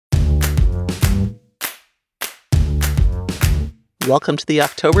Welcome to the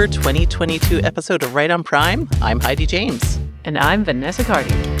October 2022 episode of Right on Prime. I'm Heidi James. And I'm Vanessa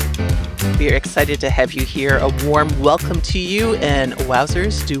Carty. We are excited to have you here. A warm welcome to you. And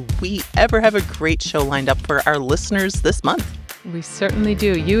wowzers, do we ever have a great show lined up for our listeners this month? We certainly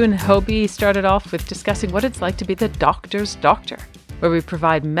do. You and Hobie started off with discussing what it's like to be the doctor's doctor, where we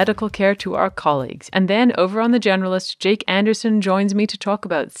provide medical care to our colleagues. And then over on the Generalist, Jake Anderson joins me to talk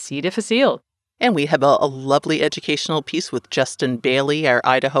about C-Diff. And we have a lovely educational piece with Justin Bailey, our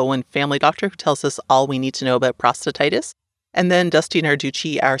Idahoan family doctor, who tells us all we need to know about prostatitis. And then Dusty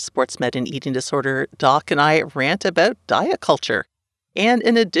Narducci, our sports med and eating disorder doc, and I rant about diet culture. And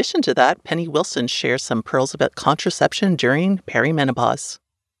in addition to that, Penny Wilson shares some pearls about contraception during perimenopause.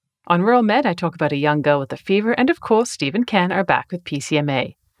 On Rural Med, I talk about a young girl with a fever, and of course, Steve and Ken are back with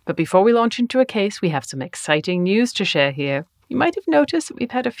PCMA. But before we launch into a case, we have some exciting news to share here. You might have noticed that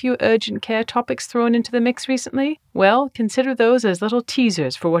we've had a few urgent care topics thrown into the mix recently. Well, consider those as little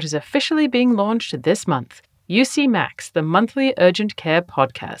teasers for what is officially being launched this month. UC Max, the monthly urgent care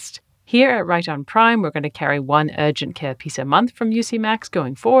podcast. Here at Right on Prime, we're going to carry one urgent care piece a month from UC Max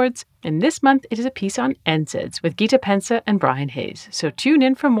going forwards. And this month, it is a piece on NSAIDs with Geeta Pensa and Bryan Hayes. So tune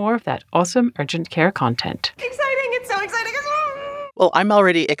in for more of that awesome urgent care content. Exciting! It's so exciting! Well, I'm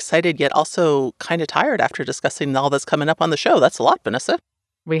already excited, yet also kind of tired after discussing all that's coming up on the show. That's a lot, Vanessa.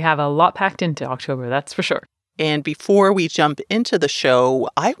 We have a lot packed into October, that's for sure. And before we jump into the show,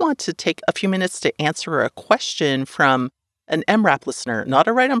 I want to take a few minutes to answer a question from an MRAP listener, not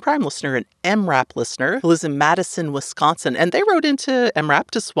a Right on Prime listener, an MRAP listener who lives in Madison, Wisconsin. And they wrote into MRAP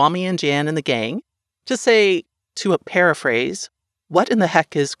to Swami and Jan and the gang to say, to paraphrase, what in the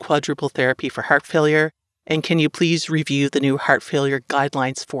heck is quadruple therapy for heart failure? And can you please review the new heart failure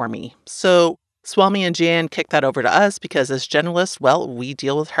guidelines for me? So Swami and Jan kicked that over to us because as generalists, well, we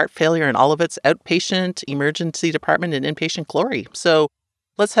deal with heart failure and all of its outpatient, emergency department, and inpatient glory. So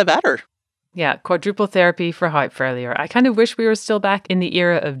let's have at her. Yeah, quadruple therapy for heart failure. I kind of wish we were still back in the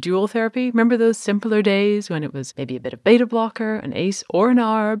era of dual therapy. Remember those simpler days when it was maybe a bit of beta blocker, an ACE or an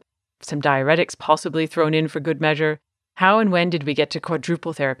ARB, some diuretics possibly thrown in for good measure? How and when did we get to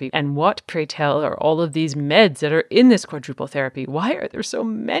quadruple therapy? And what, pray tell, are all of these meds that are in this quadruple therapy? Why are there so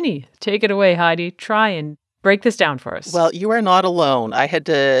many? Take it away, Heidi. Try and break this down for us. Well, you are not alone. I had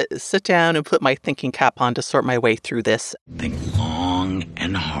to sit down and put my thinking cap on to sort my way through this. Think long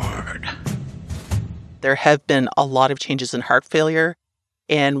and hard. There have been a lot of changes in heart failure.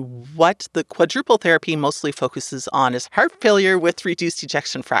 And what the quadruple therapy mostly focuses on is heart failure with reduced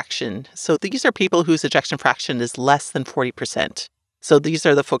ejection fraction. So these are people whose ejection fraction is less than 40%. So these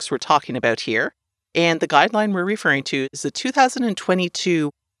are the folks we're talking about here. And the guideline we're referring to is the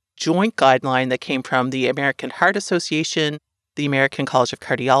 2022 joint guideline that came from the American Heart Association, the American College of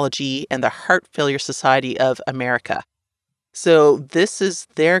Cardiology, and the Heart Failure Society of America. So this is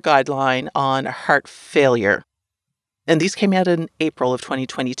their guideline on heart failure. And these came out in April of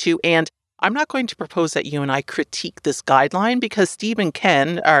 2022. And I'm not going to propose that you and I critique this guideline because Steve and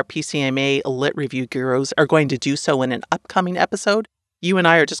Ken, our PCMA Lit Review gurus, are going to do so in an upcoming episode. You and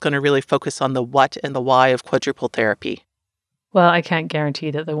I are just going to really focus on the what and the why of quadruple therapy. Well, I can't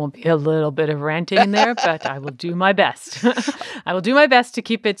guarantee that there won't be a little bit of ranting in there, but I will do my best. I will do my best to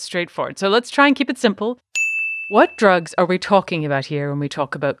keep it straightforward. So let's try and keep it simple. What drugs are we talking about here when we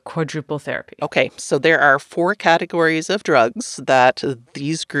talk about quadruple therapy? Okay, so there are 4 categories of drugs that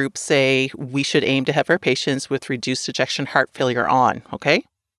these groups say we should aim to have our patients with reduced ejection heart failure on, okay?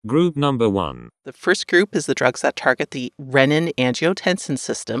 Group number 1. The first group is the drugs that target the renin-angiotensin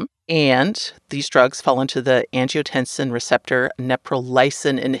system, and these drugs fall into the angiotensin receptor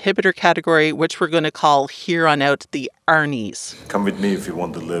neprilysin inhibitor category, which we're going to call here on out the ARNIs. Come with me if you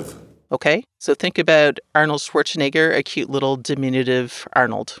want to live. Okay, so think about Arnold Schwarzenegger, a cute little diminutive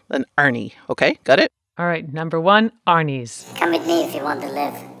Arnold, an Arnie. Okay, got it? All right, number 1, ARNIs. Come with me if you want to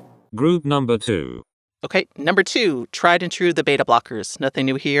live. Group number 2. Okay, number 2, tried and true, the beta blockers. Nothing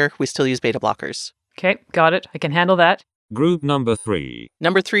new here. We still use beta blockers. Okay, got it. I can handle that. Group number 3.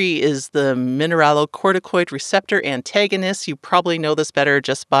 Number 3 is the mineralocorticoid receptor antagonist. You probably know this better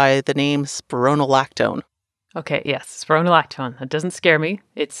just by the name spironolactone. Okay, yes, spironolactone. That doesn't scare me.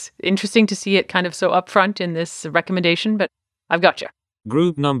 It's interesting to see it kind of so upfront in this recommendation, but I've got you.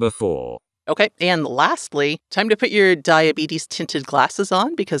 Group number 4. Okay, and lastly, time to put your diabetes-tinted glasses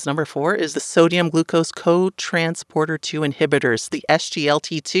on because number 4 is the sodium glucose cotransporter 2 inhibitors, the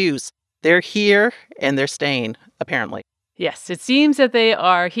SGLT2s. They're here and they're staying, apparently. Yes, it seems that they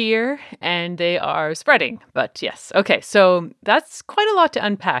are here and they are spreading. But yes, okay, so that's quite a lot to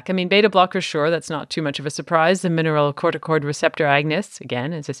unpack. I mean, beta blockers, sure, that's not too much of a surprise. The mineralocorticoid receptor agonists,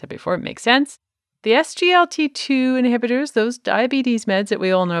 again, as I said before, it makes sense. The SGLT2 inhibitors, those diabetes meds that we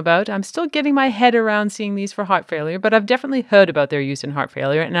all know about, I'm still getting my head around seeing these for heart failure, but I've definitely heard about their use in heart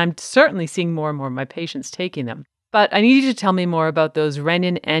failure, and I'm certainly seeing more and more of my patients taking them. But I need you to tell me more about those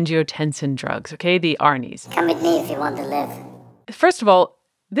renin-angiotensin drugs, okay? The ARNIs. Come with me if you want to live. First of all,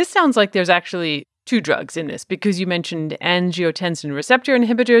 this sounds like there's actually two drugs in this because you mentioned angiotensin receptor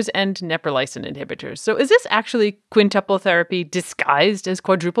inhibitors and neprilysin inhibitors. So is this actually quintuple therapy disguised as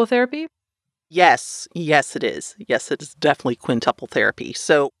quadruple therapy? Yes, it is. Yes, it is definitely quintuple therapy.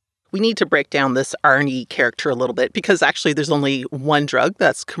 So we need to break down this ARNI character a little bit because actually there's only one drug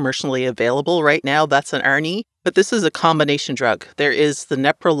that's commercially available right now. That's an ARNI, but this is a combination drug. There is the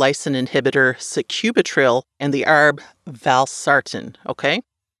neprilysin inhibitor sacubitril and the ARB valsartan, okay?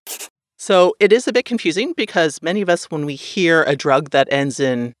 So it is a bit confusing because many of us, when we hear a drug that ends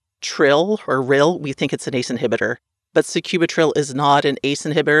in trill or ril, we think it's an ACE inhibitor. But sacubitril is not an ACE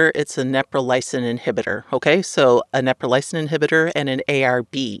inhibitor, it's a neprilysin inhibitor, okay? So a neprilysin inhibitor and an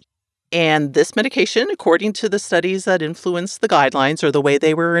ARB. And this medication, according to the studies that influence the guidelines or the way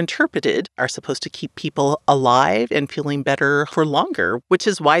they were interpreted, are supposed to keep people alive and feeling better for longer, which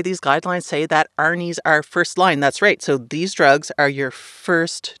is why these guidelines say that ARNIs are first line. That's right. So these drugs are your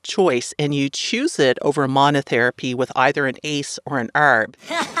first choice, and you choose it over monotherapy with either an ACE or an ARB.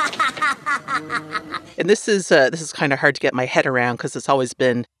 And this is kind of hard to get my head around because it's always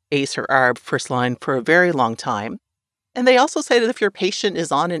been ACE or ARB first line for a very long time. And they also say that if your patient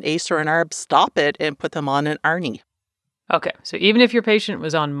is on an ACE or an ARB, stop it and put them on an ARNI. Okay, so even if your patient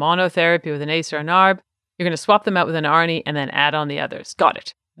was on monotherapy with an ACE or an ARB, you're going to swap them out with an ARNI and then add on the others. Got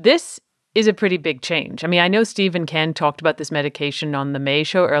it. This is a pretty big change. I mean, I know Steve and Ken talked about this medication on the May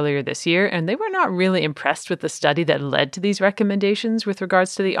show earlier this year, and they were not really impressed with the study that led to these recommendations with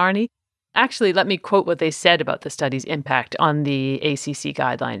regards to the ARNI. Actually, let me quote what they said about the study's impact on the ACC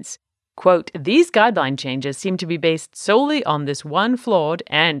guidelines. Quote, "These guideline changes seem to be based solely on this one flawed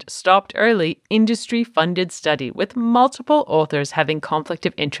and stopped early industry-funded study with multiple authors having conflict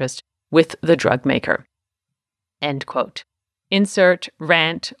of interest with the drug maker." End quote. Insert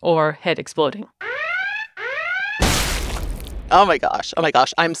rant or head exploding. Oh my gosh.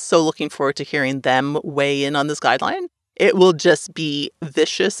 I'm so looking forward to hearing them weigh in on this guideline. It will just be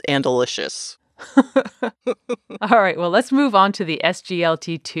vicious and delicious. All right, well, let's move on to the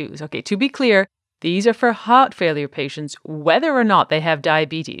SGLT2s. Okay, to be clear, these are for heart failure patients, whether or not they have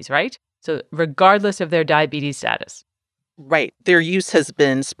diabetes, right? So regardless of their diabetes status. Right. Their use has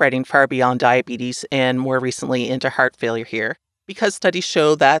been spreading far beyond diabetes and more recently into heart failure here, because studies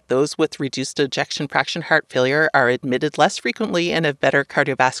show that those with reduced ejection fraction heart failure are admitted less frequently and have better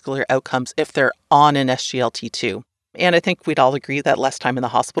cardiovascular outcomes if they're on an SGLT2. And I think we'd all agree that less time in the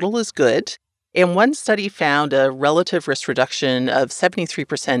hospital is good. And one study found a relative risk reduction of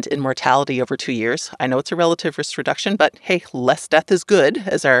 73% in mortality over 2 years. I know it's a relative risk reduction, but hey, less death is good,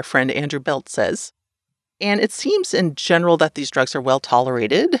 as our friend Andrew Belt says. And it seems in general that these drugs are well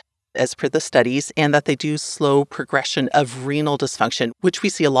tolerated, as per the studies, and that they do slow progression of renal dysfunction, which we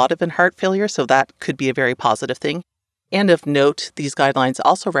see a lot of in heart failure, so that could be a very positive thing. And of note, these guidelines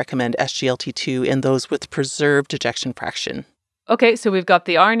also recommend SGLT2 in those with preserved ejection fraction. Okay, so we've got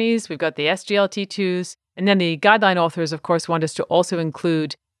the ARNIs, we've got the SGLT2s, and then the guideline authors, of course, want us to also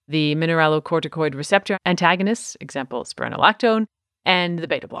include the mineralocorticoid receptor antagonists, example, spironolactone, and the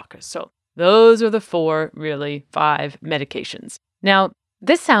beta blockers. So those are the 5 medications. Now,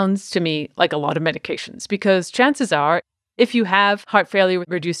 this sounds to me like a lot of medications because chances are, if you have heart failure with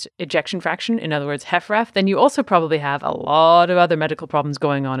reduced ejection fraction, in other words, HFrEF, then you also probably have a lot of other medical problems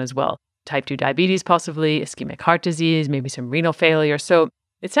going on as well. Type 2 diabetes, possibly, ischemic heart disease, maybe some renal failure. So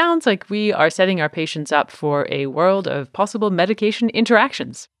it sounds like we are setting our patients up for a world of possible medication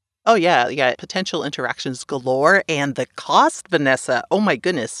interactions. Oh, yeah. Potential interactions galore. And the cost, Vanessa, oh my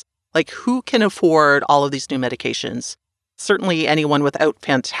goodness. Like, who can afford all of these new medications? Certainly anyone without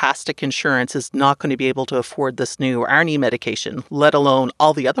fantastic insurance is not going to be able to afford this new ARNI medication, let alone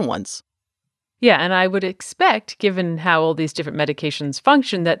all the other ones. Yeah, and I would expect, given how all these different medications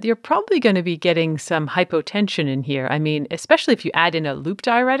function, that you're probably going to be getting some hypotension in here. I mean, especially if you add in a loop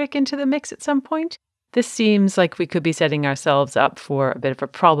diuretic into the mix at some point, this seems like we could be setting ourselves up for a bit of a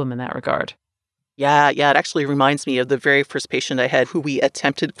problem in that regard. Yeah, it actually reminds me of the very first patient I had who we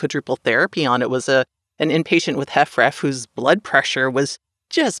attempted quadruple therapy on. It was an inpatient with HFrEF whose blood pressure was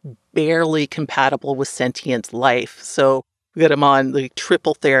just barely compatible with sentient life. So we got him on the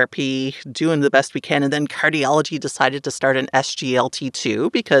triple therapy, doing the best we can. And then cardiology decided to start an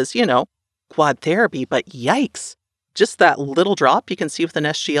SGLT2 because, quad therapy. But yikes, just that little drop you can see with an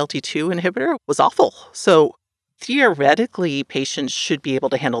SGLT2 inhibitor was awful. So Theoretically, patients should be able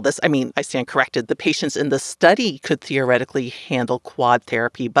to handle this. I mean, I stand corrected. The patients in the study could theoretically handle quad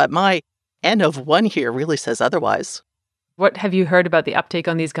therapy, but my N of 1 here really says otherwise. What have you heard about the uptake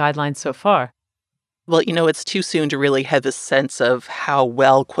on these guidelines so far? Well, it's too soon to really have a sense of how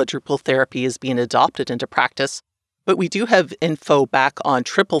well quadruple therapy is being adopted into practice. But we do have info back on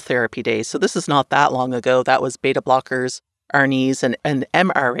triple therapy days. So this is not that long ago. That was beta blockers, ARNIs, and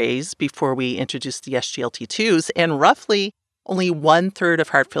MRAs before we introduced the SGLT2s. And roughly only 1/3 of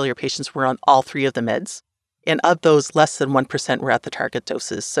heart failure patients were on all 3 of the meds. And of those, less than 1% were at the target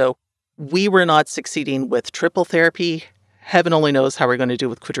doses. So we were not succeeding with triple therapy. Heaven only knows how we're going to do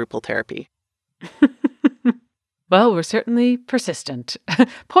with quadruple therapy. Well, we're certainly persistent.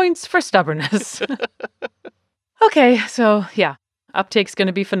 Points for stubbornness. Okay, so yeah, uptake's going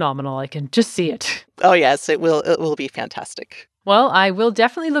to be phenomenal. I can just see it. Oh, yes, it will. It will be fantastic. Well, I will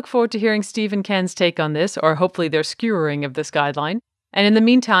definitely look forward to hearing Steve and Ken's take on this, or hopefully their skewering of this guideline. And in the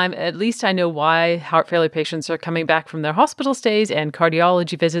meantime, at least I know why heart failure patients are coming back from their hospital stays and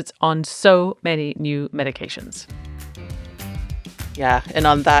cardiology visits on so many new medications. Yeah, and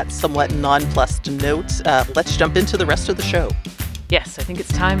on that somewhat nonplussed note, let's jump into the rest of the show. Yes, I think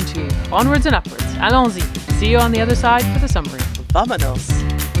it's time to onwards and upwards. Allons-y. See you on the other side for the summary. Vámonos.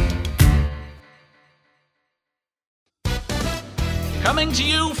 Coming to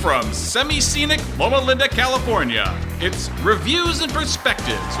you from semi-scenic Loma Linda, California, it's Reviews and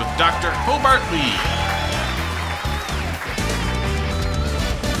Perspectives with Dr. Hobart Lee.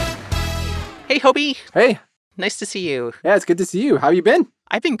 Hey, Hobie. Hey. Nice to see you. Yeah, it's good to see you. How you been?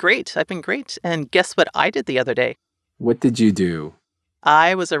 I've been great. And guess what I did the other day? What did you do?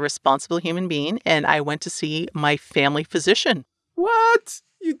 I was a responsible human being, and I went to see my family physician. What?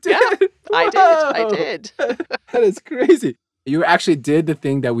 You did? Yeah, I did. That is crazy. You actually did the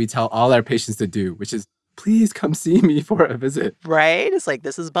thing that we tell all our patients to do, which is, please come see me for a visit. Right? It's like,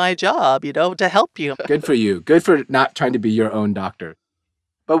 this is my job, to help you. Good for you. Good for not trying to be your own doctor.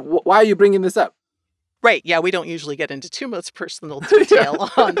 But why are you bringing this up? Right. Yeah, we don't usually get into too much personal detail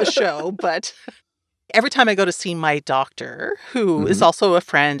on the show, but every time I go to see my doctor, who is also a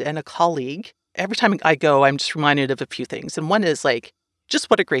friend and a colleague, every time I go, I'm just reminded of a few things. And one is just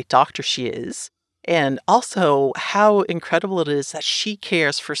what a great doctor she is. And also how incredible it is that she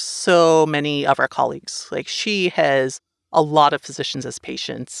cares for so many of our colleagues. She has a lot of physicians as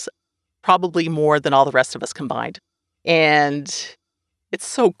patients, probably more than all the rest of us combined. And it's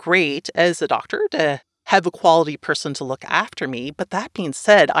so great as a doctor to have a quality person to look after me. But that being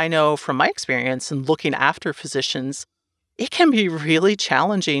said, I know from my experience in looking after physicians, it can be really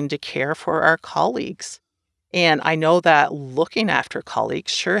challenging to care for our colleagues. And I know that looking after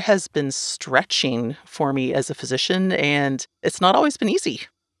colleagues sure has been stretching for me as a physician, and it's not always been easy.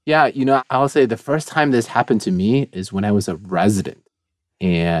 Yeah, I'll say the first time this happened to me is when I was a resident.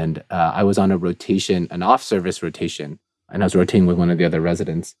 And I was on a rotation, an off-service rotation, and I was rotating with one of the other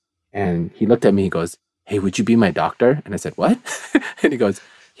residents. And he looked at me, he goes, "Hey, would you be my doctor?" And I said, "What?" And he goes,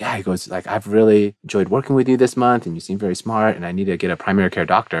 "Yeah," he goes, "I've really enjoyed working with you this month, and you seem very smart, and I need to get a primary care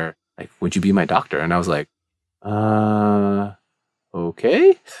doctor. Would you be my doctor?" And I was like,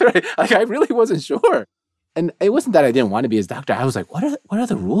 okay. I really wasn't sure. And it wasn't that I didn't want to be his doctor. I was like, what are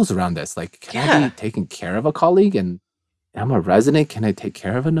the rules around this? Can I be taking care of a colleague? And I'm a resident. Can I take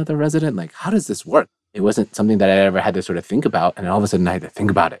care of another resident? How does this work? It wasn't something that I ever had to sort of think about. And all of a sudden I had to think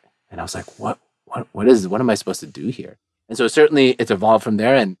about it. And I was like, what am I supposed to do here? And so certainly it's evolved from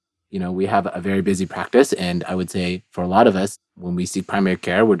there. And, we have a very busy practice. And I would say for a lot of us, when we seek primary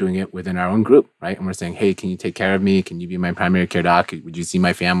care, we're doing it within our own group, right? And we're saying, hey, can you take care of me? Can you be my primary care doc? Would you see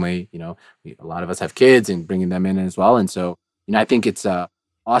my family? A lot of us have kids and bringing them in as well. And so, I think it's a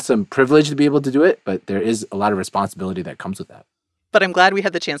awesome privilege to be able to do it, but there is a lot of responsibility that comes with that. But I'm glad we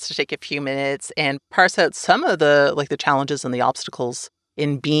had the chance to take a few minutes and parse out some of the the challenges and the obstacles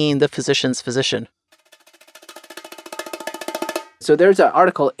in being the physician's physician. So there's an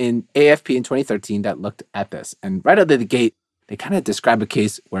article in AFP in 2013 that looked at this. And right out of the gate, they kind of describe a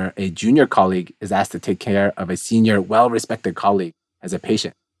case where a junior colleague is asked to take care of a senior, well-respected colleague as a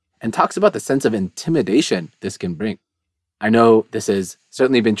patient, and talks about the sense of intimidation this can bring. I know this has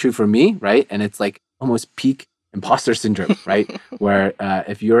certainly been true for me, right? And it's almost peak imposter syndrome, right? Where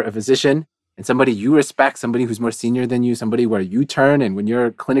if you're a physician and somebody you respect, somebody who's more senior than you, somebody where you turn and when you're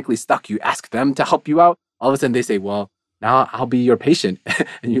clinically stuck, you ask them to help you out, all of a sudden they say, well, now I'll be your patient.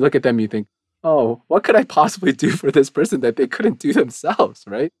 And you look at them, you think, oh, what could I possibly do for this person that they couldn't do themselves,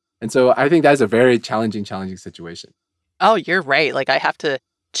 right? And so I think that's a very challenging situation. Oh, you're right. I have to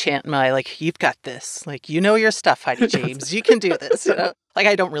chant my, like, you've got this. Like, you know your stuff, Heidi James. You can do this. You know? Like,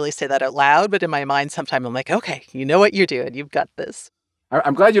 I don't really say that out loud, but in my mind, sometimes I'm like, okay, you know what you're doing. You've got this.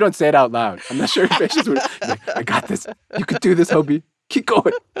 I'm glad you don't say it out loud. I'm not sure your patients would like, I got this. You could do this, Hobie. Keep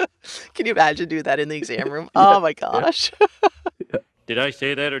going. Can you imagine doing that in the exam room? Oh my gosh. Did I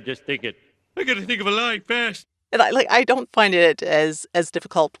say that or just think it? I got to think of a line fast. And I don't find it as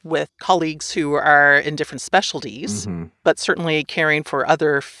difficult with colleagues who are in different specialties, but certainly caring for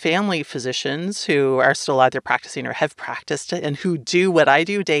other family physicians who are still either practicing or have practiced and who do what I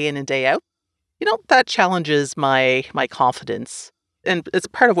do day in and day out. You know, that challenges my confidence. And it's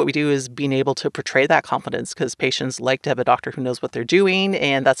part of what we do is being able to portray that confidence because patients like to have a doctor who knows what they're doing.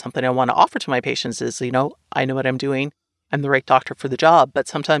 And that's something I want to offer to my patients is, you know, I know what I'm doing. I'm the right doctor for the job. But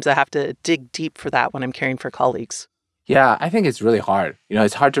sometimes I have to dig deep for that when I'm caring for colleagues. Yeah, I think it's really hard. You know,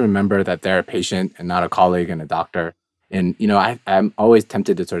 it's hard to remember that they're a patient and not a colleague and a doctor. And, you know, I'm always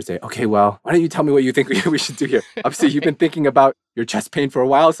tempted to sort of say, okay, well, why don't you tell me what you think we should do here? Obviously, you've been thinking about your chest pain for a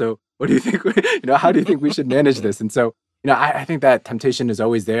while. So what do you think, how do you think we should manage this? And so, you know, I think that temptation is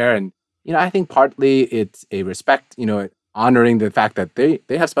always there. And, you know, I think partly it's a respect, you know, honoring the fact that they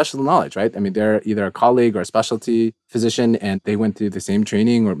have special knowledge, right? I mean, they're either a colleague or a specialty physician, and they went through the same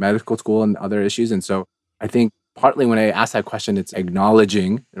training or medical school and other issues. And so I think partly when I ask that question, it's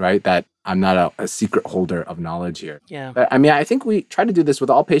acknowledging, right, that I'm not a secret holder of knowledge here. Yeah. But, I mean, I think we try to do this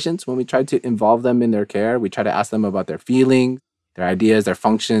with all patients when we try to involve them in their care. We try to ask them about their feelings, their ideas, their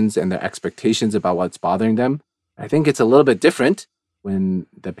functions, and their expectations about what's bothering them. I think it's a little bit different when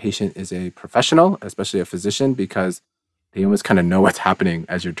the patient is a professional, especially a physician, because they almost kind of know what's happening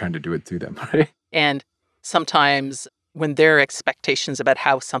as you're trying to do it to them, right? And sometimes when their expectations about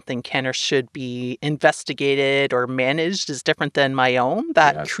how something can or should be investigated or managed is different than my own,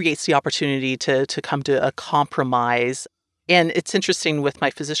 that creates the opportunity to come to a compromise. And it's interesting with my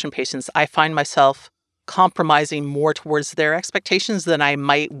physician patients, I find myself compromising more towards their expectations than I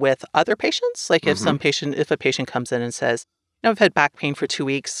might with other patients. Like if a patient comes in and says, you know, I've had back pain for 2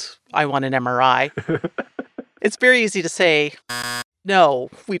 weeks, I want an MRI. It's very easy to say, no,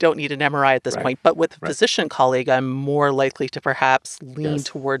 we don't need an MRI at this point. But with a physician colleague, I'm more likely to perhaps lean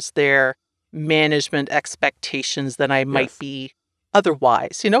towards their management expectations than I might be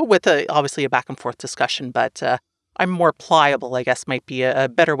otherwise, you know, with obviously a back and forth discussion. But I'm more pliable, I guess, might be a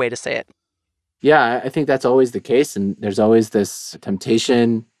better way to say it. Yeah, I think that's always the case. And there's always this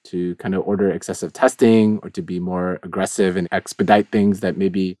temptation to kind of order excessive testing or to be more aggressive and expedite things that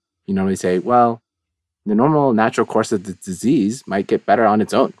maybe you normally say, well, the normal natural course of the disease might get better on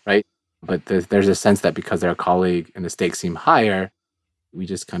its own, right? But there's a sense that because they're a colleague and the stakes seem higher, we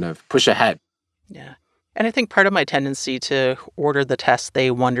just kind of push ahead. Yeah. And I think part of my tendency to order the test they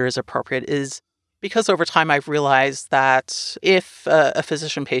wonder is appropriate is because over time I've realized that if a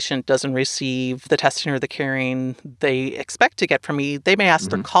physician patient doesn't receive the testing or the caring they expect to get from me, they may ask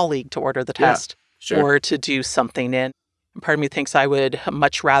their colleague to order the test or to do something in. And part of me thinks I would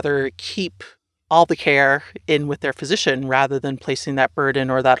much rather keep all the care in with their physician rather than placing that burden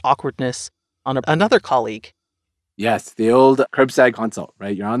or that awkwardness on another colleague. Yes, the old curbside consult,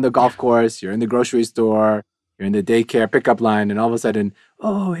 right? You're on the golf course, you're in the grocery store, you're in the daycare pickup line, and all of a sudden,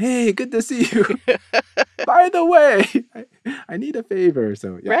 oh, hey, good to see you. By the way, I need a favor.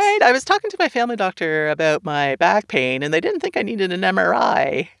 So, yes. Right. I was talking to my family doctor about my back pain, and they didn't think I needed an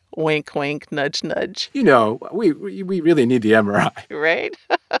MRI. Wink, wink, nudge, nudge. You know, we really need the MRI. Right.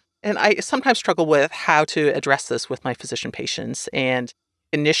 And I sometimes struggle with how to address this with my physician patients. And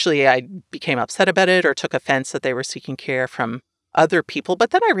initially, I became upset about it or took offense that they were seeking care from other people.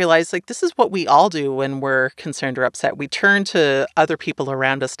 But then I realized, like, this is what we all do when we're concerned or upset. We turn to other people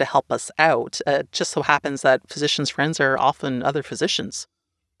around us to help us out. It just so happens that physicians' friends are often other physicians.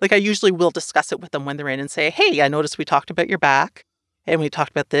 Like, I usually will discuss it with them when they're in and say, hey, I noticed we talked about your back and we talked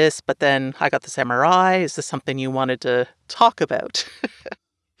about this, but then I got this MRI. Is this something you wanted to talk about?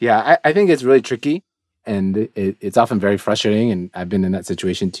 Yeah, I think it's really tricky and it's often very frustrating. And I've been in that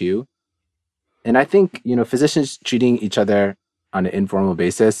situation too. And I think, you know, physicians treating each other on an informal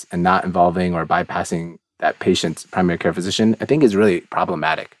basis and not involving or bypassing that patient's primary care physician, I think is really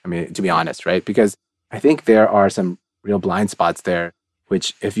problematic. I mean, to be honest, right? Because I think there are some real blind spots there,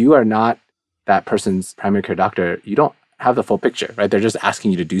 which if you are not that person's primary care doctor, you don't have the full picture, right? They're just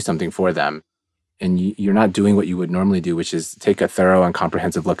asking you to do something for them. And you're not doing what you would normally do, which is take a thorough and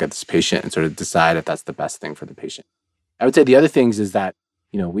comprehensive look at this patient and sort of decide if that's the best thing for the patient. I would say the other things is that,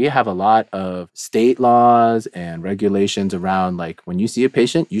 you know, we have a lot of state laws and regulations around, like, when you see a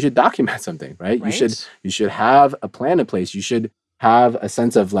patient, you should document something, right? You should have a plan in place. You should have a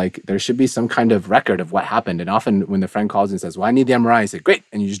sense of like, there should be some kind of record of what happened. And often when the friend calls and says, well, I need the MRI, I say, great.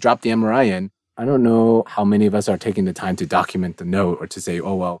 And you just drop the MRI in. I don't know how many of us are taking the time to document the note or to say,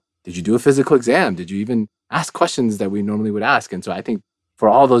 oh, well, did you do a physical exam? Did you even ask questions that we normally would ask? And so I think for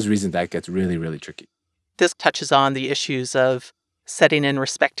all those reasons, that gets really, really tricky. This touches on the issues of setting and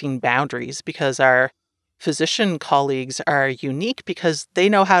respecting boundaries, because our physician colleagues are unique because they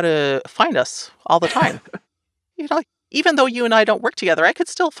know how to find us all the time. Even though you and I don't work together, I could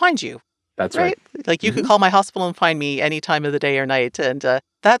still find you. That's right. Like you could call my hospital and find me any time of the day or night. And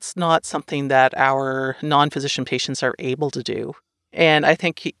that's not something that our non-physician patients are able to do. And I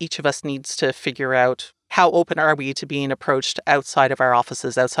think each of us needs to figure out how open are we to being approached outside of our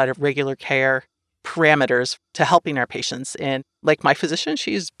offices, outside of regular care parameters to helping our patients. And like my physician,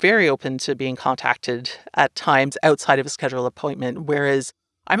 she's very open to being contacted at times outside of a scheduled appointment, whereas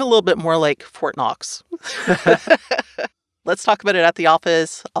I'm a little bit more like Fort Knox. Let's talk about it at the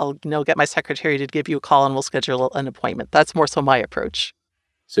office. I'll get my secretary to give you a call and we'll schedule an appointment. That's more so my approach.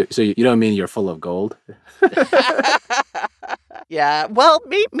 So you don't mean you're full of gold? Yeah, well,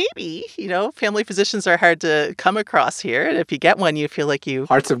 maybe, family physicians are hard to come across here. And if you get one, you feel like you...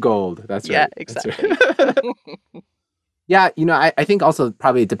 Hearts of gold. That's right. Yeah, exactly. That's right. Yeah, I think also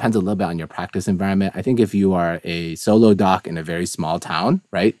probably it depends a little bit on your practice environment. I think if you are a solo doc in a very small town,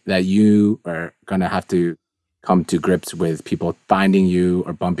 right, that you are going to have to come to grips with people finding you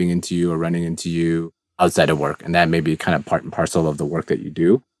or bumping into you or running into you outside of work. And that may be kind of part and parcel of the work that you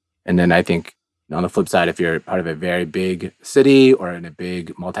do. And then I think on the flip side, if you're part of a very big city or in a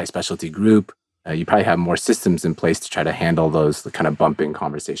big multi-specialty group, you probably have more systems in place to try to handle those kind of bumping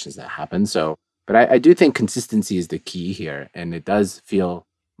conversations that happen. So, but I do think consistency is the key here. And it does feel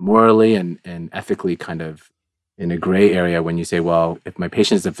morally and ethically kind of in a gray area when you say, well, if my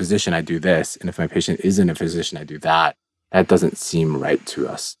patient is a physician, I do this. And if my patient isn't a physician, I do that. That doesn't seem right to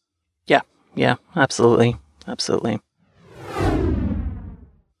us. Yeah, absolutely. Absolutely.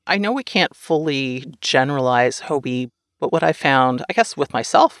 I know we can't fully generalize Hobie, but what I found, I guess with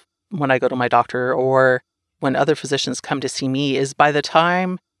myself, when I go to my doctor or when other physicians come to see me, is by the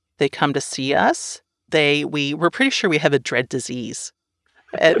time they come to see us, we're pretty sure we have a dread disease.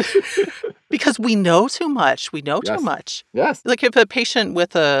 And because we know too much. We know too much. Yes. Like if a patient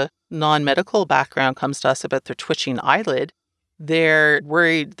with a non-medical background comes to us about their twitching eyelid, they're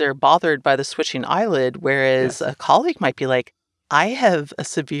worried, they're bothered by the switching eyelid, whereas a colleague might be like, I have a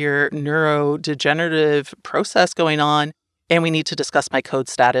severe neurodegenerative process going on, and we need to discuss my code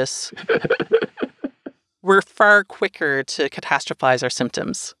status. We're far quicker to catastrophize our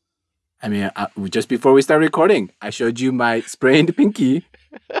symptoms. I mean, just before we start recording, I showed you my sprained pinky.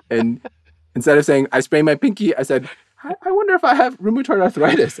 And instead of saying, I sprained my pinky, I said, I wonder if I have rheumatoid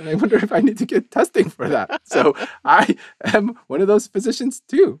arthritis, and I wonder if I need to get testing for that. So I am one of those physicians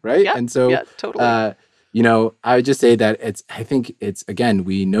too, right? Yeah, and so, totally. I would just say that I think it's, again,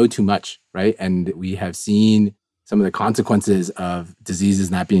 we know too much, right? And we have seen some of the consequences of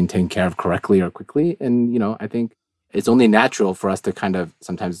diseases not being taken care of correctly or quickly. And, I think it's only natural for us to kind of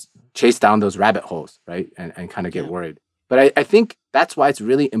sometimes chase down those rabbit holes, right? And kind of get worried. But I think that's why it's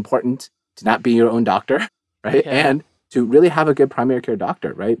really important to not be your own doctor, right? Yeah. And to really have a good primary care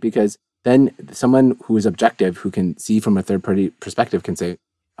doctor, right? Because then someone who is objective, who can see from a third-party perspective can say,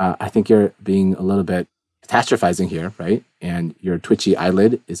 I think you're being a little bit catastrophizing here, right? And your twitchy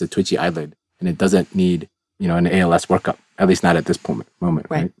eyelid is a twitchy eyelid, and it doesn't need, an ALS workup, at least not at this moment,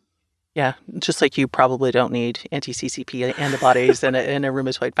 right? Yeah, just like you probably don't need anti-CCP antibodies and a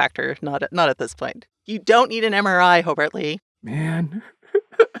rheumatoid factor, not at this point. You don't need an MRI, Hobart Lee. Man.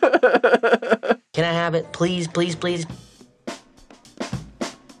 Can I have it? Please, please, please.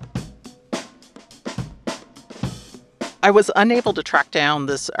 I was unable to track down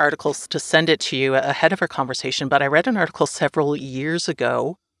this article to send it to you ahead of our conversation, but I read an article several years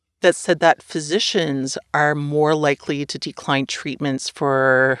ago that said that physicians are more likely to decline treatments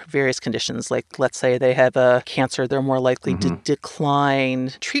for various conditions. Like, let's say they have a cancer, they're more likely to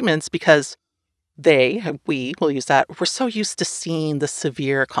decline treatments because we will use that, we're so used to seeing the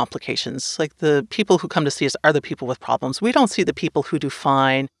severe complications. Like the people who come to see us are the people with problems. We don't see the people who do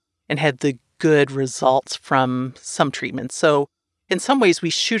fine and have the good results from some treatments. So in some ways, we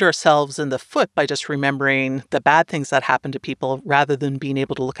shoot ourselves in the foot by just remembering the bad things that happen to people rather than being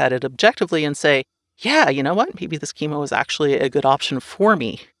able to look at it objectively and say, yeah, you know what? Maybe this chemo is actually a good option for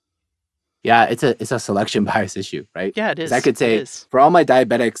me. Yeah, it's a selection bias issue, right? Yeah, it is. I could say, for all my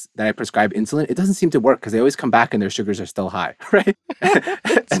diabetics that I prescribe insulin, it doesn't seem to work because they always come back and their sugars are still high, right?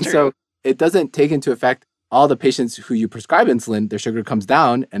 And so it doesn't take into effect all the patients who you prescribe insulin, their sugar comes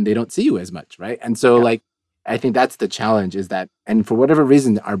down and they don't see you as much, right? And so I think that's the challenge is that, and for whatever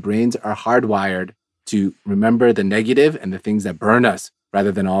reason, our brains are hardwired to remember the negative and the things that burn us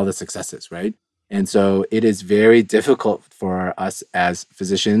rather than all the successes, right? And so it is very difficult for us as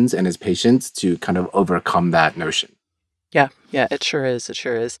physicians and as patients to kind of overcome that notion. Yeah, it sure is. It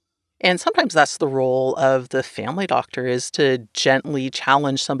sure is. And sometimes that's the role of the family doctor, is to gently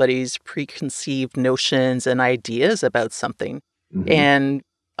challenge somebody's preconceived notions and ideas about something. Mhm. And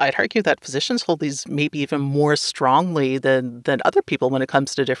I'd argue that physicians hold these maybe even more strongly than other people when it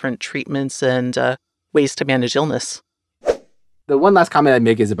comes to different treatments and ways to manage illness. The one last comment I'd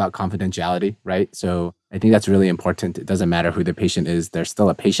make is about confidentiality, right? So I think that's really important. It doesn't matter who the patient is. They're still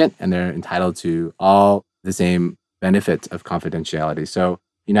a patient and they're entitled to all the same benefits of confidentiality. So,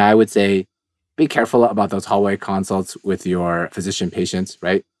 I would say be careful about those hallway consults with your physician patients,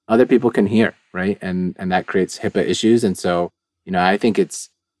 right? Other people can hear, right? And that creates HIPAA issues. And so, I think it's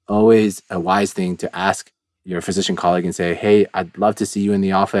always a wise thing to ask your physician colleague and say, hey, I'd love to see you in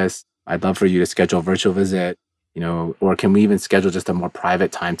the office. I'd love for you to schedule a virtual visit, or can we even schedule just a more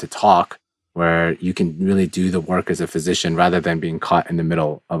private time to talk where you can really do the work as a physician rather than being caught in the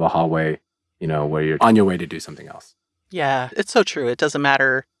middle of a hallway, where you're on your way to do something else. Yeah, it's so true. It doesn't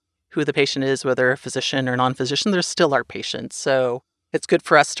matter who the patient is, whether a physician or non-physician, they're still our patients. So it's good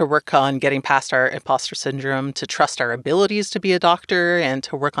for us to work on getting past our imposter syndrome, to trust our abilities to be a doctor, and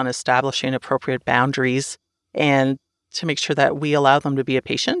to work on establishing appropriate boundaries, and to make sure that we allow them to be a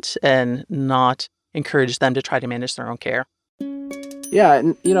patient and not encourage them to try to manage their own care. Yeah,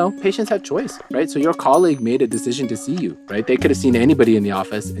 and patients have choice, right? So your colleague made a decision to see you, right? They could have seen anybody in the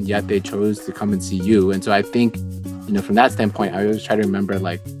office, and yet they chose to come and see you. And so I think, from that standpoint, I always try to remember,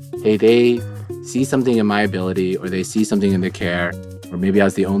 like, hey, they see something in my ability, or they see something in the care, or maybe I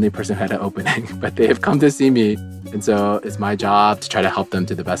was the only person who had an opening, but they have come to see me. And so it's my job to try to help them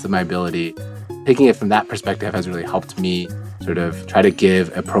to the best of my ability. Taking it from that perspective has really helped me sort of try to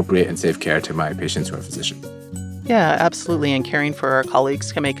give appropriate and safe care to my patients who are physicians. Yeah, absolutely. And caring for our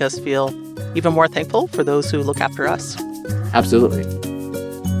colleagues can make us feel even more thankful for those who look after us. Absolutely.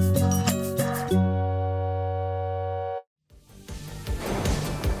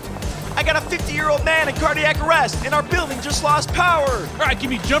 I got a 50-year-old man in cardiac arrest, and our building just lost power. All right,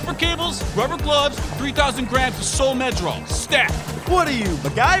 give me jumper cables, rubber gloves, 3,000 grams of Solmedrol. Stat. What are you,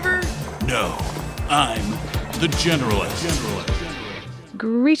 MacGyver? No, I'm the Generalist.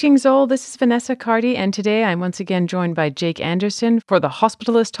 Greetings all, this is Vanessa Cardy, and today I'm once again joined by Jake Anderson for the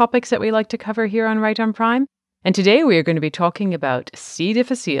hospitalist topics that we like to cover here on Right on Prime. And today we are going to be talking about C.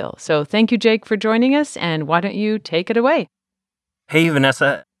 difficile. So thank you, Jake, for joining us, and why don't you take it away? Hey,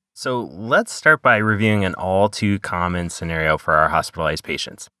 Vanessa. So let's start by reviewing an all too common scenario for our hospitalized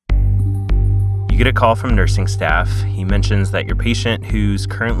patients. You get a call from nursing staff. He mentions that your patient, who's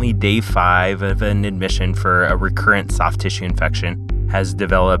currently day 5 of an admission for a recurrent soft tissue infection, has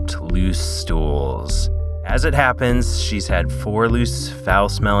developed loose stools. As it happens, she's had 4 loose,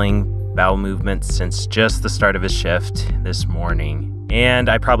 foul-smelling bowel movements since just the start of his shift this morning. And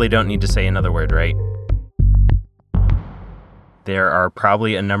I probably don't need to say another word, right? There are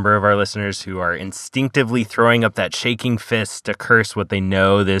probably a number of our listeners who are instinctively throwing up that shaking fist to curse what they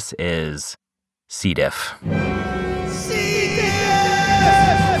know this is. C-Diff.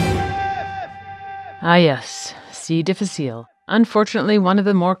 Ah yes, C. difficile. Unfortunately, one of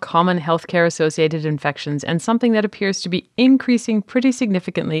the more common healthcare-associated infections and something that appears to be increasing pretty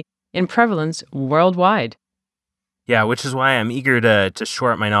significantly in prevalence worldwide. Yeah, which is why I'm eager to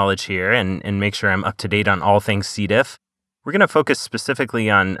shore up my knowledge here and make sure I'm up to date on all things C. diff. We're going to focus specifically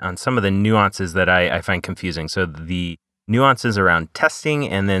on some of the nuances that I find confusing. So the nuances around testing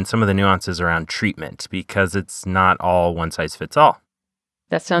and then some of the nuances around treatment, because it's not all one size fits all.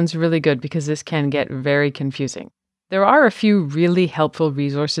 That sounds really good because this can get very confusing. There are a few really helpful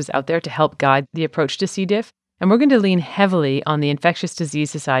resources out there to help guide the approach to C. diff, and we're going to lean heavily on the Infectious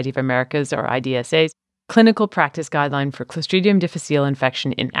Disease Society of America's, or IDSA's, Clinical Practice Guideline for Clostridium difficile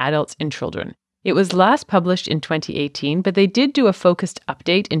infection in adults and children. It was last published in 2018, but they did do a focused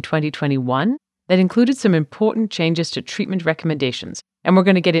update in 2021 that included some important changes to treatment recommendations, and we're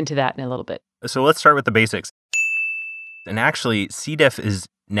going to get into that in a little bit. So let's start with the basics. And actually, C. diff is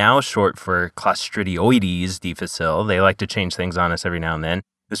now short for Clostridioides difficile. They like to change things on us every now and then.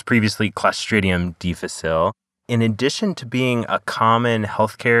 It was previously Clostridium difficile. In addition to being a common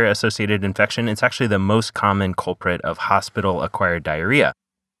healthcare-associated infection, it's actually the most common culprit of hospital-acquired diarrhea.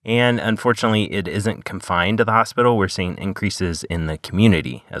 And unfortunately, it isn't confined to the hospital. We're seeing increases in the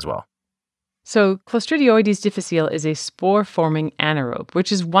community as well. So Clostridioides difficile is a spore-forming anaerobe,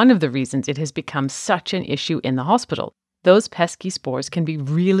 which is one of the reasons it has become such an issue in the hospital. Those pesky spores can be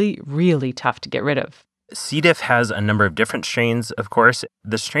really, really tough to get rid of. C-Diff has a number of different strains, of course.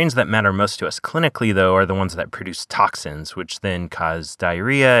 The strains that matter most to us clinically, though, are the ones that produce toxins, which then cause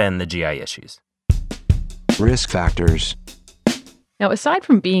diarrhea and the GI issues. Risk factors. Now, aside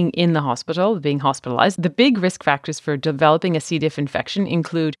from being in the hospital, being hospitalized, the big risk factors for developing a C. diff infection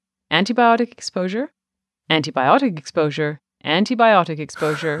include antibiotic exposure, antibiotic exposure, antibiotic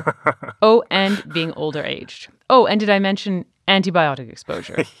exposure, and being older aged. Oh, and did I mention antibiotic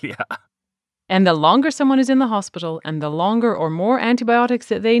exposure? Yeah. And the longer someone is in the hospital and the longer or more antibiotics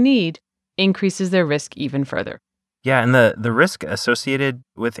that they need increases their risk even further. Yeah, and the risk associated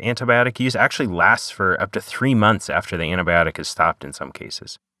with antibiotic use actually lasts for up to 3 months after the antibiotic is stopped in some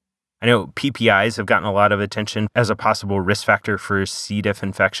cases. I know PPIs have gotten a lot of attention as a possible risk factor for C. diff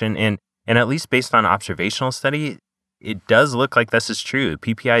infection, and at least based on observational study, it does look like this is true.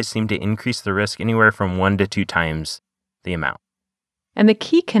 PPIs seem to increase the risk anywhere from 1 to 2 times the amount. And the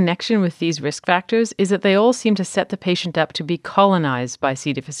key connection with these risk factors is that they all seem to set the patient up to be colonized by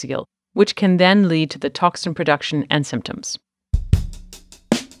C. difficile, which can then lead to the toxin production and symptoms.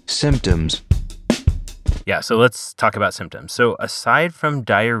 Symptoms. Yeah, so let's talk about symptoms. So aside from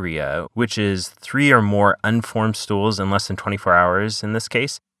diarrhea, which is 3 or more unformed stools in less than 24 hours in this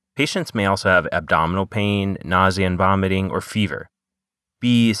case, patients may also have abdominal pain, nausea and vomiting, or fever.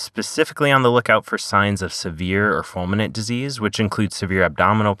 Be specifically on the lookout for signs of severe or fulminant disease, which include severe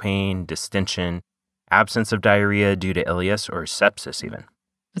abdominal pain, distension, absence of diarrhea due to ileus or sepsis even.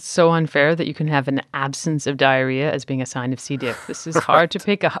 It's so unfair that you can have an absence of diarrhea as being a sign of C. diff. This is hard to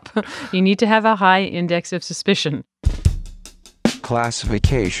pick up. You need to have a high index of suspicion.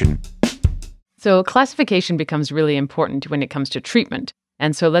 Classification. So classification becomes really important when it comes to treatment.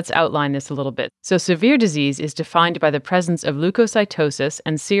 And so let's outline this a little bit. So severe disease is defined by the presence of leukocytosis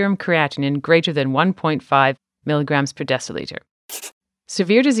and serum creatinine greater than 1.5 milligrams per deciliter.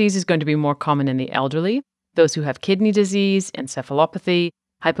 Severe disease is going to be more common in the elderly, those who have kidney disease, encephalopathy,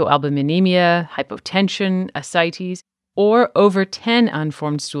 hypoalbuminemia, hypotension, ascites, or over 10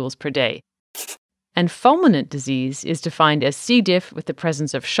 unformed stools per day. And fulminant disease is defined as C. diff with the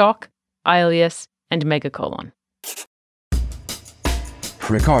presence of shock, ileus, and megacolon.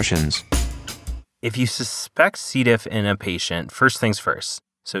 Precautions. If you suspect C. diff in a patient, first things first.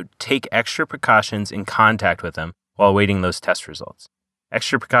 So take extra precautions in contact with them while awaiting those test results.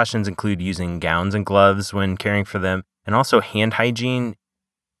 Extra precautions include using gowns and gloves when caring for them, and also hand hygiene.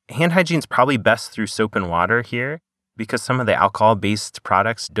 Hand hygiene is probably best through soap and water here because some of the alcohol-based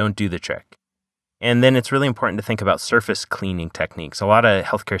products don't do the trick. And then it's really important to think about surface cleaning techniques. A lot of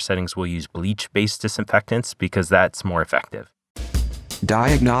healthcare settings will use bleach-based disinfectants because that's more effective.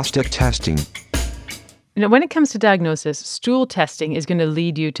 Diagnostic testing. Now, when it comes to diagnosis, stool testing is going to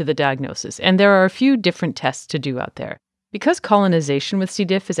lead you to the diagnosis, and there are a few different tests to do out there. Because colonization with C.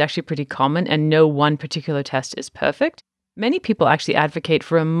 diff is actually pretty common and no one particular test is perfect, many people actually advocate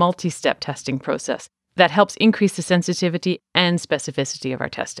for a multi-step testing process that helps increase the sensitivity and specificity of our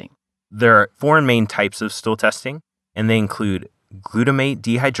testing. There are 4 main types of stool testing, and they include glutamate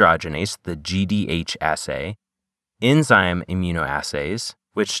dehydrogenase, the GDH assay, enzyme immunoassays,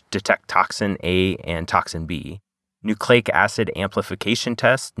 which detect toxin A and toxin B, nucleic acid amplification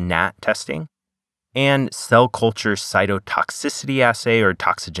test, NAT testing, and cell culture cytotoxicity assay or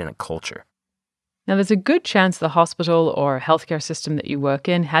toxigenic culture. Now, there's a good chance the hospital or healthcare system that you work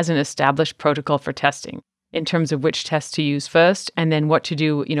in has an established protocol for testing in terms of which tests to use first and then what to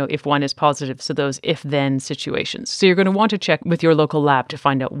do, if one is positive. So those if-then situations. So you're going to want to check with your local lab to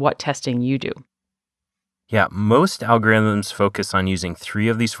find out what testing you do. Yeah, most algorithms focus on using 3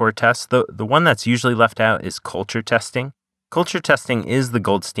 of these 4 tests. The one that's usually left out is culture testing. Culture testing is the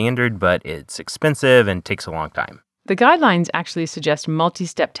gold standard, but it's expensive and takes a long time. The guidelines actually suggest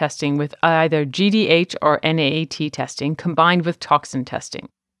multi-step testing with either GDH or NAAT testing combined with toxin testing.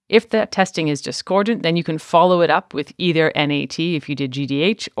 If that testing is discordant, then you can follow it up with either NAT if you did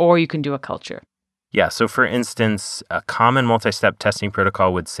GDH, or you can do a culture. Yeah, so for instance, a common multi-step testing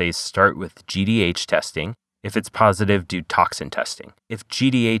protocol would say start with GDH testing. If it's positive, do toxin testing. If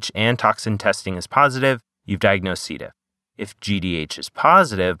GDH and toxin testing is positive, you've diagnosed C. diff. If GDH is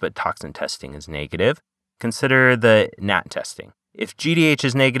positive but toxin testing is negative, consider the NAT testing. If GDH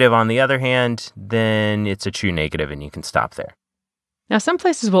is negative, on the other hand, then it's a true negative and you can stop there. Now, some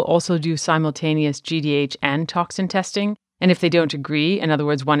places will also do simultaneous GDH and toxin testing. And if they don't agree, in other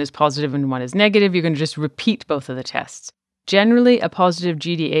words, one is positive and one is negative, you're going to just repeat both of the tests. Generally, a positive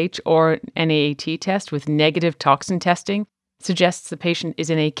GDH or NAAT test with negative toxin testing suggests the patient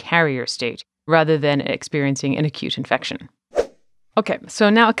is in a carrier state rather than experiencing an acute infection. Okay, so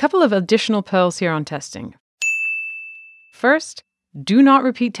now a couple of additional pearls here on testing. First, do not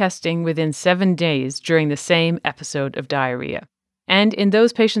repeat testing within 7 days during the same episode of diarrhea. And in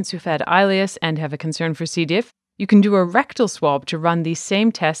those patients who've had ileus and have a concern for C-Diff, you can do a rectal swab to run these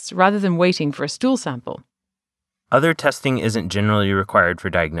same tests rather than waiting for a stool sample. Other testing isn't generally required for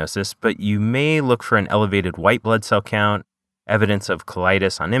diagnosis, but you may look for an elevated white blood cell count, evidence of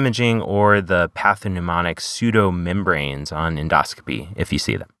colitis on imaging, or the pathognomonic pseudomembranes on endoscopy if you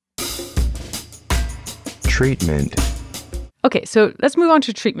see them. Treatment. Okay, so let's move on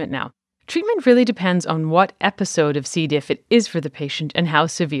to treatment now. Treatment really depends on what episode of C. diff it is for the patient and how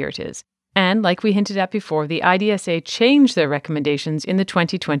severe it is. And like we hinted at before, the IDSA changed their recommendations in the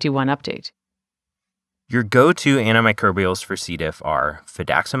 2021 update. Your go-to antimicrobials for C. diff are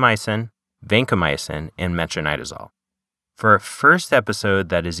fidaxomicin, vancomycin, and metronidazole. For a first episode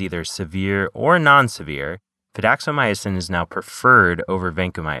that is either severe or non-severe, fidaxomicin is now preferred over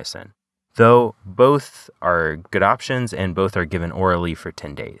vancomycin, though both are good options and both are given orally for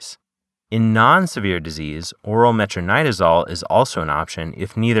 10 days. In non-severe disease, oral metronidazole is also an option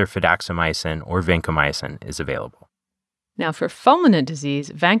if neither fidaxomicin or vancomycin is available. Now, for fulminant disease,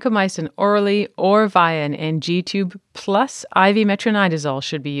 vancomycin orally or via an NG tube plus IV metronidazole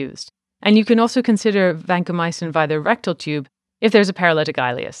should be used. And you can also consider vancomycin via the rectal tube if there's a paralytic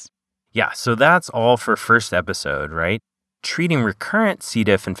ileus. Yeah, so that's all for first episode, right? Treating recurrent C.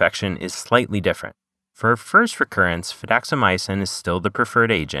 diff infection is slightly different. For first recurrence, fidaxomicin is still the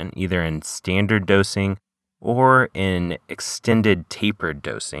preferred agent, either in standard dosing or in extended tapered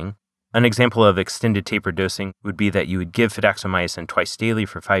dosing. An example of extended tapered dosing would be that you would give fidaxomicin twice daily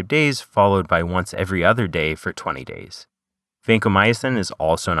for 5 days, followed by once every other day for 20 days. Vancomycin is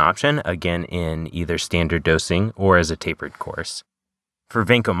also an option, again in either standard dosing or as a tapered course. For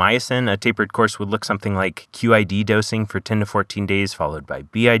vancomycin, a tapered course would look something like QID dosing for 10 to 14 days, followed by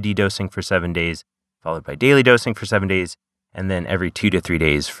BID dosing for 7 days, followed by daily dosing for 7 days, and then every 2 to 3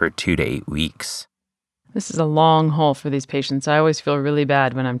 days for 2 to 8 weeks. This is a long haul for these patients. I always feel really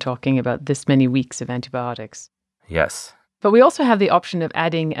bad when I'm talking about this many weeks of antibiotics. Yes. But we also have the option of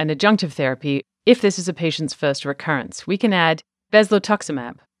adding an adjunctive therapy if this is a patient's first recurrence. We can add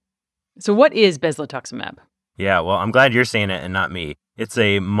bezlotuximab. So what is bezlotuximab? Yeah, well, I'm glad you're saying it and not me. It's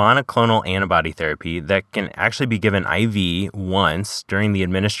a monoclonal antibody therapy that can actually be given IV once during the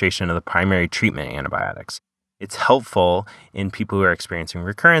administration of the primary treatment antibiotics. It's helpful in people who are experiencing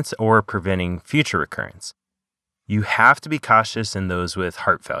recurrence or preventing future recurrence. You have to be cautious in those with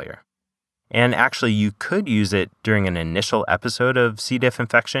heart failure. And actually, you could use it during an initial episode of C. diff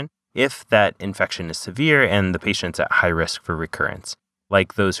infection if that infection is severe and the patient's at high risk for recurrence,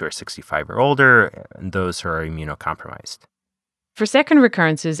 like those who are 65 or older and those who are immunocompromised. For second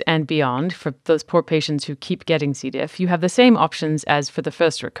recurrences and beyond, for those poor patients who keep getting C. diff, you have the same options as for the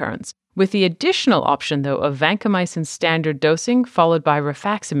first recurrence, with the additional option, though, of vancomycin standard dosing followed by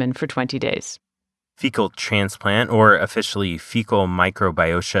rifaximin for 20 days. Fecal transplant, or officially fecal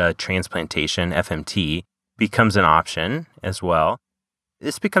microbiota transplantation, FMT, becomes an option as well.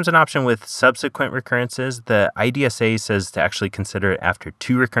 This becomes an option with subsequent recurrences. The IDSA says to actually consider it after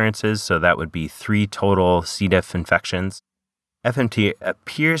 2 recurrences, so that would be 3 total C. diff infections. FMT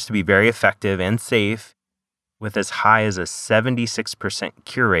appears to be very effective and safe, with as high as a 76%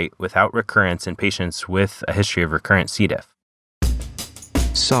 cure rate without recurrence in patients with a history of recurrent C. diff.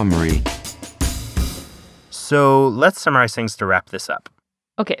 Summary. So let's summarize things to wrap this up.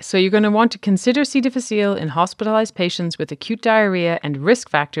 Okay, so you're going to want to consider C. difficile in hospitalized patients with acute diarrhea and risk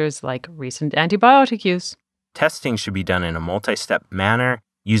factors like recent antibiotic use. Testing should be done in a multi-step manner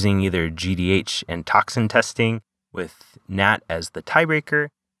using either GDH and toxin testing with NAT as the tiebreaker,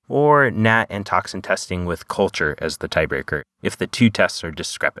 or NAT and toxin testing with culture as the tiebreaker if the 2 tests are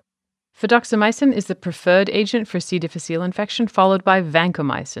discrepant. Fidaxomicin is the preferred agent for C. difficile infection, followed by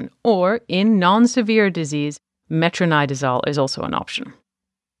vancomycin, or in non-severe disease, metronidazole is also an option.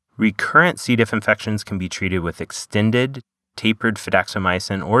 Recurrent C. diff infections can be treated with extended, tapered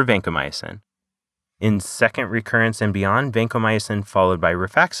fidaxomicin or vancomycin. In second recurrence and beyond, vancomycin followed by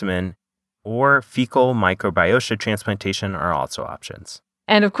rifaximin or fecal microbiota transplantation are also options.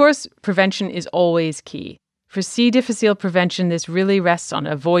 And of course, prevention is always key. For C. difficile prevention, this really rests on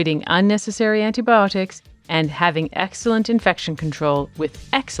avoiding unnecessary antibiotics and having excellent infection control with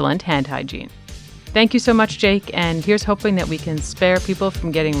excellent hand hygiene. Thank you so much, Jake, and here's hoping that we can spare people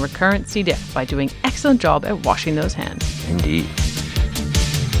from getting recurrent C. diff by doing an excellent job at washing those hands. Indeed.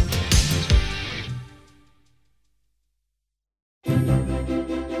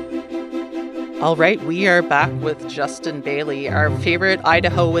 All right, we are back with Justin Bailey, our favorite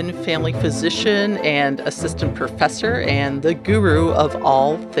Idahoan family physician and assistant professor and the guru of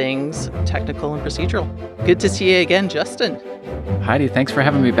all things technical and procedural. Good to see you again, Justin. Heidi, thanks for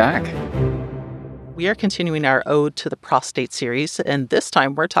having me back. We are continuing our Ode to the Prostate series, and this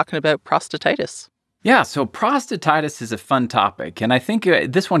time we're talking about prostatitis. Yeah, so prostatitis is a fun topic, and I think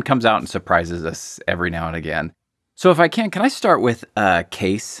this one comes out and surprises us every now and again. So if I can I start with a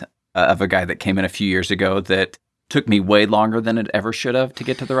case of a guy that came in a few years ago that took me way longer than it ever should have to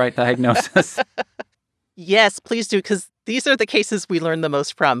get to the right diagnosis? Yes, please do, because these are the cases we learn the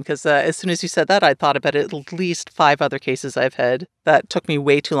most from, because as soon as you said that, I thought about at least 5 other cases I've had that took me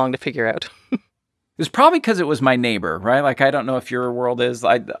way too long to figure out. It was probably because it was my neighbor, right? Like, I don't know if your world is.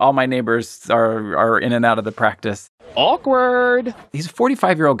 All my neighbors are in and out of the practice. Awkward. He's a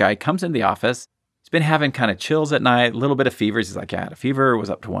 45-year-old guy, comes in the office. He's been having kind of chills at night, a little bit of fevers. He's like, yeah, I had a fever, it was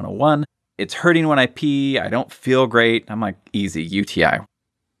up to 101. It's hurting when I pee. I don't feel great. I'm like, easy, UTI.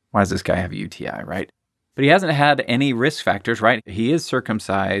 Why does this guy have a UTI, right? But he hasn't had any risk factors, right? He is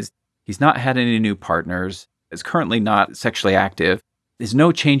circumcised. He's not had any new partners. Is currently not sexually active. There's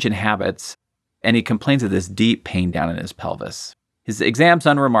no change in habits. And he complains of this deep pain down in his pelvis. His exam's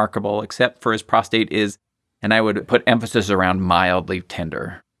unremarkable, except for his prostate is, and I would put emphasis around mildly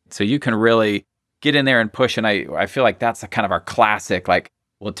tender. So you can really get in there and push, and I feel like that's kind of our classic, like,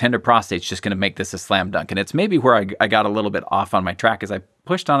 well, tender prostate's just going to make this a slam dunk. And it's maybe where I got a little bit off on my track as I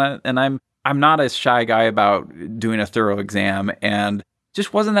pushed on it, and I'm not a shy guy about doing a thorough exam, and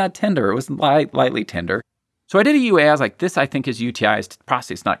just wasn't that tender. It was lightly tender. So I did a UA. I was like, this I think is UTI.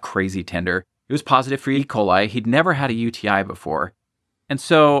 Prostate's not crazy tender. It was positive for E. coli. He'd never had a UTI before. And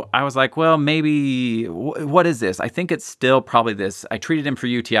so I was like, well, maybe, what is this? I think it's still probably this. I treated him for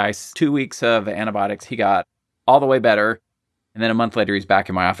UTIs, 2 weeks of antibiotics. He got all the way better. And then a month later, he's back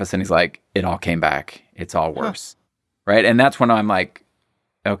in my office and he's like, it all came back. It's all worse. Right? And that's when I'm like,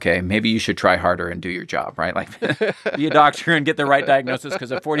 okay, maybe you should try harder and do your job, right? Like, be a doctor and get the right diagnosis,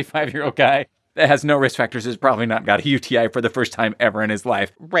 because a 45-year-old guy that has no risk factors has probably not got a UTI for the first time ever in his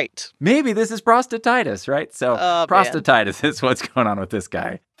life. Right. Maybe this is prostatitis, right? So prostatitis is what's going on with this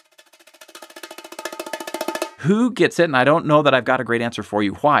guy. Who gets it? And I don't know that I've got a great answer for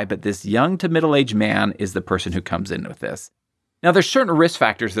you why, but this young to middle-aged man is the person who comes in with this. Now, there's certain risk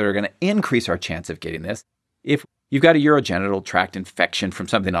factors that are going to increase our chance of getting this. If you've got a urogenital tract infection from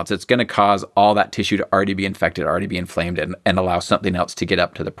something else, it's going to cause all that tissue to already be infected, already be inflamed, and allow something else to get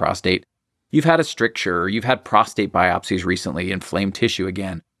up to the prostate. You've had a stricture, you've had prostate biopsies recently, inflamed tissue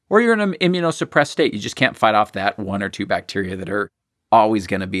again, or you're in an immunosuppressed state. You just can't fight off that 1 or 2 bacteria that are always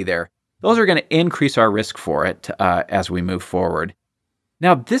going to be there. Those are going to increase our risk for it as we move forward.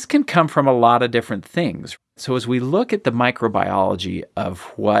 Now, this can come from a lot of different things. So as we look at the microbiology of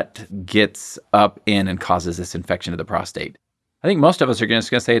what gets up in and causes this infection of the prostate, I think most of us are just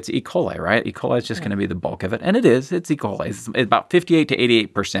going to say it's E. coli, right? E. coli is just going to be the bulk of it. And it is. It's E. coli. It's about 58 to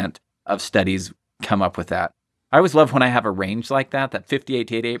 88% of studies come up with that. I always love when I have a range like that 58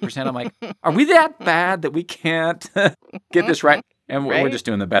 to 88%. I'm like, are we that bad that we can't get this right? And we're just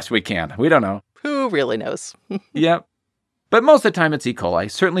doing the best we can. We don't know. Who really knows? Yep. But most of the time it's E. coli.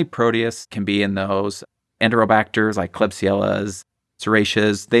 Certainly Proteus can be in those. Enterobacters like Klebsiellas,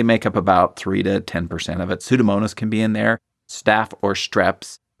 Serratias, they make up about 3 to 10% of it. Pseudomonas can be in there. Staph or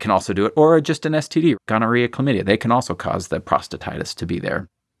Streps can also do it. Or just an STD, gonorrhea, chlamydia. They can also cause the prostatitis to be there.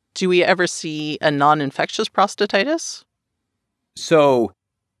 Do we ever see a non-infectious prostatitis? So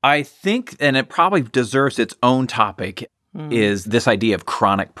I think, and it probably deserves its own topic, is this idea of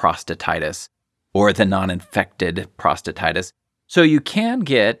chronic prostatitis or the non-infected prostatitis. So you can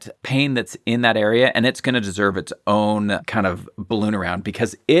get pain that's in that area, and it's going to deserve its own kind of balloon around,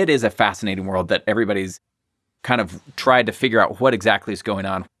 because it is a fascinating world that everybody's kind of tried to figure out what exactly is going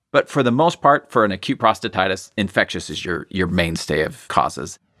on. But for the most part, for an acute prostatitis, infectious is your mainstay of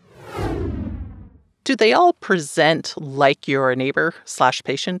causes. Do they all present like your neighbor /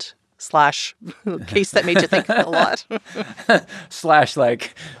 patient / case that made you think a lot? /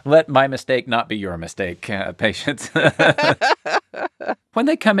 like, let my mistake not be your mistake, patients. When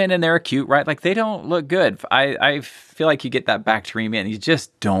they come in and they're acute, right, like they don't look good. I feel like you get that bacteremia and you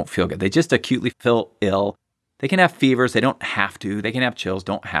just don't feel good. They just acutely feel ill. They can have fevers. They don't have to. They can have chills.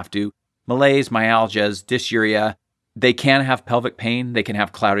 Don't have to. Malaise, myalgias, dysuria. They can have pelvic pain. They can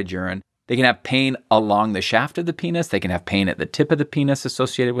have clouded urine. They can have pain along the shaft of the penis. They can have pain at the tip of the penis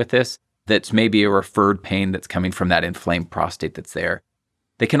associated with this. That's maybe a referred pain that's coming from that inflamed prostate that's there.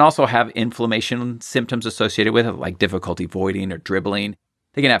 They can also have inflammation symptoms associated with it, like difficulty voiding or dribbling.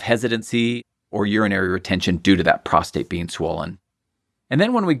 They can have hesitancy or urinary retention due to that prostate being swollen. And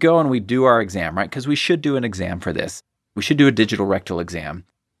then when we go and we do our exam, right, because we should do an exam for this. We should do a digital rectal exam.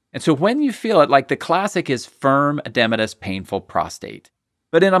 And so when you feel it, like the classic is firm, edematous, painful prostate.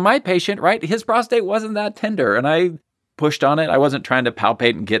 But in my patient, right, his prostate wasn't that tender. And I pushed on it. I wasn't trying to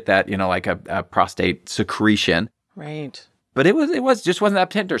palpate and get that, like a prostate secretion. Right. But it wasn't that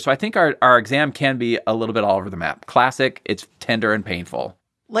tender. So I think our exam can be a little bit all over the map. Classic, it's tender and painful.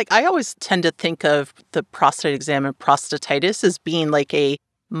 Like, I always tend to think of the prostate exam and prostatitis as being like a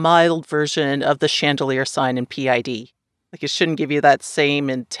mild version of the chandelier sign in PID. Like, it shouldn't give you that same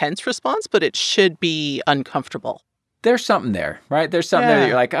intense response, but it should be uncomfortable. There's something there, right? There's something there that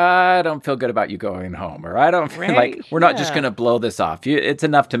you're like, I don't feel good about you going home, or I don't feel like we're not just going to blow this off. It's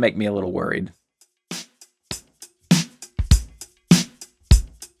enough to make me a little worried.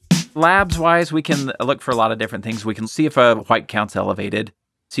 Labs-wise, we can look for a lot of different things. We can see if a white count's elevated,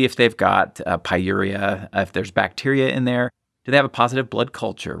 see if they've got pyuria, if there's bacteria in there. Do they have a positive blood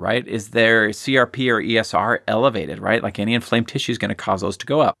culture, right? Is their CRP or ESR elevated, right? Like any inflamed tissue is going to cause those to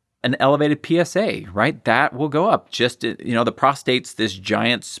go up. An elevated PSA, right? That will go up. Just, the prostate's this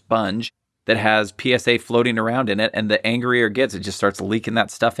giant sponge that has PSA floating around in it, and the angrier it gets, it just starts leaking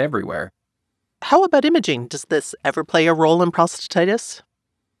that stuff everywhere. How about imaging? Does this ever play a role in prostatitis?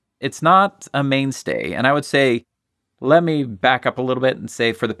 It's not a mainstay. And I would say, let me back up a little bit and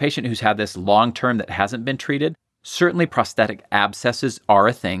say for the patient who's had this long-term that hasn't been treated, certainly prostatic abscesses are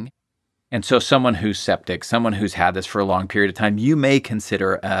a thing. And so someone who's septic, someone who's had this for a long period of time, you may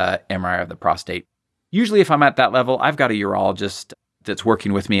consider an MRI of the prostate. Usually if I'm at that level, I've got a urologist that's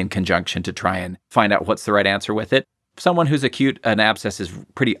working with me in conjunction to try and find out what's the right answer with it. Someone who's acute, an abscess is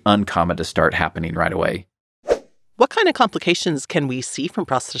pretty uncommon to start happening right away. What kind of complications can we see from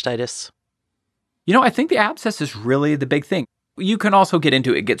prostatitis? I think the abscess is really the big thing. You can also get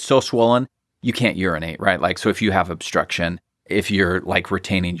into it gets so swollen, you can't urinate, right? Like, so if you have obstruction, if you're like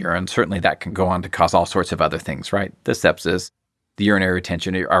retaining urine, certainly that can go on to cause all sorts of other things, right? The sepsis, the urinary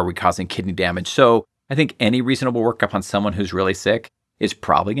retention, are we causing kidney damage? So I think any reasonable workup on someone who's really sick is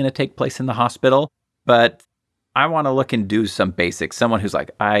probably going to take place in the hospital. But I want to look and do some basics. Someone who's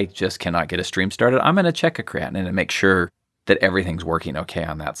like, I just cannot get a stream started. I'm going to check a creatinine and make sure that everything's working okay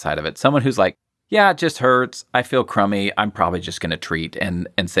on that side of it. Someone who's like, yeah, it just hurts. I feel crummy. I'm probably just going to treat and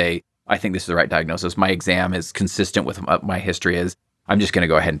say, I think this is the right diagnosis. My exam is consistent with what my history is. I'm just going to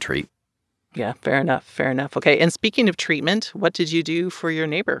go ahead and treat. Yeah, fair enough. Fair enough. Okay. And speaking of treatment, what did you do for your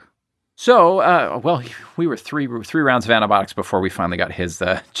neighbor? So, we were three rounds of antibiotics before we finally got his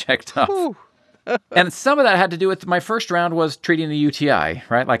checked off. And some of that had to do with my first round was treating the UTI,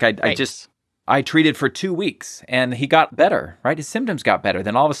 right? Like I treated for 2 weeks and he got better, right? His symptoms got better.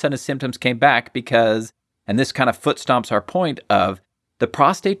 Then all of a sudden his symptoms came back because, and this kind of foot stomps our point of, the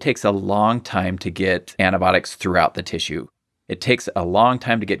prostate takes a long time to get antibiotics throughout the tissue. It takes a long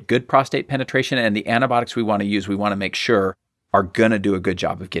time to get good prostate penetration, and the antibiotics we want to use, we want to make sure are going to do a good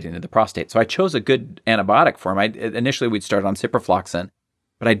job of getting to the prostate. So I chose a good antibiotic for him. Initially, we'd start on ciprofloxacin,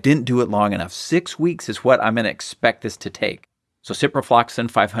 but I didn't do it long enough. 6 weeks is what I'm going to expect this to take. So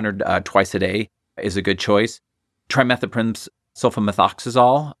ciprofloxacin 500 twice a day is a good choice. Trimethoprim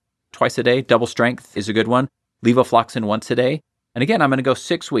sulfamethoxazole twice a day, double strength is a good one. Levofloxacin once a day. And again, I'm going to go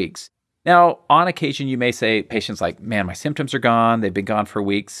 6 weeks. Now, on occasion, you may say, patients like, man, my symptoms are gone. They've been gone for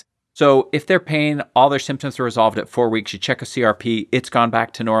weeks. So if they're pain, all their symptoms are resolved at 4 weeks. You check a CRP, it's gone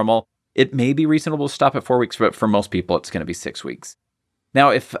back to normal. It may be reasonable to stop at 4 weeks, but for most people, it's going to be 6 weeks.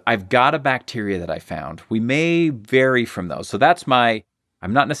 Now, if I've got a bacteria that I found, we may vary from those. So that's I'm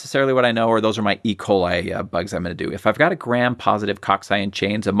not necessarily what I know, or those are my E. coli bugs I'm going to do. If I've got a gram-positive cocci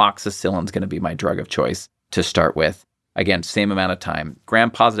chains, amoxicillin is going to be my drug of choice to start with. Again, same amount of time.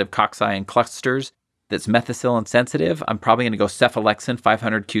 Gram-positive cocci clusters that's methicillin sensitive, I'm probably going to go cephalexin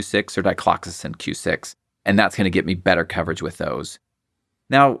 500 Q6 or dicloxacin Q6, and that's going to get me better coverage with those.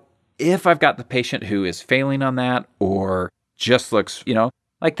 Now, if I've got the patient who is failing on that or just looks,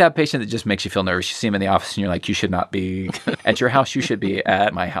 like that patient that just makes you feel nervous. You see him in the office and you're like, you should not be at your house. You should be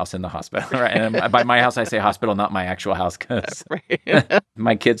at my house in the hospital. Right? And by my house, I say hospital, not my actual house, because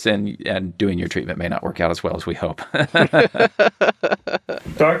my kids and doing your treatment may not work out as well as we hope.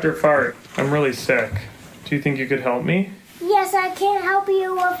 Dr. Fart, I'm really sick. Do you think you could help me? Yes, I can help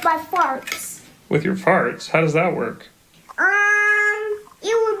you with my farts. With your farts? How does that work? It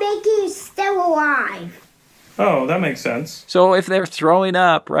would make you still alive. Oh, that makes sense. So if they're throwing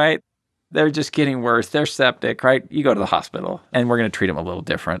up, right, they're just getting worse. They're septic, right? You go to the hospital and we're going to treat them a little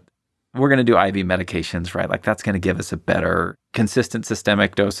different. We're going to do IV medications, right? Like that's going to give us a better consistent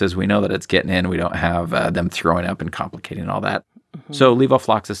systemic doses. We know that it's getting in. We don't have them throwing up and complicating all that. Mm-hmm. So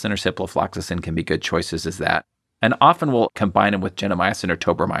levofloxacin or ciprofloxacin can be good choices as that. And often we'll combine them with gentamicin or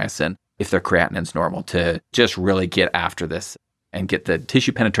tobramycin if their creatinine's normal to just really get after this and get the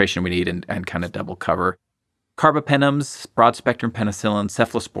tissue penetration we need and kind of double cover. Carbapenems, broad-spectrum penicillin,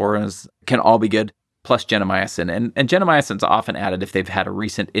 cephalosporins can all be good, plus gentamicin. And gentamicin often added if they've had a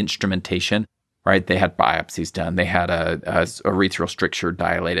recent instrumentation, right? They had biopsies done. They had a urethral stricture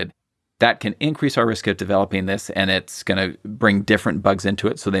dilated. That can increase our risk of developing this, and it's going to bring different bugs into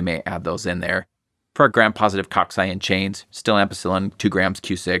it, so they may add those in there. For our gram-positive cocci chains, still ampicillin, 2 grams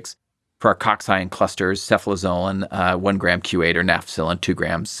Q6. For our cocci clusters, cefalozolin, 1 gram Q8, or nafcillin, 2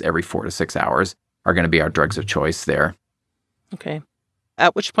 grams every 4 to 6 hours are going to be our drugs of choice there. Okay.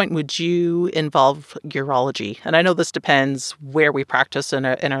 At which point would you involve urology? And I know this depends where we practice in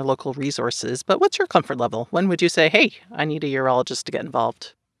our local resources, but what's your comfort level? When would you say, hey, I need a urologist to get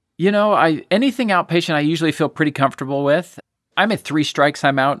involved? Anything outpatient I usually feel pretty comfortable with. I'm a 3 strikes,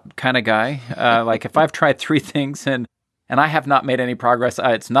 I'm out kind of guy. Like if I've tried 3 things and I have not made any progress,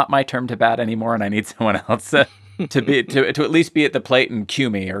 it's not my turn to bat anymore, and I need someone else to at least be at the plate and cue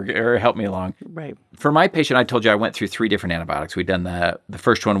me or help me along. Right. For my patient, I told you I went through 3 different antibiotics. We'd done the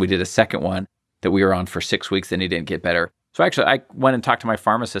first one, we did a second one that we were on for 6 weeks, and he didn't get better. So actually, I went and talked to my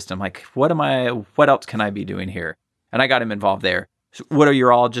pharmacist. I'm like, what else can I be doing here? And I got him involved there. So would a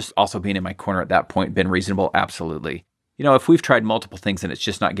urologist also being in my corner at that point been reasonable? Absolutely. If we've tried multiple things and it's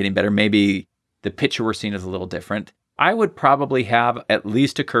just not getting better, maybe the picture we're seeing is a little different. I would probably have at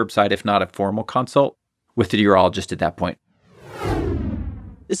least a curbside, if not a formal consult with the urologist at that point.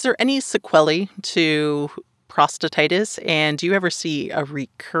 Is there any sequelae to prostatitis? And do you ever see a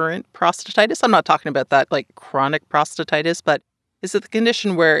recurrent prostatitis? I'm not talking about that like chronic prostatitis, but is it the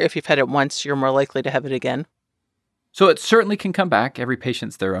condition where if you've had it once, you're more likely to have it again? So it certainly can come back. Every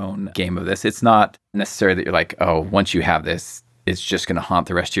patient's their own game of this. It's not necessary that you're like, oh, once you have this, it's just going to haunt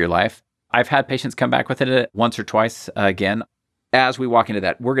the rest of your life. I've had patients come back with it once or twice again. As we walk into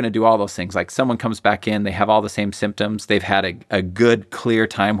that, we're going to do all those things. Like someone comes back in, they have all the same symptoms. They've had a good, clear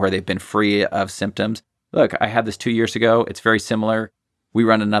time where they've been free of symptoms. Look, I had this 2 years ago. It's very similar. We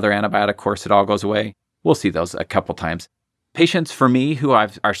run another antibiotic course. It all goes away. We'll see those a couple times. Patients for me who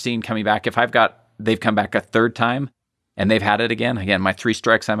are seen coming back, if they've come back a third time and they've had it again, my 3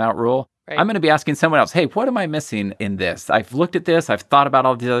 strikes, I'm out rule. Right. I'm going to be asking someone else, hey, what am I missing in this? I've looked at this. I've thought about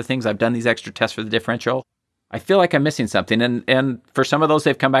all these other things. I've done these extra tests for the differential. I feel like I'm missing something. And for some of those,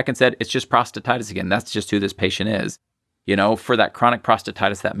 they've come back and said, it's just prostatitis again. That's just who this patient is. For that chronic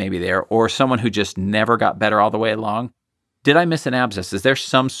prostatitis, that may be there. Or someone who just never got better all the way along. Did I miss an abscess? Is there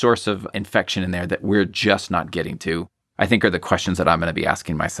some source of infection in there that we're just not getting to? I think are the questions that I'm going to be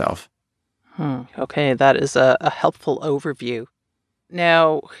asking myself. Okay, that is a helpful overview.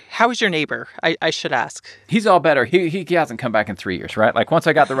 Now, how is your neighbor? I should ask. He's all better. He hasn't come back in 3 years, right? Like once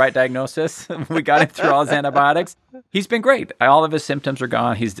I got the right diagnosis, we got him through all his antibiotics. He's been great. All of his symptoms are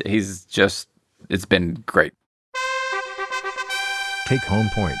gone. He's just, it's been great. Take-home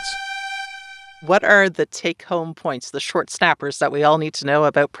points. What are the take-home points, the short snappers that we all need to know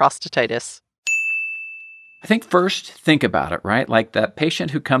about prostatitis? I think first, think about it, right? Like that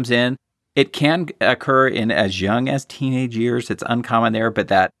patient who comes in, it can occur in as young as teenage years. It's uncommon there, but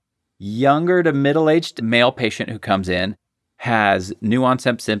that younger to middle-aged male patient who comes in has new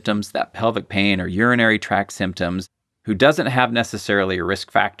onset symptoms, that pelvic pain or urinary tract symptoms, who doesn't have necessarily a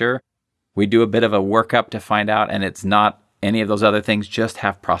risk factor. We do a bit of a workup to find out, and it's not any of those other things, just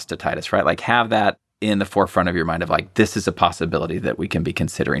have prostatitis, right? Like have that in the forefront of your mind of like, this is a possibility that we can be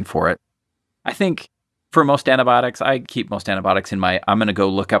considering for it. I think for most antibiotics, I keep most antibiotics in my, I'm going to go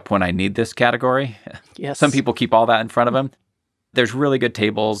look up when I need this category. Yes. Some people keep all that in front of them. There's really good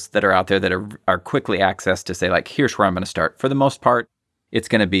tables that are out there that are quickly accessed to say like, here's where I'm going to start. For the most part, it's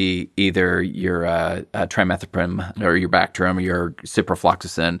going to be either your trimethoprim or your Bactrim or your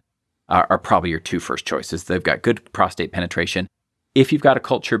ciprofloxacin are probably your 2 first choices. They've got good prostate penetration. If you've got a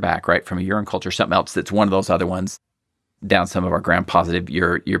culture back, right, from a urine culture, something else that's one of those other ones, down some of our gram-positive,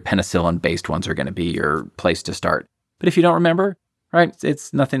 your penicillin-based ones are going to be your place to start. But if you don't remember, right,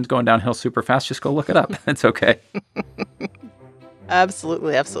 nothing's going downhill super fast. Just go look it up. It's okay.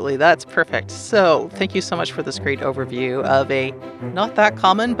 Absolutely, absolutely. That's perfect. So thank you so much for this great overview of a not that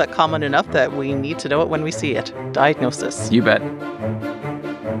common, but common enough that we need to know it when we see it. Diagnosis. You bet.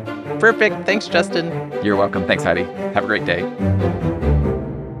 Perfect. Thanks, Justin. You're welcome. Thanks, Heidi. Have a great day.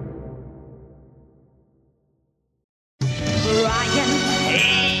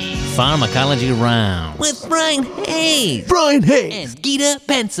 Pharmacology Round with Bryan Hayes. Bryan Hayes. And Gita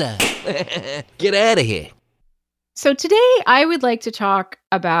Pensa. Get out of here. So today I would like to talk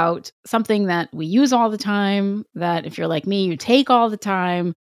about something that we use all the time, that if you're like me, you take all the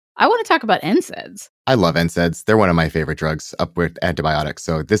time. I want to talk about NSAIDs. I love NSAIDs. They're one of my favorite drugs up with antibiotics.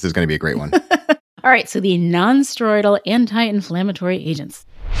 So this is going to be a great one. All right, so the non-steroidal anti-inflammatory agents.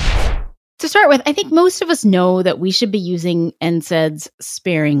 To start with, I think most of us know that we should be using NSAIDs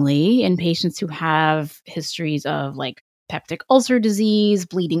sparingly in patients who have histories of like peptic ulcer disease,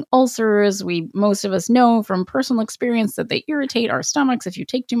 bleeding ulcers. Most of us know from personal experience that they irritate our stomachs if you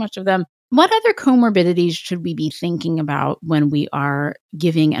take too much of them. What other comorbidities should we be thinking about when we are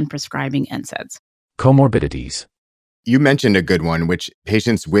giving and prescribing NSAIDs? Comorbidities. You mentioned a good one, which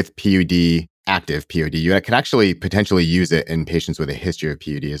patients with PUD, active PUD, you can actually potentially use it in patients with a history of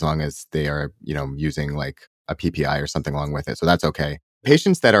PUD as long as they are, using like a PPI or something along with it. So that's okay.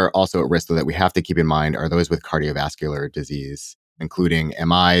 Patients that are also at risk, though, that we have to keep in mind are those with cardiovascular disease, including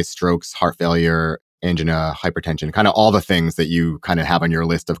MI, strokes, heart failure, angina, hypertension, kind of all the things that you kind of have on your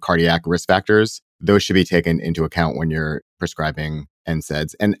list of cardiac risk factors. Those should be taken into account when you're prescribing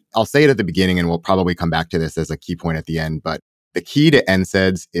NSAIDs. And I'll say it at the beginning, and we'll probably come back to this as a key point at the end, but the key to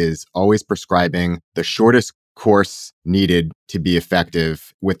NSAIDs is always prescribing the shortest course needed to be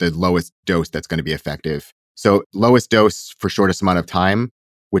effective with the lowest dose that's going to be effective. So lowest dose for shortest amount of time,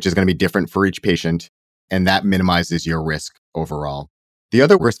 which is going to be different for each patient, and that minimizes your risk overall. The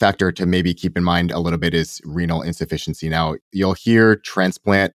other risk factor to maybe keep in mind a little bit is renal insufficiency. Now, you'll hear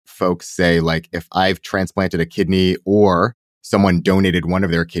transplant folks say, like, if I've transplanted a kidney or someone donated one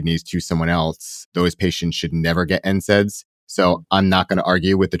of their kidneys to someone else, those patients should never get NSAIDs. So I'm not going to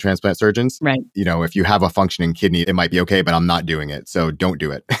argue with the transplant surgeons. Right. If you have a functioning kidney, it might be okay, but I'm not doing it. So don't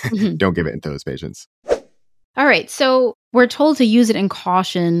do it. Mm-hmm. Don't give it to those patients. All right. So we're told to use it in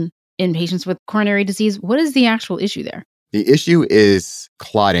caution in patients with coronary disease. What is the actual issue there? The issue is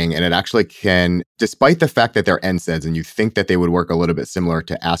clotting, and it actually can, despite the fact that they're NSAIDs and you think that they would work a little bit similar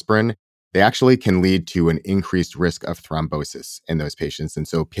to aspirin, they actually can lead to an increased risk of thrombosis in those patients. And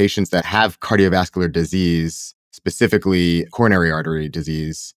so patients that have cardiovascular disease, specifically coronary artery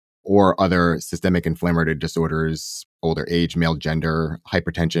disease, or other systemic inflammatory disorders, older age, male gender,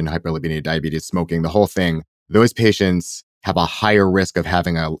 hypertension, hyperlipidemia, diabetes, smoking, the whole thing, those patients have a higher risk of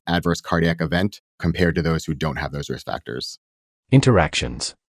having an adverse cardiac event compared to those who don't have those risk factors.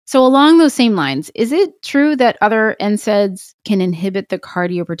 Interactions. So along those same lines, is it true that other NSAIDs can inhibit the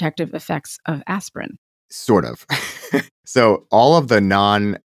cardioprotective effects of aspirin? Sort of. So all of the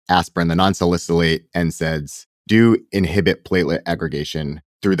non-aspirin, the non-salicylate NSAIDs do inhibit platelet aggregation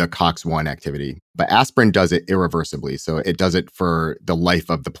through the COX-1 activity. But aspirin does it irreversibly. So it does it for the life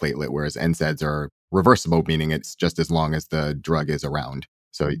of the platelet, whereas NSAIDs are reversible, meaning it's just as long as the drug is around.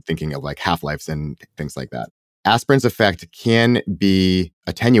 So thinking of like half-lives and things like that. Aspirin's effect can be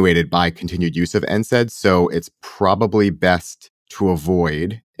attenuated by continued use of NSAIDs, so it's probably best to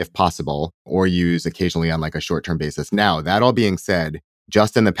avoid, if possible, or use occasionally on like a short-term basis. Now, that all being said,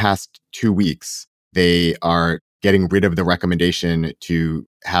 just in the past 2 weeks, they are getting rid of the recommendation to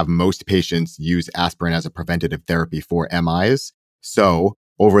have most patients use aspirin as a preventative therapy for MIs. So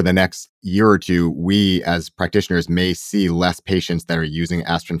over the next year or two, we as practitioners may see less patients that are using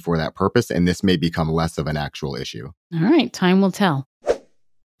aspirin for that purpose, and this may become less of an actual issue. All right, time will tell.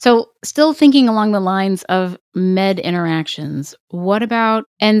 So still thinking along the lines of med interactions, what about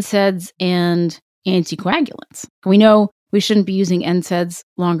NSAIDs and anticoagulants? We know we shouldn't be using NSAIDs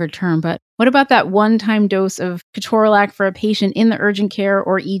longer term, but what about that one-time dose of ketorolac for a patient in the urgent care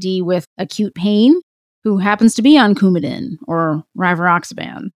or ED with acute pain who happens to be on Coumadin or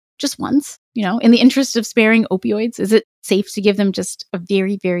rivaroxaban? Just once, in the interest of sparing opioids, is it safe to give them just a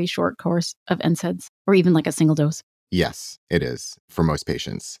very, very short course of NSAIDs or even like a single dose? Yes, it is for most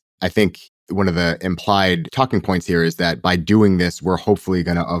patients. I think one of the implied talking points here is that by doing this, we're hopefully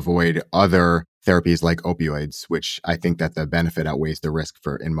going to avoid other therapies like opioids, which I think that the benefit outweighs the risk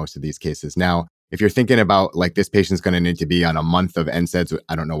for in most of these cases. Now, if you're thinking about like this patient's going to need to be on a month of NSAIDs,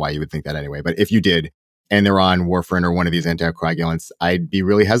 I don't know why you would think that anyway, but if you did, and they're on warfarin or one of these anticoagulants, I'd be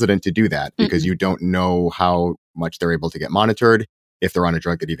really hesitant to do that because you don't know how much they're able to get monitored, if they're on a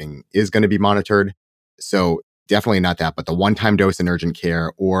drug that even is going to be monitored. So definitely not that, but the one-time dose in urgent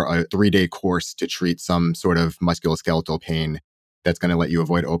care or a 3-day course to treat some sort of musculoskeletal pain that's going to let you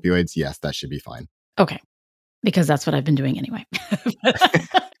avoid opioids, yes, that should be fine. Okay, because that's what I've been doing anyway.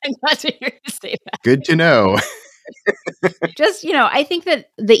 I'm glad to hear you say that. Good to know. Just, I think that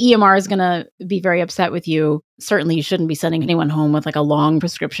the EMR is going to be very upset with you. Certainly, you shouldn't be sending anyone home with like a long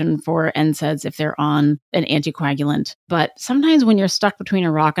prescription for NSAIDs if they're on an anticoagulant. But sometimes when you're stuck between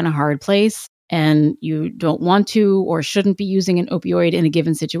a rock and a hard place and you don't want to or shouldn't be using an opioid in a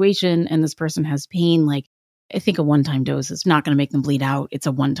given situation and this person has pain, like I think a one-time dose is not going to make them bleed out. It's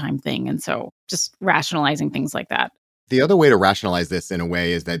a one-time thing. And so just rationalizing things like that. The other way to rationalize this in a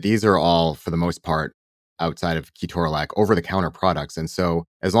way is that these are all, for the most part, outside of ketorolac, over-the-counter products. And so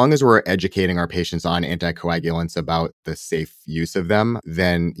as long as we're educating our patients on anticoagulants about the safe use of them,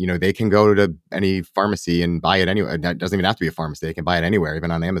 then, they can go to any pharmacy and buy it anywhere. That doesn't even have to be a pharmacy. They can buy it anywhere,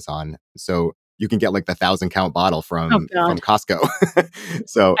 even on Amazon. So you can get like the 1,000-count bottle from Costco.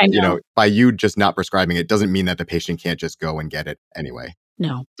 So, by you just not prescribing it doesn't mean that the patient can't just go and get it anyway.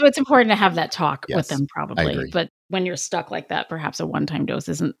 No. So it's important to have that talk Yes, with them, I probably. agree. But when you're stuck like that, perhaps a one-time dose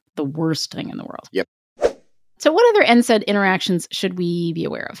isn't the worst thing in the world. Yep. So what other NSAID interactions should we be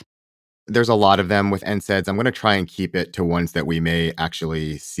aware of? There's a lot of them with NSAIDs. I'm going to try and keep it to ones that we may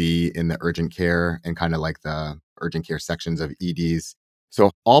actually see in the urgent care and kind of like the urgent care sections of EDs. So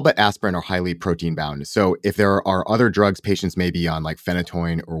all but aspirin are highly protein bound. So if there are other drugs patients may be on, like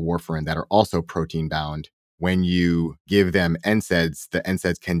phenytoin or warfarin, that are also protein bound, when you give them NSAIDs, the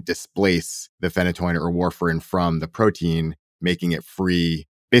NSAIDs can displace the phenytoin or warfarin from the protein, making it free,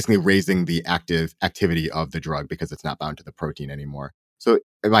 basically raising the activity of the drug because it's not bound to the protein anymore. So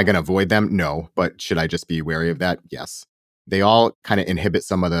am I going to avoid them? No. But should I just be wary of that? Yes. They all kind of inhibit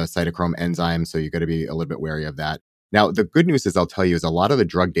some of the cytochrome enzymes, so you got to be a little bit wary of that. Now, the good news is I'll tell you is a lot of the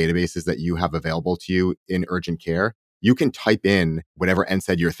drug databases that you have available to you in urgent care, you can type in whatever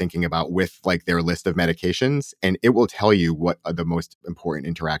NSAID you're thinking about with like their list of medications, and it will tell you what the most important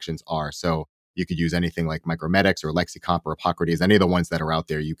interactions are. So you could use anything like Micromedics or Lexicomp or Hippocrates, any of the ones that are out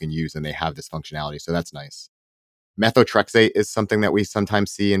there you can use, and they have this functionality. So that's nice. Methotrexate is something that we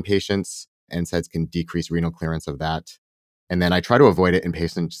sometimes see in patients. NSAIDs can decrease renal clearance of that. And then I try to avoid it in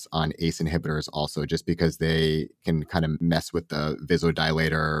patients on ACE inhibitors also, just because they can kind of mess with the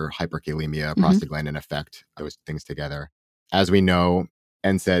vasodilator, hyperkalemia, prostaglandin effect, those things together. As we know,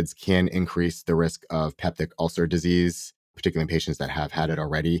 NSAIDs can increase the risk of peptic ulcer disease, particularly in patients that have had it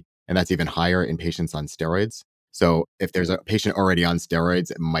already. And that's even higher in patients on steroids. So if there's a patient already on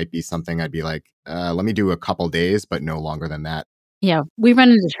steroids, it might be something I'd be like, let me do a couple days, but no longer than that. Yeah, we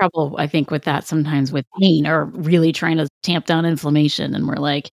run into trouble, I think, with that sometimes with pain or really trying to tamp down inflammation. And we're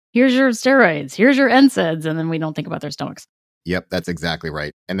like, here's your steroids, here's your NSAIDs. And then we don't think about their stomachs. Yep, that's exactly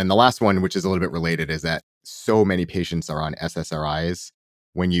right. And then the last one, which is a little bit related, is that so many patients are on SSRIs.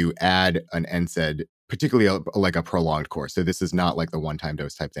 When you add an NSAID, particularly like a prolonged course, so this is not like the one-time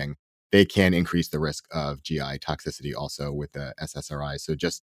dose type thing, they can increase the risk of GI toxicity also with the SSRIs. So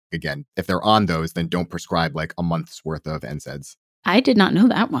just, again, if they're on those, then don't prescribe like a month's worth of NSAIDs. I did not know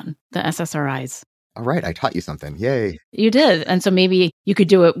that one, the SSRIs. All right, I taught you something. Yay. You did. And so maybe you could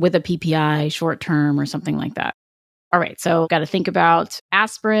do it with a PPI short term or something like that. All right, so got to think about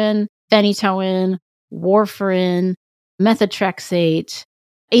aspirin, phenytoin, warfarin, methotrexate,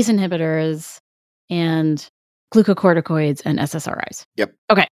 ACE inhibitors, and glucocorticoids and SSRIs. Yep.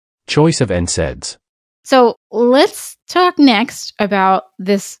 Okay. Choice of NSAIDs. So let's talk next about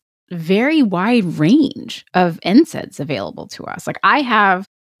this very wide range of NSAIDs available to us. Like I have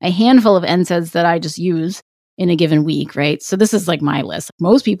a handful of NSAIDs that I just use in a given week, right? So this is like my list.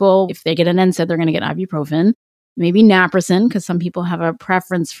 Most people, if they get an NSAID, they're going to get ibuprofen, maybe naproxen, because some people have a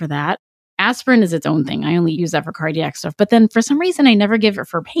preference for that. Aspirin is its own thing. I only use that for cardiac stuff. But then for some reason, I never give it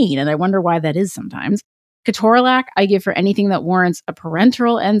for pain. And I wonder why that is sometimes. Ketorolac, I give for anything that warrants a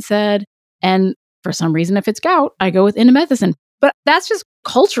parenteral NSAID. And for some reason, if it's gout, I go with indomethacin. But that's just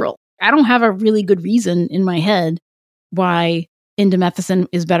cultural. I don't have a really good reason in my head why indomethacin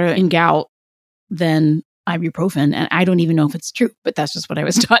is better in gout than ibuprofen. And I don't even know if it's true, but that's just what I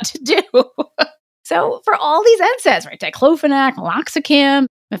was taught to do. So for all these NSAIDs, right, diclofenac, loxicam,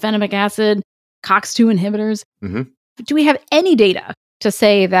 mefenamic acid, COX-2 inhibitors, do we have any data to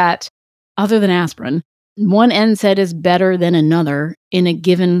say that other than aspirin, one NSAID is better than another in a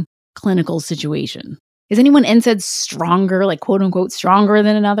given clinical situation? Is any one NSAID stronger, like quote unquote, stronger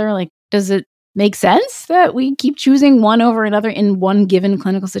than another? Like, does it make sense that we keep choosing one over another in one given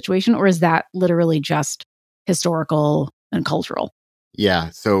clinical situation? Or is that literally just historical and cultural? Yeah.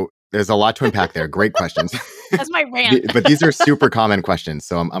 So there's a lot to unpack there. Great questions. That's my rant. But these are super common questions.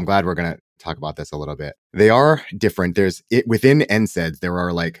 So I'm glad we're going to talk about this a little bit. They are different. Within NSAIDs, there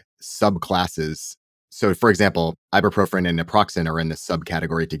are like subclasses. So for example, ibuprofen and naproxen are in this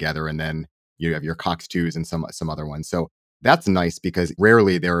subcategory together. And then you have your COX-2s and some other ones. So that's nice because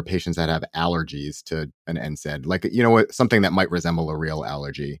rarely there are patients that have allergies to an NSAID, like, something that might resemble a real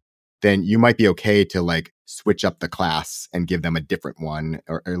allergy. Then you might be okay to like switch up the class and give them a different one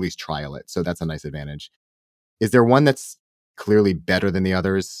or at least trial it. So that's a nice advantage. Is there one that's clearly better than the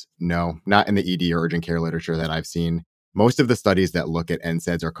others? No, not in the ED or urgent care literature that I've seen. Most of the studies that look at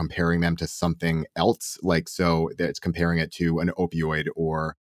NSAIDs are comparing them to something else, so it's comparing it to an opioid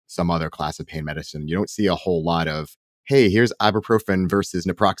or some other class of pain medicine. You don't see a whole lot of, hey, here's ibuprofen versus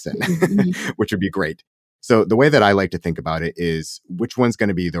naproxen, which would be great. So the way that I like to think about it is which one's going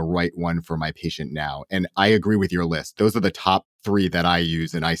to be the right one for my patient now. And I agree with your list. Those are the top 3 that I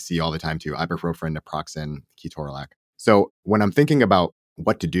use and I see all the time too: ibuprofen, naproxen, ketorolac. So when I'm thinking about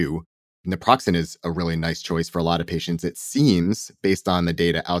what to do, naproxen is a really nice choice for a lot of patients. It seems, based on the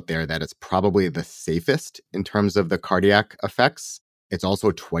data out there, that it's probably the safest in terms of the cardiac effects. It's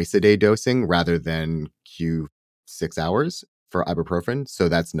also twice-a-day dosing rather than Q6 hours for ibuprofen, so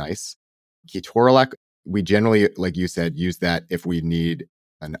that's nice. Ketorolac, we generally, like you said, use that if we need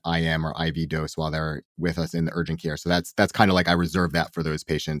an IM or IV dose while they're with us in the urgent care. So that's kind of like I reserve that for those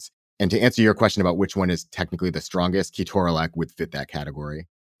patients. And to answer your question about which one is technically the strongest, ketorolac would fit that category.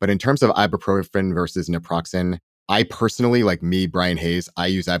 But in terms of ibuprofen versus naproxen, I personally, like me, Bryan Hayes, I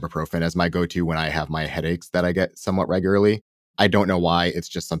use ibuprofen as my go-to when I have my headaches that I get somewhat regularly. I don't know why. It's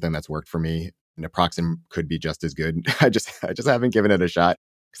just something that's worked for me. Naproxen could be just as good. I just haven't given it a shot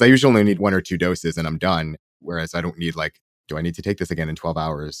because I usually only need 1 or 2 doses and I'm done. Whereas I don't need do I need to take this again in 12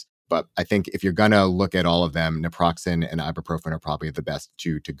 hours? But I think if you're going to look at all of them, naproxen and ibuprofen are probably the best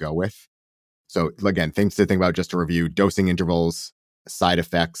 2 to go with. So again, things to think about just to review: dosing intervals, side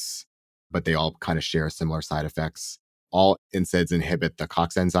effects, but they all kind of share similar side effects. All NSAIDs inhibit the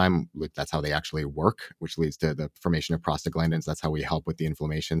COX enzyme. That's how they actually work, which leads to the formation of prostaglandins. That's how we help with the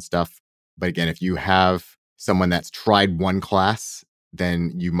inflammation stuff. But again, if you have someone that's tried one class,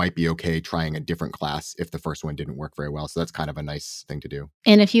 then you might be okay trying a different class if the first one didn't work very well. So that's kind of a nice thing to do.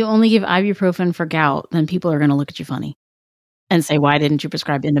 And if you only give ibuprofen for gout, then people are going to look at you funny and say, why didn't you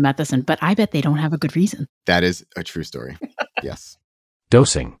prescribe indomethacin? But I bet they don't have a good reason. That is a true story. Yes.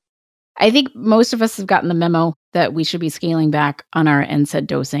 Dosing. I think most of us have gotten the memo that we should be scaling back on our NSAID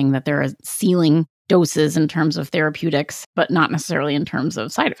dosing, that there are ceiling doses in terms of therapeutics, but not necessarily in terms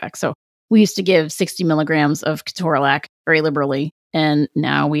of side effects. So we used to give 60 milligrams of ketorolac very liberally, and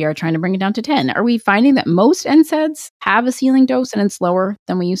now we are trying to bring it down to 10. Are we finding that most NSAIDs have a ceiling dose and it's lower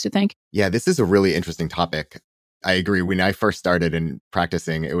than we used to think? Yeah, this is a really interesting topic. I agree. When I first started in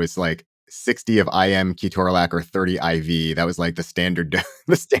practicing, it was like 60 of IM ketorolac or 30 IV. That was like the standard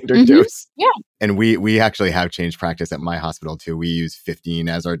dose. Yeah. And we actually have changed practice at my hospital too. We use 15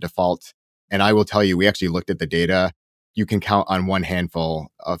 as our default. And I will tell you, we actually looked at the data. You can count on one handful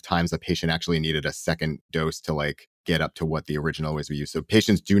of times a patient actually needed a second dose to get up to what the original was we used. So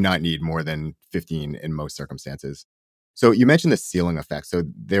patients do not need more than 15 in most circumstances. So you mentioned the ceiling effect. So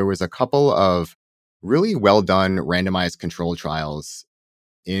there was a couple of really well done randomized control trials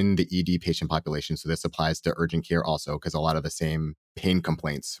in the ED patient population. So this applies to urgent care also, because a lot of the same pain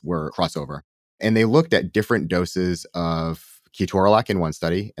complaints were crossover. And they looked at different doses of ketorolac in one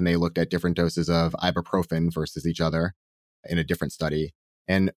study, and they looked at different doses of ibuprofen versus each other in a different study.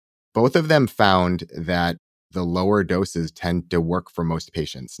 And both of them found that the lower doses tend to work for most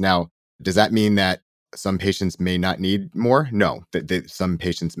patients. Now, does that mean that some patients may not need more? No, that some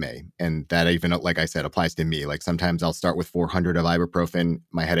patients may. And that even, like I said, applies to me. Like sometimes I'll start with 400 of ibuprofen.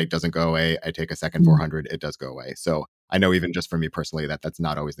 My headache doesn't go away. I take a second 400, it does go away. So I know even just for me personally that that's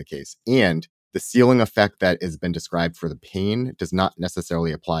not always the case. And the ceiling effect that has been described for the pain does not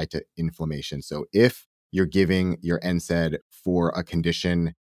necessarily apply to inflammation. So if you're giving your NSAID for a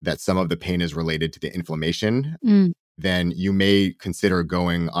condition that some of the pain is related to the inflammation, then you may consider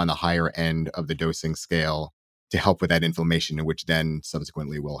going on the higher end of the dosing scale to help with that inflammation, which then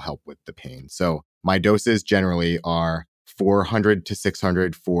subsequently will help with the pain. So my doses generally are 400 to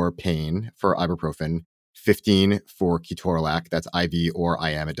 600 for pain for ibuprofen, 15 for ketorolac, that's IV or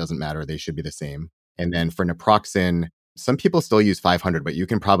IM, it doesn't matter, they should be the same. And then for naproxen, some people still use 500, but you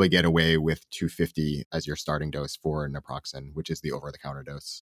can probably get away with 250 as your starting dose for naproxen, which is the over-the-counter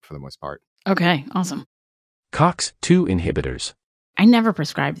dose for the most part. Okay, awesome. COX-2 inhibitors. I never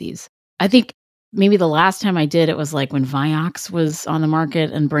prescribed these. I think maybe the last time I did, it was like when Vioxx was on the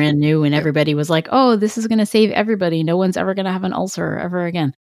market and brand new, and everybody was like, oh, this is going to save everybody. No one's ever going to have an ulcer ever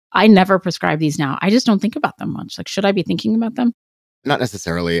again. I never prescribe these now. I just don't think about them much. Like, should I be thinking about them? Not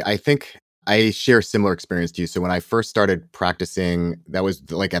necessarily. I think I share a similar experience to you. So when I first started practicing, that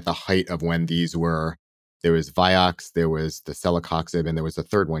was like at the height of when these were, there was Vioxx, there was the celecoxib, and there was a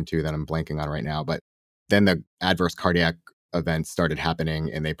third one too that I'm blanking on right now. But then the adverse cardiac events started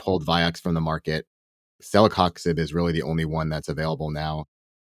happening and they pulled Vioxx from the market. Celecoxib is really the only one that's available now.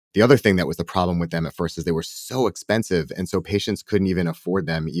 The other thing that was the problem with them at first is they were so expensive. And so patients couldn't even afford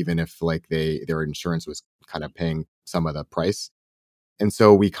them, even if their insurance was kind of paying some of the price. And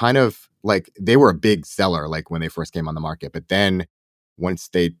so we kind of they were a big seller when they first came on the market. But then once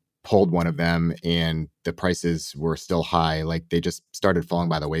they pulled one of them and the prices were still high, they just started falling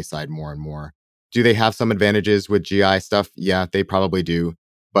by the wayside more and more. Do they have some advantages with GI stuff? Yeah, they probably do.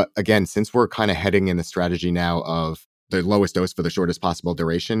 But again, since we're kind of heading in the strategy now of the lowest dose for the shortest possible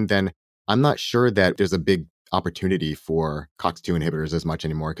duration, then I'm not sure that there's a big opportunity for COX-2 inhibitors as much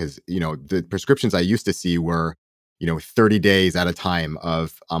anymore. Because, the prescriptions I used to see were, 30 days at a time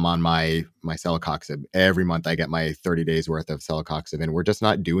of I'm on my celecoxib. Every month I get my 30 days worth of celecoxib. And we're just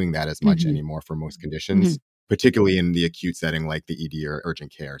not doing that as much anymore for most conditions, particularly in the acute setting like the ED or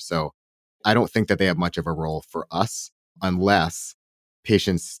urgent care. So I don't think that they have much of a role for us unless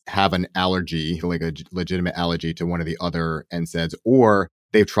patients have an allergy, like a legitimate allergy to one of the other NSAIDs, or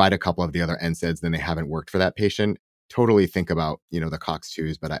they've tried a couple of the other NSAIDs, then they haven't worked for that patient. Totally think about, the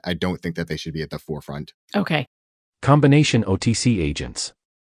COX-2s, but I don't think that they should be at the forefront. Okay. Combination OTC agents.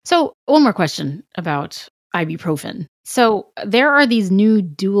 So one more question about ibuprofen. So there are these new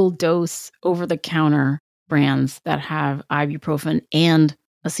dual dose over-the-counter brands that have ibuprofen and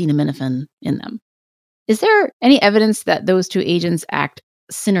acetaminophen in them. Is there any evidence that those two agents act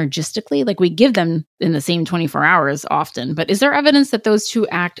synergistically? Like we give them in the same 24 hours often, but is there evidence that those two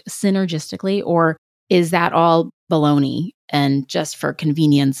act synergistically, or is that all baloney and just for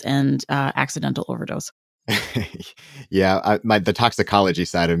convenience and accidental overdose? Yeah, the toxicology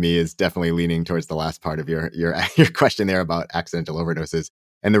side of me is definitely leaning towards the last part of your question there about accidental overdoses.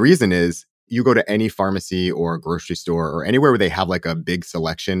 And the reason is you go to any pharmacy or grocery store or anywhere where they have like a big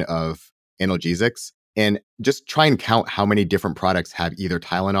selection of analgesics and just try and count how many different products have either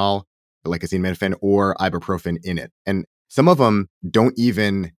Tylenol, like acetaminophen, or ibuprofen in it. And some of them don't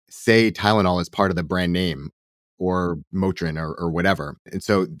even say Tylenol as part of the brand name or Motrin or whatever. And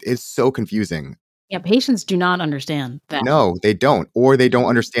so it's so confusing. Yeah, patients do not understand that. No, they don't. Or they don't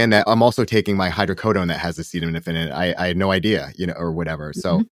understand that I'm also taking my hydrocodone that has acetaminophen in it. I had no idea, or whatever.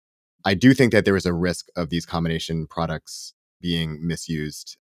 So I do think that there is a risk of these combination products being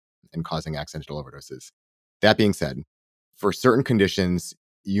misused and causing accidental overdoses. That being said, for certain conditions,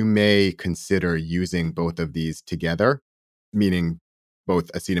 you may consider using both of these together, meaning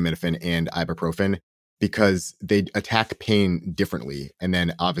both acetaminophen and ibuprofen, because they attack pain differently. And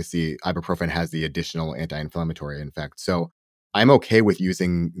then obviously ibuprofen has the additional anti-inflammatory effect. So I'm okay with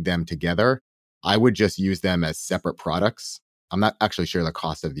using them together. I would just use them as separate products. I'm not actually sure the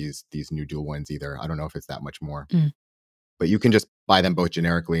cost of these new dual ones either. I don't know if it's that much more. But you can just buy them both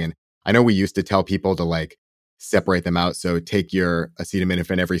generically. And I know we used to tell people to like separate them out. So take your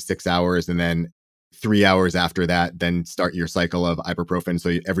acetaminophen every 6 hours and then 3 hours after that, then start your cycle of ibuprofen. So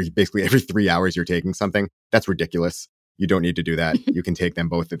basically every 3 hours you're taking something. That's ridiculous. You don't need to do that. You can take them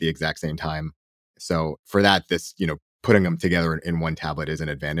both at the exact same time. So for that, this, putting them together in one tablet is an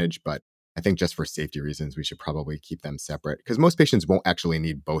advantage. But I think just for safety reasons, we should probably keep them separate because most patients won't actually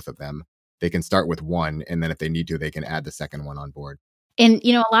need both of them. They can start with one, and then if they need to, they can add the second one on board. And,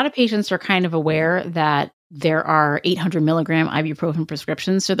 a lot of patients are kind of aware that there are 800 milligram ibuprofen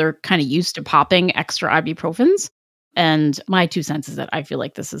prescriptions. So they're kind of used to popping extra ibuprofens. And my 2 cents is that I feel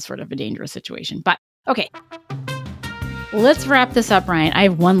like this is sort of a dangerous situation. But okay, let's wrap this up, Bryan. I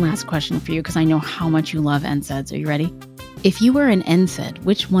have one last question for you because I know how much you love NSAIDs. Are you ready? If you were an NSAID,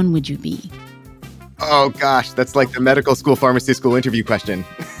 which one would you be? Oh, gosh, that's like the medical school, pharmacy school interview question.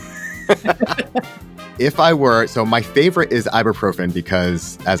 If I were, so my favorite is ibuprofen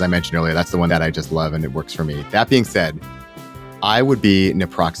because, as I mentioned earlier, that's the one that I just love and it works for me. That being said, I would be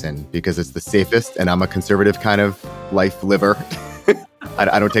naproxen because it's the safest and I'm a conservative kind of life liver.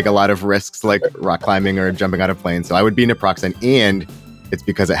 I don't take a lot of risks like rock climbing or jumping out of planes. So I would be naproxen, and it's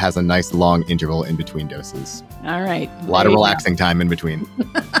because it has a nice long interval in between doses. All right. A lot of relaxing time in between.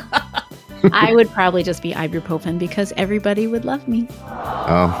 I would probably just be ibuprofen because everybody would love me.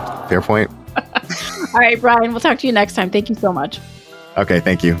 Oh, fair point. All right, Bryan, we'll talk to you next time. Thank you so much. Okay,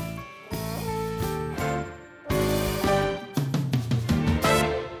 thank you.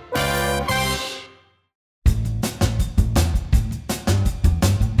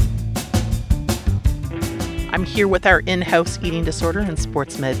 I'm here with our in-house eating disorder and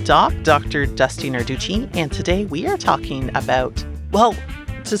sports med doc, Dr. Dusty Narducci, and today we are talking about, well,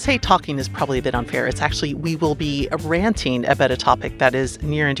 to say talking is probably a bit unfair. It's actually, we will be ranting about a topic that is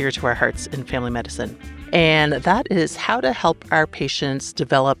near and dear to our hearts in family medicine. And that is how to help our patients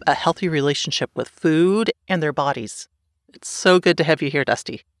develop a healthy relationship with food and their bodies. It's so good to have you here,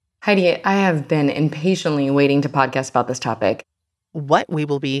 Dusty. Heidi, I have been impatiently waiting to podcast about this topic. What we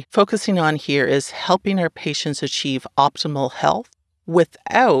will be focusing on here is helping our patients achieve optimal health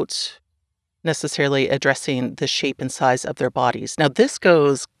without necessarily addressing the shape and size of their bodies. Now, this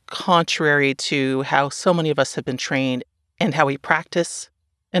goes contrary to how so many of us have been trained and how we practice,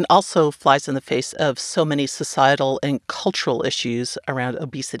 and also flies in the face of so many societal and cultural issues around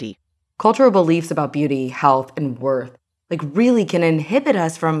obesity. cultural beliefs about beauty, health, and worth, like really can inhibit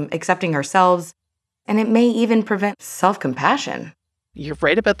us from accepting ourselves, and it may even prevent self-compassion. You're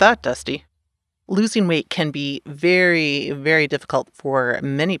right about that, Dusty. Losing weight can be very, very difficult for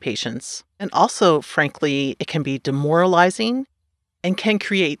many patients. And also, frankly, it can be demoralizing and can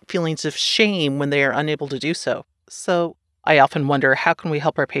create feelings of shame when they are unable to do so. So I often wonder, how can we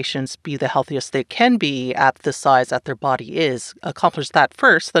help our patients be the healthiest they can be at the size that their body is? Accomplish that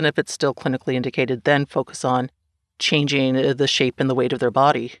first, then if it's still clinically indicated, then focus on changing the shape and the weight of their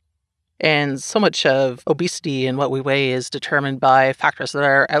body. And so much of obesity and what we weigh is determined by factors that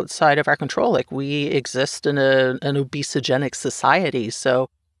are outside of our control. Like, we exist in an obesogenic society. So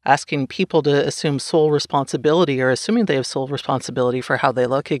asking people to assume sole responsibility, or assuming they have sole responsibility for how they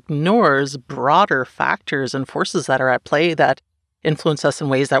look, ignores broader factors and forces that are at play that influence us in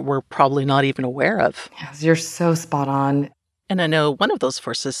ways that we're probably not even aware of. Yes, you're so spot on. And I know one of those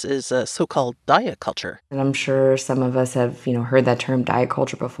forces is so-called diet culture. And I'm sure some of us have, heard that term diet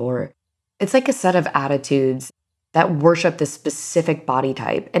culture before. It's like a set of attitudes that worship this specific body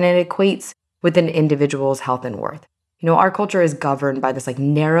type, and it equates with an individual's health and worth. Our culture is governed by this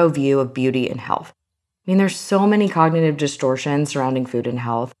narrow view of beauty and health. There's so many cognitive distortions surrounding food and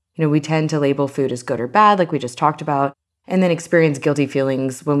health. We tend to label food as good or bad, like we just talked about, and then experience guilty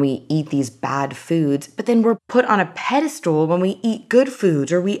feelings when we eat these bad foods, but then we're put on a pedestal when we eat good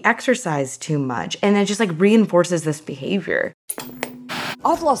foods or we exercise too much, and it just reinforces this behavior.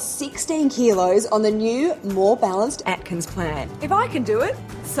 I've lost 16 kilos on the new, more balanced Atkins plan. If I can do it,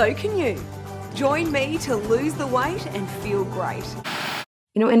 so can you. Join me to lose the weight and feel great.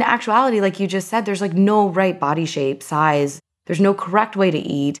 In actuality, like you just said, there's no right body shape, size. There's no correct way to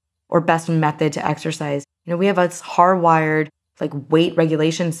eat or best method to exercise. We have this hardwired weight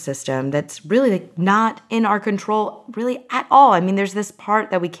regulation system that's really not in our control really at all. There's this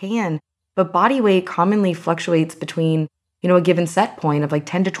part that we can, but body weight commonly fluctuates between a given set point of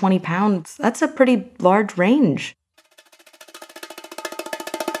 10 to 20 pounds. That's a pretty large range.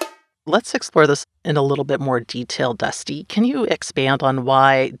 Let's explore this in a little bit more detail, Dusty. Can you expand on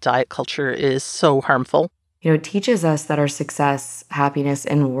why diet culture is so harmful? It teaches us that our success, happiness,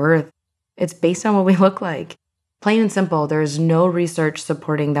 and worth, it's based on what we look like. Plain and simple, there is no research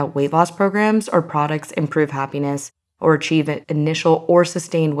supporting that weight loss programs or products improve happiness or achieve an initial or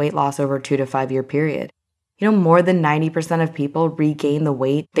sustained weight loss over a 2 to 5 year period. More than 90% of people regain the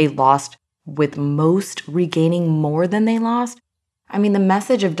weight they lost, with most regaining more than they lost. The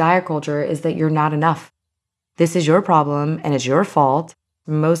message of diet culture is that you're not enough. This is your problem and it's your fault.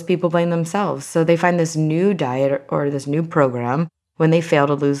 Most people blame themselves. So they find this new diet or this new program when they fail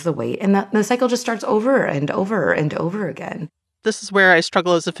to lose the weight. And the cycle just starts over and over and over again. This is where I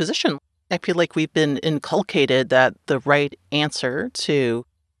struggle as a physician. I feel like we've been inculcated that the right answer to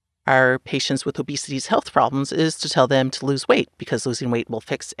our patients with obesity's health problems is to tell them to lose weight, because losing weight will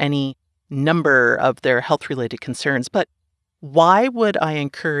fix any number of their health-related concerns. But why would I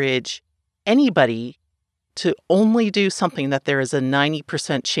encourage anybody to only do something that there is a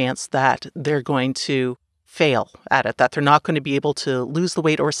 90% chance that they're going to fail at it, that they're not going to be able to lose the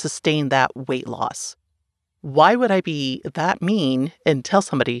weight or sustain that weight loss? Why would I be that mean and tell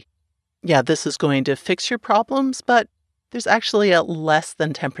somebody, yeah, this is going to fix your problems, but there's actually a less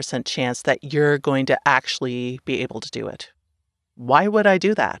than 10% chance that you're going to actually be able to do it? Why would I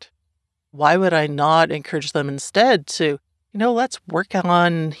do that? Why would I not encourage them instead to, let's work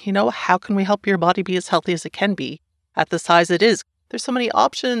on, how can we help your body be as healthy as it can be at the size it is? There's so many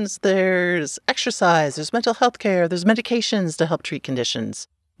options. There's exercise, there's mental health care, there's medications to help treat conditions.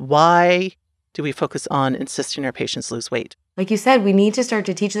 Why do we focus on insisting our patients lose weight? Like you said, we need to start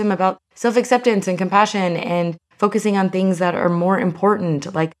to teach them about self-acceptance and compassion and focusing on things that are more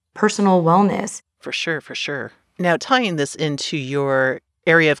important, like personal wellness. For sure. Now, tying this into your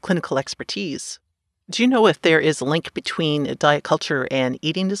area of clinical expertise, do you know if there is a link between diet culture and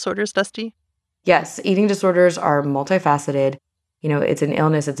eating disorders, Dusty? Yes, eating disorders are multifaceted. It's an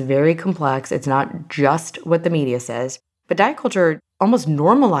illness. It's very complex. It's not just what the media says. But diet culture almost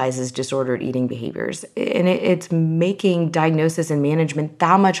normalizes disordered eating behaviors. And it's making diagnosis and management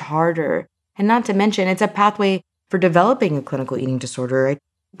that much harder. And not to mention, it's a pathway for developing a clinical eating disorder. Right?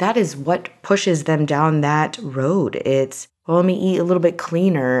 That is what pushes them down that road. It's, let me eat a little bit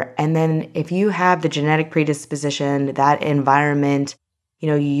cleaner. And then if you have the genetic predisposition, that environment,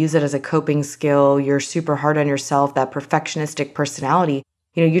 you use it as a coping skill, you're super hard on yourself, that perfectionistic personality,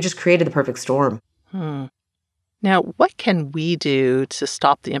 you just created the perfect storm. Now, what can we do to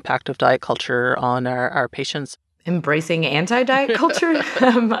stop the impact of diet culture on our patients? embracing anti-diet culture.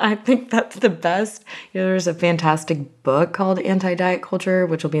 I think that's the best. There's a fantastic book called Anti-Diet Culture,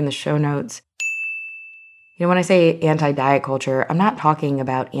 which will be in the show notes. When I say anti-diet culture, I'm not talking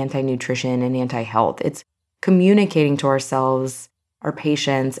about anti-nutrition and anti-health. It's communicating to ourselves, our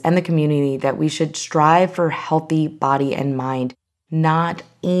patients, and the community that we should strive for healthy body and mind, not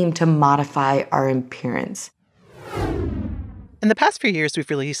aim to modify our appearance. In the past few years, we've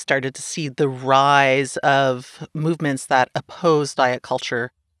really started to see the rise of movements that oppose diet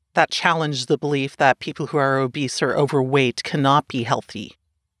culture, that challenge the belief that people who are obese or overweight cannot be healthy.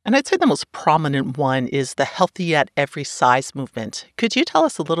 And I'd say the most prominent one is the healthy at every size movement. Could you tell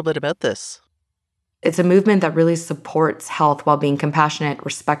us a little bit about this? It's a movement that really supports health while being compassionate,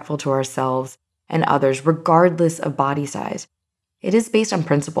 respectful to ourselves and others, regardless of body size. It is based on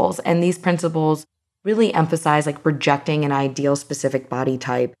principles, and these principles really emphasize rejecting an ideal specific body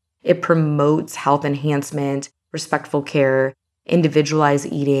type. It promotes health enhancement, respectful care, individualized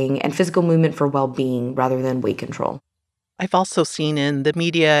eating, and physical movement for well-being rather than weight control. I've also seen in the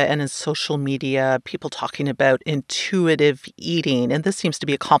media and in social media people talking about intuitive eating, and this seems to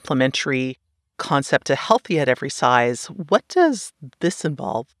be a complementary concept to healthy at every size. What does this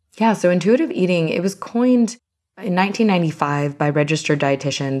involve? Yeah, so intuitive eating, it was coined in 1995 by registered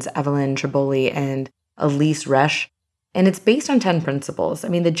dietitians Evelyn Triboli and Elise Resch, and it's based on 10 principles.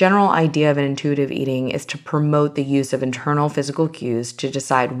 The general idea of an intuitive eating is to promote the use of internal physical cues to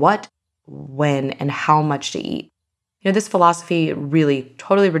decide what, when, and how much to eat. This philosophy really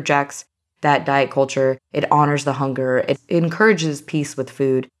totally rejects that diet culture. It honors the hunger. It encourages peace with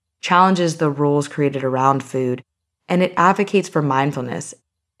food, challenges the rules created around food, and it advocates for mindfulness,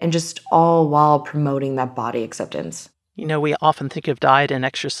 and just all while promoting that body acceptance. We often think of diet and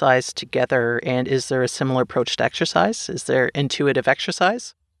exercise together, and is there a similar approach to exercise? Is there intuitive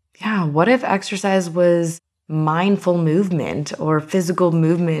exercise? Yeah, what if exercise was mindful movement or physical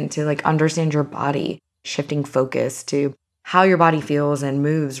movement to understand your body, shifting focus to how your body feels and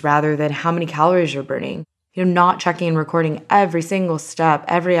moves rather than how many calories you're burning? Not checking and recording every single step,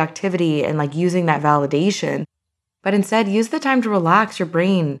 every activity, and using that validation, but instead use the time to relax your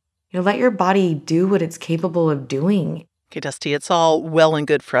brain. Let your body do what it's capable of doing. Okay, Dusty, it's all well and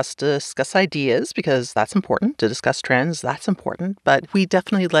good for us to discuss ideas because that's important, to discuss trends, that's important, but we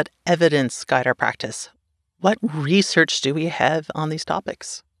definitely let evidence guide our practice. What research do we have on these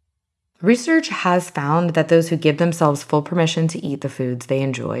topics? Research has found that those who give themselves full permission to eat the foods they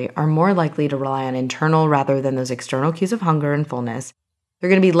enjoy are more likely to rely on internal rather than those external cues of hunger and fullness. They're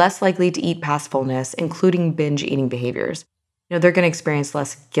going to be less likely to eat past fullness, including binge eating behaviors. They're going to experience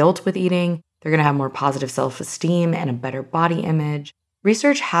less guilt with eating. They're going to have more positive self-esteem and a better body image.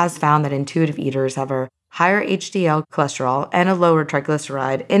 Research has found that intuitive eaters have a higher HDL cholesterol and a lower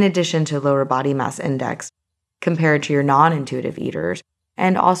triglyceride, in addition to lower body mass index compared to your non-intuitive eaters,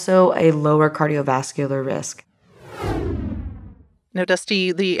 and also a lower cardiovascular risk. Now,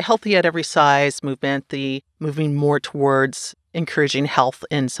 Dusty, the healthy at every size movement, the moving more towards encouraging health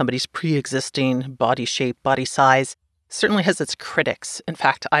in somebody's pre-existing body shape, body size, certainly has its critics. In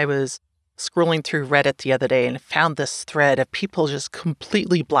fact, I was scrolling through Reddit the other day and found this thread of people just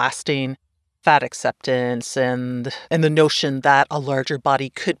completely blasting fat acceptance and the notion that a larger body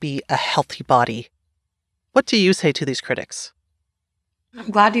could be a healthy body. What do you say to these critics? I'm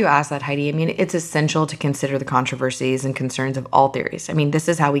glad you asked that, Heidi. It's essential to consider the controversies and concerns of all theories. This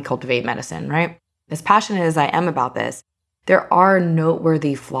is how we cultivate medicine, right? As passionate as I am about this, there are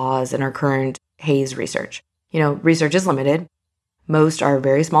noteworthy flaws in our current HAES research. Research is limited. Most are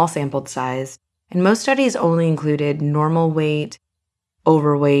very small sample size, and most studies only included normal weight,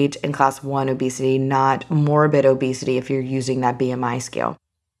 overweight, and class 1 obesity, not morbid obesity if you're using that BMI scale.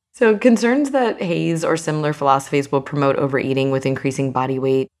 So concerns that HAES or similar philosophies will promote overeating with increasing body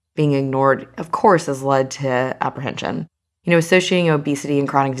weight being ignored, of course, has led to apprehension. Associating obesity and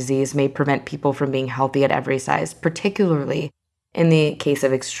chronic disease may prevent people from being healthy at every size, particularly in the case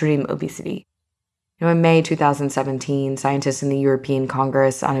of extreme obesity. In May 2017, scientists in the European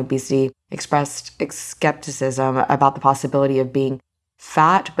Congress on Obesity expressed skepticism about the possibility of being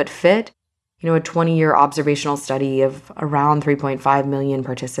fat but fit. A 20-year observational study of around 3.5 million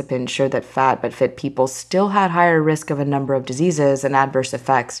participants showed that fat but fit people still had higher risk of a number of diseases and adverse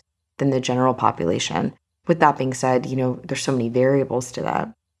effects than the general population. With that being said, there's so many variables to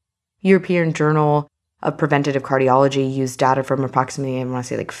that. European Journal of Preventative Cardiology used data from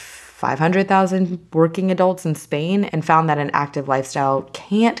approximately, 500,000 working adults in Spain and found that an active lifestyle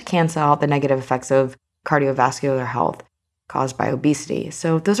can't cancel out the negative effects of cardiovascular health caused by obesity.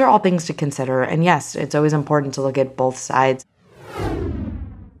 So those are all things to consider. And yes, it's always important to look at both sides.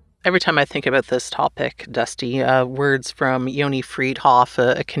 Every time I think about this topic, Dusty, words from Yoni Friedhoff,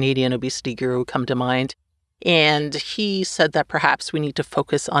 a Canadian obesity guru, come to mind. And he said that perhaps we need to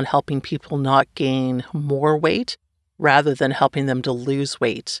focus on helping people not gain more weight rather than helping them to lose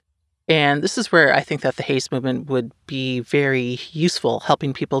weight. And this is where I think that the HAZE movement would be very useful,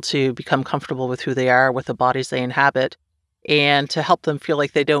 helping people to become comfortable with who they are, with the bodies they inhabit, and to help them feel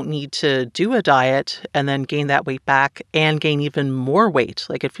like they don't need to do a diet and then gain that weight back and gain even more weight.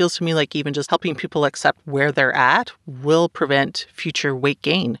 Like, it feels to me like even just helping people accept where they're at will prevent future weight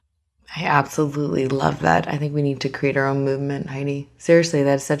gain. I absolutely love that. I think we need to create our own movement, Heidi. Seriously,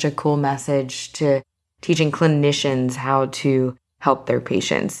 that's such a cool message to teaching clinicians how to help their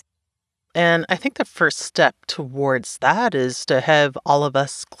patients. And I think the first step towards that is to have all of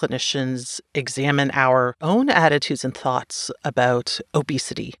us clinicians examine our own attitudes and thoughts about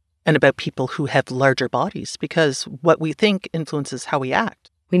obesity and about people who have larger bodies, because what we think influences how we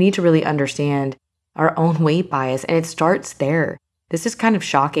act. We need to really understand our own weight bias, and it starts there. This is kind of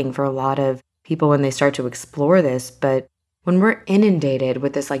shocking for a lot of people when they start to explore this, but when we're inundated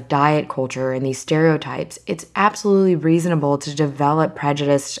with this diet culture and these stereotypes, it's absolutely reasonable to develop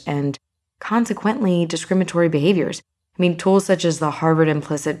prejudice and consequently discriminatory behaviors. I mean, tools such as the Harvard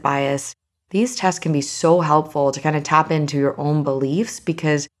implicit bias, these tests can be so helpful to kind of tap into your own beliefs,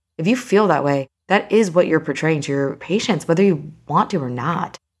 because if you feel that way, that is what you're portraying to your patients, whether you want to or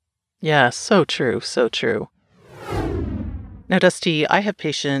not. Yeah, so true, so true. Now, Dusty, I have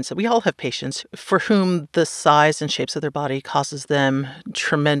patients, we all have patients, for whom the size and shapes of their body causes them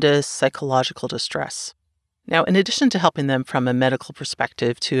tremendous psychological distress. Now, in addition to helping them from a medical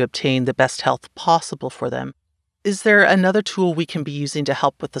perspective to obtain the best health possible for them, is there another tool we can be using to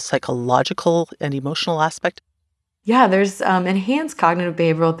help with the psychological and emotional aspect? Yeah, there's enhanced cognitive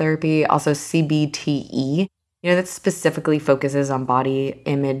behavioral therapy, also CBTE, that specifically focuses on body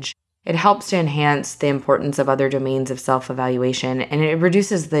image. It helps to enhance the importance of other domains of self-evaluation, and it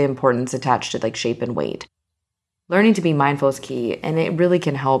reduces the importance attached to shape and weight. Learning to be mindful is key, and it really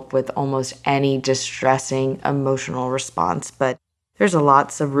can help with almost any distressing emotional response. But there's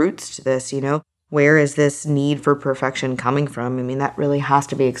lots of roots to this, Where is this need for perfection coming from? I mean, that really has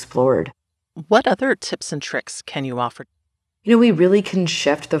to be explored. What other tips and tricks can you offer? We really can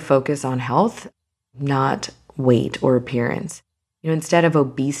shift the focus on health, not weight or appearance. Instead of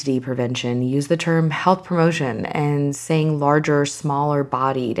obesity prevention, use the term health promotion and saying larger, smaller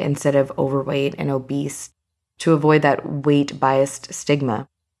bodied instead of overweight and obese, to avoid that weight-biased stigma.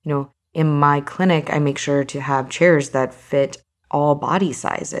 In my clinic, I make sure to have chairs that fit all body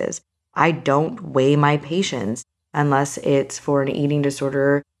sizes. I don't weigh my patients unless it's for an eating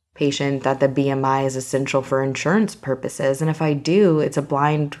disorder patient that the BMI is essential for insurance purposes. And if I do, it's a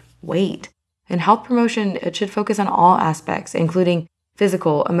blind weight. In health promotion, it should focus on all aspects, including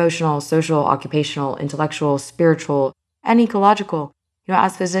physical, emotional, social, occupational, intellectual, spiritual, and ecological.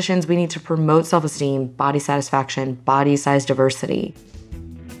 As physicians, we need to promote self-esteem, body satisfaction, body size diversity.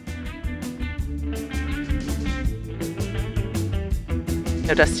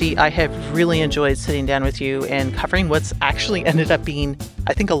 Now, Dusty, I have really enjoyed sitting down with you and covering what's actually ended up being,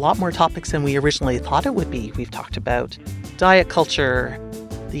 I think, a lot more topics than we originally thought it would be. We've talked about diet culture,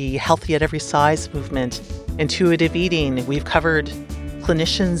 the healthy at every size movement, intuitive eating. We've covered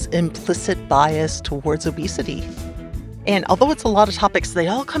clinicians' implicit bias towards obesity. And although it's a lot of topics, they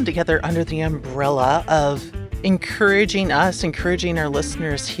all come together under the umbrella of encouraging our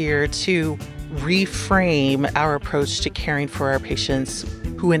listeners here to reframe our approach to caring for our patients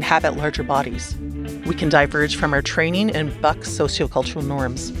who inhabit larger bodies. We can diverge from our training and buck sociocultural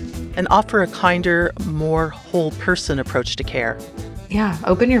norms and offer a kinder, more whole person approach to care. Yeah,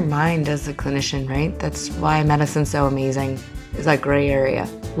 open your mind as a clinician, right? That's why medicine's so amazing, is that gray area.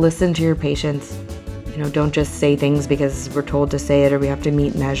 Listen to your patients. Don't just say things because we're told to say it or we have to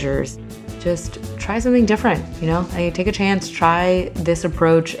meet measures. Just try something different, Take a chance, try this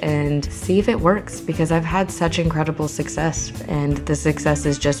approach and see if it works, because I've had such incredible success, and the success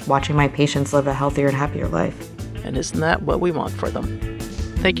is just watching my patients live a healthier and happier life. And isn't that what we want for them?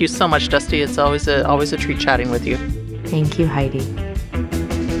 Thank you so much, Dusty. It's always a treat chatting with you. Thank you, Heidi.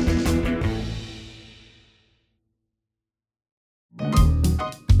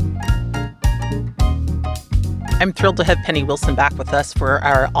 I'm thrilled to have Penny Wilson back with us for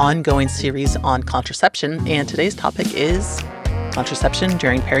our ongoing series on contraception, and today's topic is contraception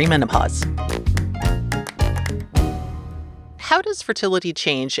during perimenopause. How does fertility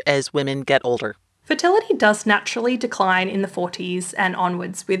change as women get older? Fertility does naturally decline in the 40s and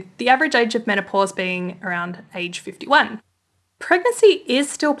onwards, with the average age of menopause being around age 51. Pregnancy is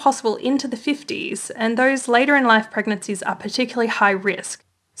still possible into the 50s, and those later in life pregnancies are particularly high risk.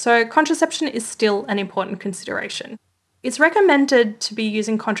 So contraception is still an important consideration. It's recommended to be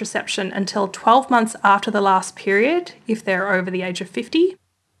using contraception until 12 months after the last period if they're over the age of 50,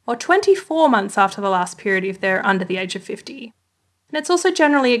 or 24 months after the last period if they're under the age of 50. And it's also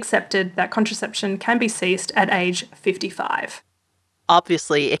generally accepted that contraception can be ceased at age 55.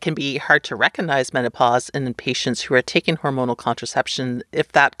 Obviously, it can be hard to recognize menopause in patients who are taking hormonal contraception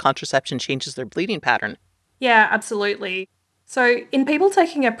if that contraception changes their bleeding pattern. Yeah, absolutely. So in people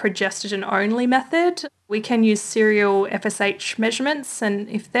taking a progestogen-only method, we can use serial FSH measurements, and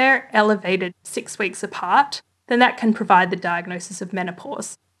if they're elevated 6 weeks apart, then that can provide the diagnosis of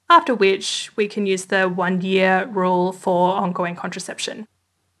menopause, after which we can use the 1-year rule for ongoing contraception.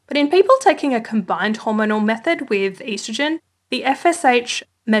 But in people taking a combined hormonal method with estrogen, the FSH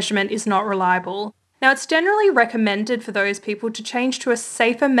measurement is not reliable. Now, it's generally recommended for those people to change to a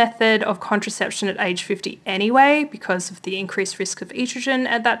safer method of contraception at age 50 anyway, because of the increased risk of estrogen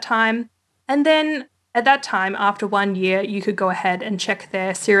at that time. And then at that time, after 1 year, you could go ahead and check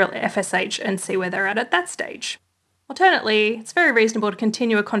their serial FSH and see where they're at that stage. Alternately, it's very reasonable to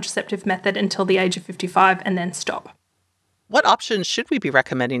continue a contraceptive method until the age of 55 and then stop. What options should we be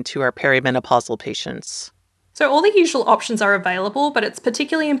recommending to our perimenopausal patients? So all the usual options are available, but it's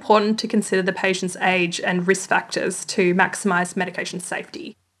particularly important to consider the patient's age and risk factors to maximise medication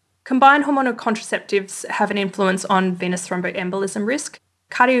safety. Combined hormonal contraceptives have an influence on venous thromboembolism risk,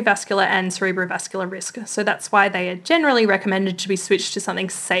 cardiovascular and cerebrovascular risk, so that's why they are generally recommended to be switched to something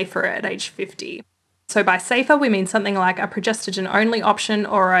safer at age 50. So by safer, we mean something like a progestogen-only option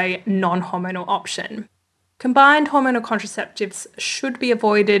or a non-hormonal option. Combined hormonal contraceptives should be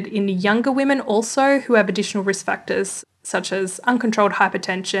avoided in younger women also who have additional risk factors such as uncontrolled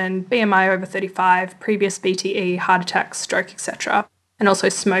hypertension, BMI over 35, previous BTE, heart attack, stroke, etc., and also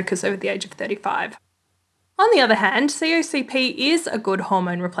smokers over the age of 35. On the other hand, COCP is a good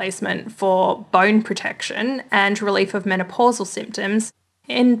hormone replacement for bone protection and relief of menopausal symptoms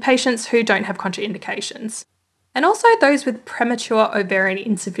in patients who don't have contraindications. And also those with premature ovarian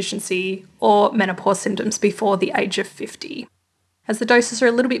insufficiency or menopause symptoms before the age of 50, as the doses are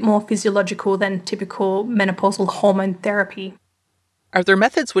a little bit more physiological than typical menopausal hormone therapy. Are there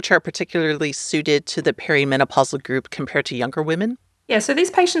methods which are particularly suited to the perimenopausal group compared to younger women? Yeah, so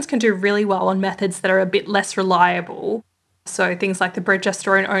these patients can do really well on methods that are a bit less reliable, so things like the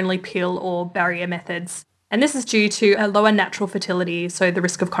progesterone-only pill or barrier methods. And this is due to a lower natural fertility, so the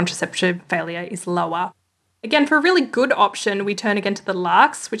risk of contraceptive failure is lower. Again, for a really good option, we turn again to the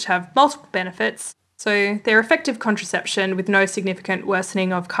LARCs, which have multiple benefits. So they're effective contraception with no significant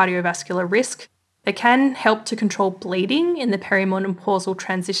worsening of cardiovascular risk. They can help to control bleeding in the perimenopausal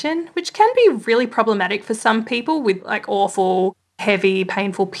transition, which can be really problematic for some people with like awful, heavy,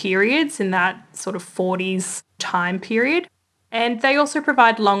 painful periods in that sort of 40s time period. And they also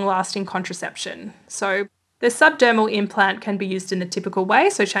provide long-lasting contraception. So the subdermal implant can be used in the typical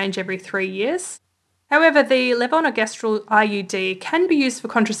way, so change every 3 years. However, the levonorgestrel IUD can be used for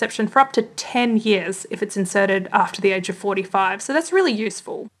contraception for up to 10 years if it's inserted after the age of 45, so that's really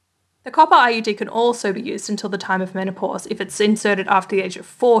useful. The copper IUD can also be used until the time of menopause if it's inserted after the age of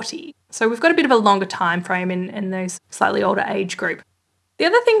 40, so we've got a bit of a longer time frame in those slightly older age group. The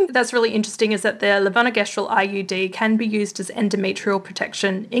other thing that's really interesting is that the levonorgestrel IUD can be used as endometrial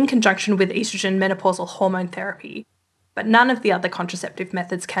protection in conjunction with estrogen menopausal hormone therapy. But none of the other contraceptive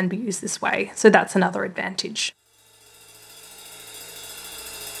methods can be used this way, so that's another advantage.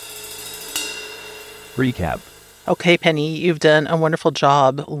 Recap. Okay, Penny, you've done a wonderful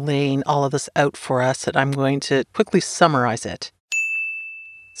job laying all of this out for us, and I'm going to quickly summarize it.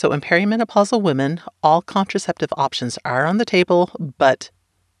 So in perimenopausal women, all contraceptive options are on the table, but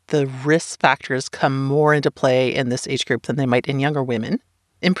the risk factors come more into play in this age group than they might in younger women.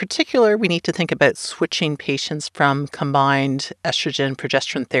 In particular, we need to think about switching patients from combined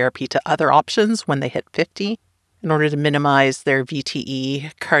estrogen-progesterone therapy to other options when they hit 50 in order to minimize their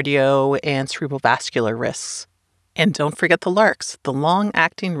VTE, cardio, and cerebrovascular risks. And don't forget the LARCs, the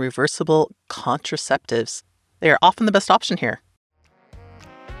long-acting reversible contraceptives. They are often the best option here.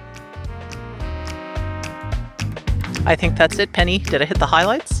 I think that's it, Penny. Did I hit the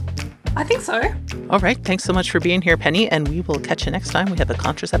highlights? I think so. All right. Thanks so much for being here, Penny, and we will catch you next time we have a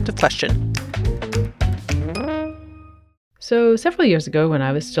contraceptive question. So several years ago, when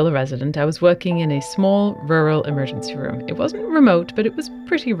I was still a resident, I was working in a small rural emergency room. It wasn't remote, but it was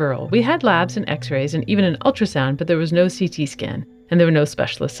pretty rural. We had labs and x-rays and even an ultrasound, but there was no CT scan, and there were no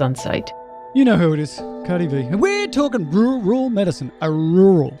specialists on site. You know who it is, Cardi V. And we're talking rural medicine. A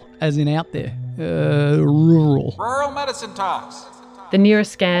rural, as in out there. Rural. Rural medicine talks. The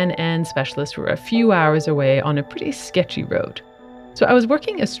nearest scan and specialist were a few hours away on a pretty sketchy road. So I was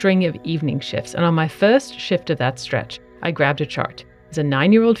working a string of evening shifts, and on my first shift of that stretch, I grabbed a chart. It was a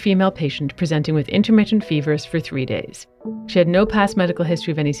 9-year-old female patient presenting with intermittent fevers for 3 days. She had no past medical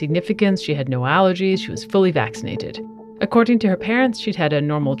history of any significance, she had no allergies, she was fully vaccinated. According to her parents, she'd had a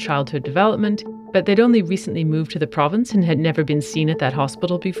normal childhood development, but they'd only recently moved to the province and had never been seen at that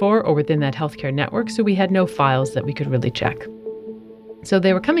hospital before or within that healthcare network, so we had no files that we could really check. So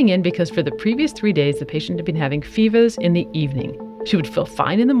they were coming in because for the previous 3 days, the patient had been having fevers in the evening. She would feel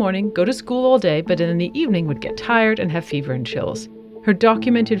fine in the morning, go to school all day, but in the evening would get tired and have fever and chills. Her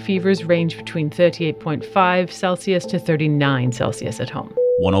documented fevers range between 38.5 Celsius to 39 Celsius at home.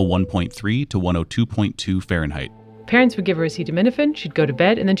 101.3 to 102.2 Fahrenheit. Parents would give her acetaminophen, she'd go to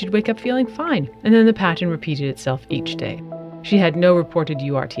bed, and then she'd wake up feeling fine. And then the pattern repeated itself each day. She had no reported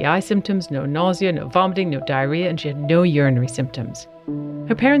URTI symptoms, no nausea, no vomiting, no diarrhea, and she had no urinary symptoms.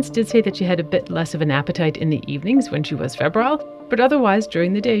 Her parents did say that she had a bit less of an appetite in the evenings when she was febrile, but otherwise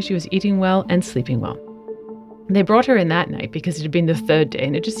during the day she was eating well and sleeping well. They brought her in that night because it had been the 3rd day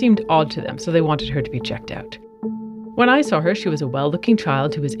and it just seemed odd to them, so they wanted her to be checked out. When I saw her, she was a well-looking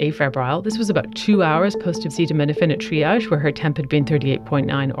child who was afebrile. This was about 2 hours post-acetaminophen at triage, where her temp had been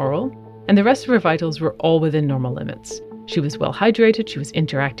 38.9 oral, and the rest of her vitals were all within normal limits. She was well hydrated, she was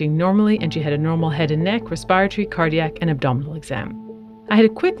interacting normally, and she had a normal head and neck, respiratory, cardiac, and abdominal exam. I had a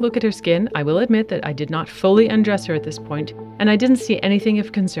quick look at her skin. I will admit that I did not fully undress her at this point, and I didn't see anything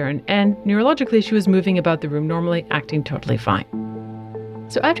of concern, and neurologically she was moving about the room normally, acting totally fine.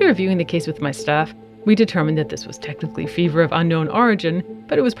 So after reviewing the case with my staff, we determined that this was technically fever of unknown origin,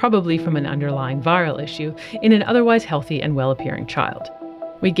 but it was probably from an underlying viral issue in an otherwise healthy and well-appearing child.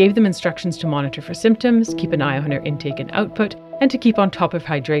 We gave them instructions to monitor for symptoms, keep an eye on her intake and output, and to keep on top of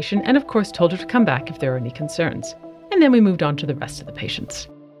hydration, and of course told her to come back if there were any concerns. And then we moved on to the rest of the patients.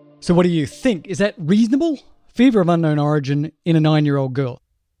 So what do you think? Is that reasonable? Fever of unknown origin in a 9-year-old girl.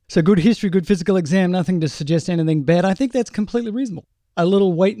 So good history, good physical exam, nothing to suggest anything bad. I think that's completely reasonable. A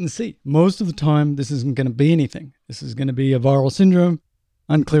little wait and see. Most of the time, this isn't going to be anything. This is going to be a viral syndrome,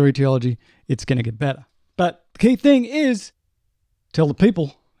 unclear etiology. It's going to get better. But the key thing is tell the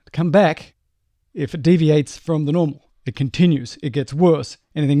people to come back if it deviates from the normal. It continues. It gets worse.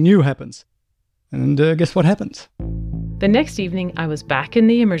 Anything new happens. And guess what happens? The next evening, I was back in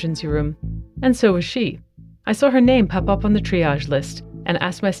the emergency room, and so was she. I saw her name pop up on the triage list and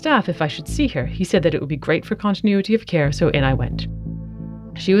asked my staff if I should see her. He said that it would be great for continuity of care, so in I went.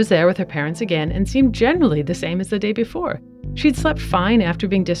 She was there with her parents again and seemed generally the same as the day before. She'd slept fine after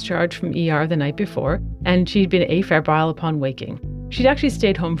being discharged from ER the night before, and she'd been afebrile upon waking. She'd actually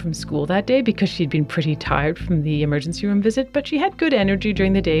stayed home from school that day because she'd been pretty tired from the emergency room visit, but she had good energy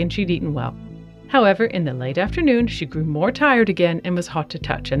during the day and she'd eaten well. However, in the late afternoon, she grew more tired again and was hot to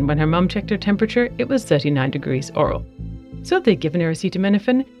touch, and when her mum checked her temperature, it was 39 degrees oral. So they'd given her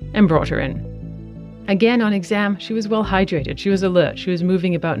acetaminophen and brought her in. Again, on exam, she was well hydrated, she was alert, she was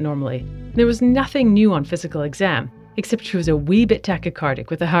moving about normally. There was nothing new on physical exam, except she was a wee bit tachycardic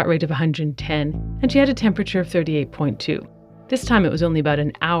with a heart rate of 110, and she had a temperature of 38.2. This time it was only about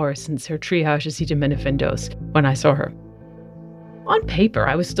an hour since her triage acetaminophen dose when I saw her. On paper,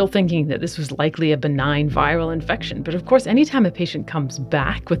 I was still thinking that this was likely a benign viral infection, but of course, anytime a patient comes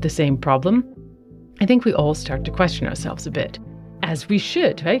back with the same problem, I think we all start to question ourselves a bit. As we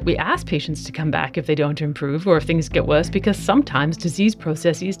should, right? We ask patients to come back if they don't improve or if things get worse, because sometimes disease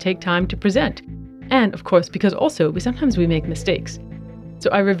processes take time to present. And of course, because also sometimes we make mistakes.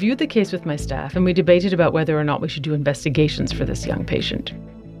 So I reviewed the case with my staff and we debated about whether or not we should do investigations for this young patient.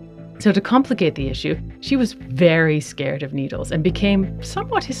 So to complicate the issue, she was very scared of needles and became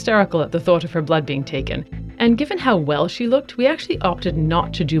somewhat hysterical at the thought of her blood being taken. And given how well she looked, we actually opted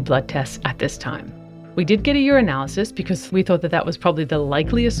not to do blood tests at this time. We did get a urinalysis because we thought that that was probably the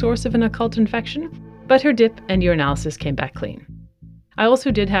likeliest source of an occult infection, but her dip and urinalysis came back clean. I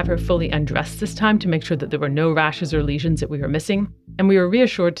also did have her fully undressed this time to make sure that there were no rashes or lesions that we were missing, and we were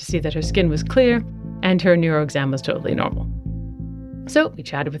reassured to see that her skin was clear and her neuroexam was totally normal. So we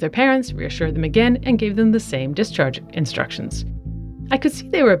chatted with her parents, reassured them again, and gave them the same discharge instructions. I could see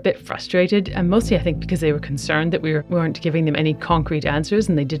they were a bit frustrated, and mostly I think because they were concerned that we weren't giving them any concrete answers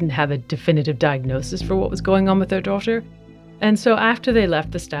and they didn't have a definitive diagnosis for what was going on with their daughter. And so after they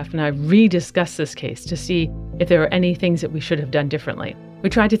left, the staff and I rediscussed this case to see if there were any things that we should have done differently. We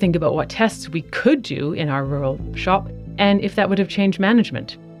tried to think about what tests we could do in our rural shop and if that would have changed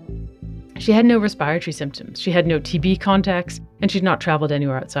management. She had no respiratory symptoms, she had no TB contacts, and she'd not traveled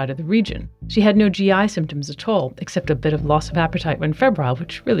anywhere outside of the region. She had no GI symptoms at all, except a bit of loss of appetite when febrile,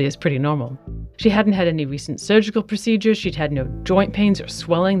 which really is pretty normal. She hadn't had any recent surgical procedures, she'd had no joint pains or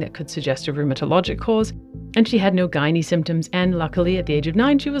swelling that could suggest a rheumatologic cause, And she had no gynae symptoms, and luckily at the age of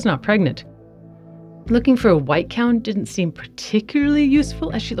 9, she was not pregnant. Looking for a white count didn't seem particularly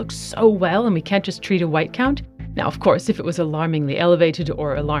useful as she looked so well, and we can't just treat a white count. Now, of course, if it was alarmingly elevated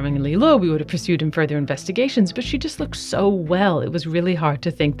or alarmingly low, we would have pursued in further investigations, but she just looked so well, it was really hard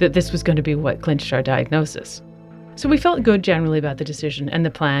to think that this was going to be what clinched our diagnosis. So we felt good generally about the decision and the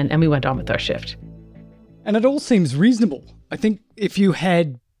plan, and we went on with our shift. And it all seems reasonable. I think if you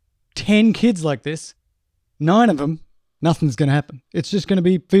had 10 kids like this, 9 of them, nothing's going to happen. It's just going to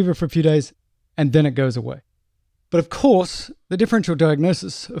be fever for a few days, and then it goes away. But of course, the differential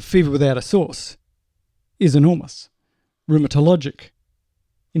diagnosis of fever without a source is enormous. Rheumatologic,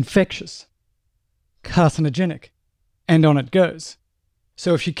 infectious, carcinogenic, and on it goes.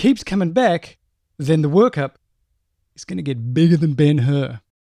 So if she keeps coming back, then the workup is going to get bigger than Ben-Hur.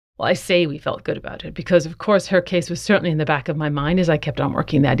 Well, I say we felt good about it because, of course, her case was certainly in the back of my mind as I kept on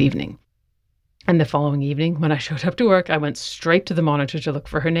working that evening. And the following evening, when I showed up to work, I went straight to the monitor to look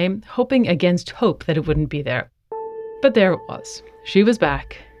for her name, hoping against hope that it wouldn't be there. But there it was. She was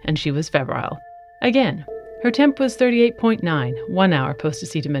back, and she was febrile. Again, her temp was 38.9, 1 hour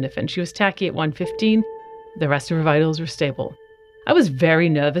post-acetaminophen. She was tachy at 1:15. The rest of her vitals were stable. I was very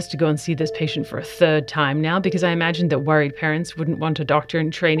nervous to go and see this patient for a third time now because I imagined that worried parents wouldn't want a doctor in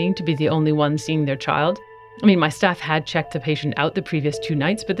training to be the only one seeing their child. I mean, my staff had checked the patient out the previous 2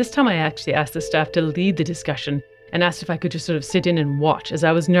 nights, but this time I actually asked the staff to lead the discussion and asked if I could just sort of sit in and watch as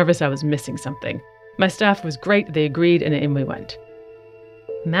I was nervous I was missing something. My staff was great, they agreed, and in we went.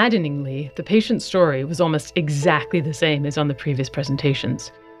 Maddeningly, the patient's story was almost exactly the same as on the previous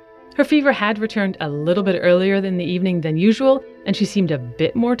presentations. Her fever had returned a little bit earlier in the evening than usual, and she seemed a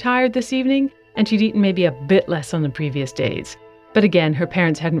bit more tired this evening, and she'd eaten maybe a bit less on the previous days. But again, her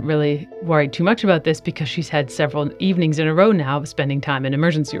parents hadn't really worried too much about this because she's had several evenings in a row now of spending time in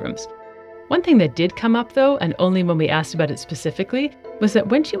emergency rooms. One thing that did come up though, and only when we asked about it specifically, was that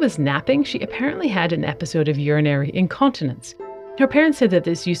when she was napping, she apparently had an episode of urinary incontinence. Her parents said that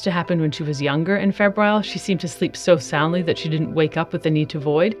this used to happen when she was younger and febrile. She seemed to sleep so soundly that she didn't wake up with the need to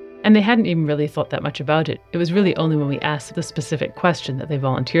void, and they hadn't even really thought that much about it. It was really only when we asked the specific question that they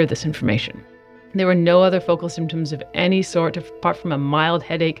volunteered this information. There were no other focal symptoms of any sort apart from a mild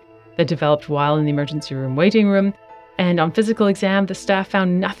headache that developed while in the emergency room waiting room, and on physical exam, the staff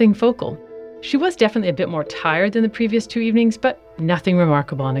found nothing focal. She was definitely a bit more tired than the previous 2 evenings, but nothing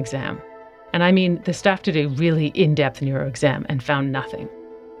remarkable on exam. And I mean, the staff did a really in-depth neuro exam and found nothing.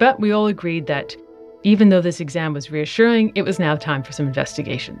 But we all agreed that even though this exam was reassuring, it was now time for some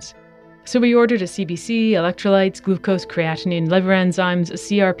investigations. So we ordered a CBC, electrolytes, glucose, creatinine, liver enzymes, a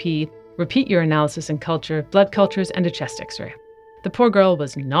CRP, repeat urinalysis and culture, blood cultures, and a chest x-ray. The poor girl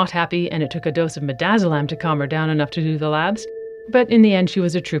was not happy, and it took a dose of midazolam to calm her down enough to do the labs. But in the end, she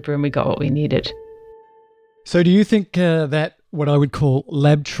was a trooper and we got what we needed. So do you think that what I would call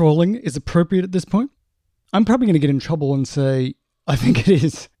lab trolling is appropriate at this point? I'm probably going to get in trouble and say, I think it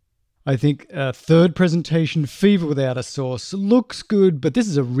is. I think third presentation, fever without a source, looks good, but this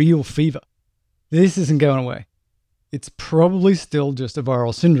is a real fever. This isn't going away. It's probably still just a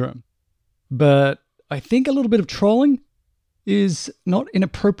viral syndrome. But I think a little bit of trolling is not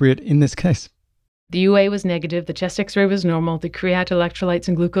inappropriate in this case. The UA was negative, the chest x-ray was normal, the creat electrolytes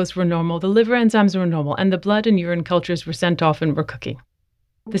and glucose were normal, the liver enzymes were normal, and the blood and urine cultures were sent off and were cooking.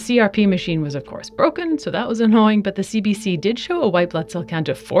 The CRP machine was of course broken, so that was annoying, but the CBC did show a white blood cell count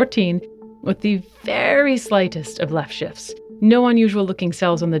of 14 with the very slightest of left shifts. No unusual looking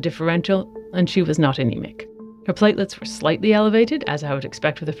cells on the differential, and she was not anemic. Her platelets were slightly elevated, as I would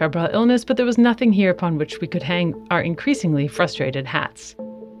expect with a febrile illness, but there was nothing here upon which we could hang our increasingly frustrated hats.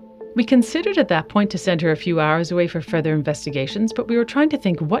 We considered at that point to send her a few hours away for further investigations, but we were trying to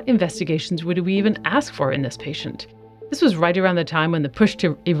think what investigations would we even ask for in this patient. This was right around the time when the push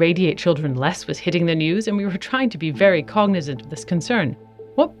to irradiate children less was hitting the news, and we were trying to be very cognizant of this concern.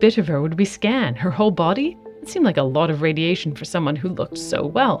 What bit of her would we scan? Her whole body? It seemed like a lot of radiation for someone who looked so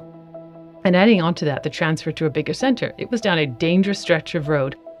well. And adding on to that, the transfer to a bigger center. It was down a dangerous stretch of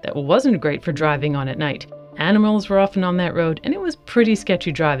road that wasn't great for driving on at night. Animals were often on that road, and it was pretty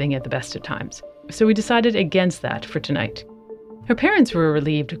sketchy driving at the best of times. So we decided against that for tonight. Her parents were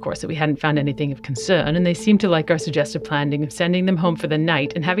relieved, of course, that we hadn't found anything of concern, and they seemed to like our suggested planning of sending them home for the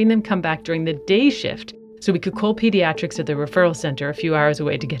night and having them come back during the day shift so we could call pediatrics at the referral center a few hours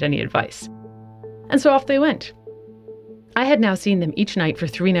away to get any advice. And so off they went. I had now seen them each night for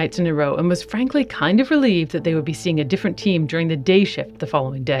 3 nights in a row and was frankly kind of relieved that they would be seeing a different team during the day shift the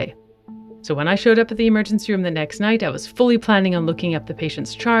following day. So when I showed up at the emergency room the next night, I was fully planning on looking up the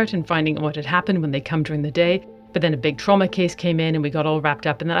patient's chart and finding what had happened when they come during the day, but then a big trauma case came in and we got all wrapped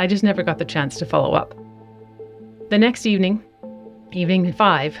up and then I just never got the chance to follow up. The next evening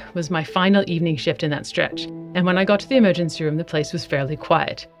 5, was my final evening shift in that stretch, and when I got to the emergency room, the place was fairly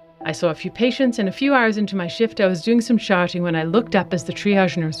quiet. I saw a few patients, and a few hours into my shift, I was doing some charting when I looked up as the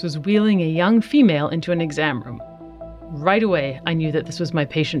triage nurse was wheeling a young female into an exam room. Right away, I knew that this was my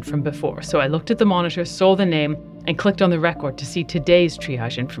patient from before, so I looked at the monitor, saw the name, and clicked on the record to see today's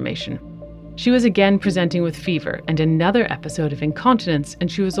triage information. She was again presenting with fever and another episode of incontinence, and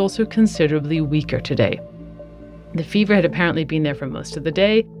she was also considerably weaker today. The fever had apparently been there for most of the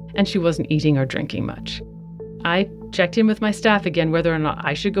day, and she wasn't eating or drinking much. I checked in with my staff again whether or not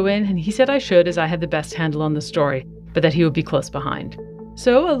I should go in, and he said I should as I had the best handle on the story, but that he would be close behind.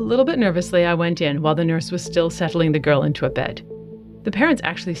 So, a little bit nervously, I went in while the nurse was still settling the girl into a bed. The parents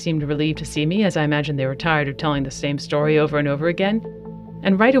actually seemed relieved to see me, as I imagine they were tired of telling the same story over and over again.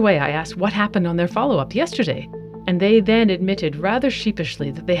 And right away I asked what happened on their follow-up yesterday, and they then admitted rather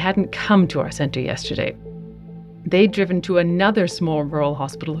sheepishly that they hadn't come to our centre yesterday. They'd driven to another small rural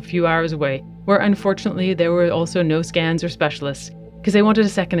hospital a few hours away, where unfortunately there were also no scans or specialists, because they wanted a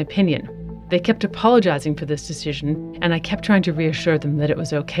second opinion. They kept apologizing for this decision, and I kept trying to reassure them that it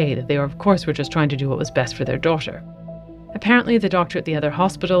was okay, that they of course were just trying to do what was best for their daughter. Apparently the doctor at the other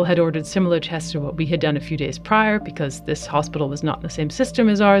hospital had ordered similar tests to what we had done a few days prior, because this hospital was not in the same system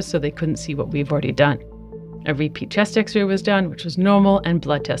as ours, so they couldn't see what we've already done. A repeat chest x-ray was done, which was normal, and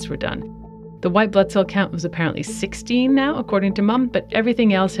blood tests were done. The white blood cell count was apparently 16 now, according to Mum, but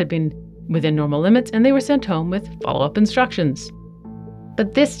everything else had been within normal limits, and they were sent home with follow-up instructions.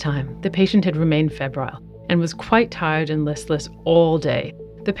 But this time, the patient had remained febrile and was quite tired and listless all day.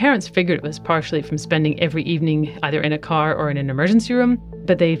 The parents figured it was partially from spending every evening either in a car or in an emergency room,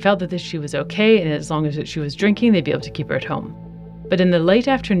 but they felt that she was okay, and as long as she was drinking, they'd be able to keep her at home. But in the late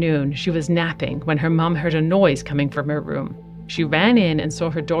afternoon, she was napping when her mum heard a noise coming from her room. She ran in and saw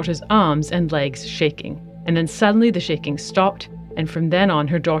her daughter's arms and legs shaking, and then suddenly the shaking stopped, and from then on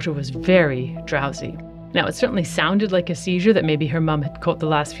her daughter was very drowsy. Now, it certainly sounded like a seizure that maybe her mum had caught the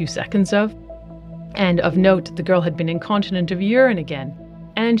last few seconds of. And of note, the girl had been incontinent of urine again,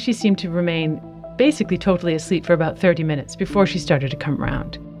 and she seemed to remain basically totally asleep for about 30 minutes before she started to come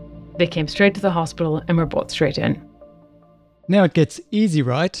round. They came straight to the hospital and were brought straight in. Now it gets easy,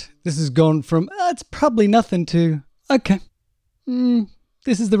 right? This has gone from, it's probably nothing to, okay,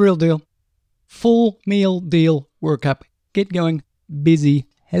 this is the real deal. Full meal deal workup. Get going. Busy.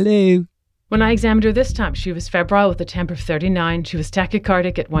 Hello. When I examined her this time, she was febrile with a temp of 39, she was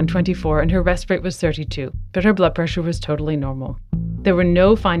tachycardic at 124, and her rest rate was 32, but her blood pressure was totally normal. There were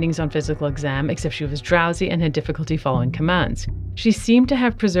no findings on physical exam, except she was drowsy and had difficulty following commands. She seemed to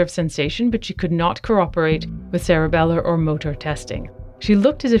have preserved sensation, but she could not cooperate with cerebellar or motor testing. She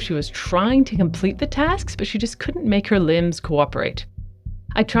looked as if she was trying to complete the tasks, but she just couldn't make her limbs cooperate.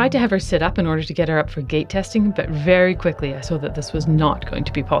 I tried to have her sit up in order to get her up for gait testing, but very quickly I saw that this was not going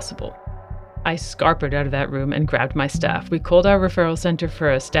to be possible. I scarpered out of that room and grabbed my staff. We called our referral center for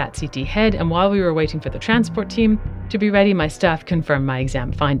a stat CT head, and while we were waiting for the transport team to be ready, my staff confirmed my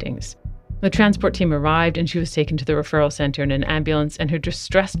exam findings. The transport team arrived and she was taken to the referral center in an ambulance, and her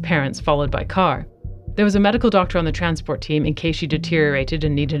distressed parents followed by car. There was a medical doctor on the transport team in case she deteriorated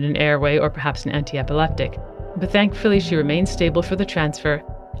and needed an airway or perhaps an anti-epileptic, but thankfully she remained stable for the transfer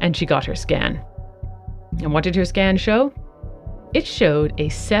and she got her scan. And what did her scan show? It showed a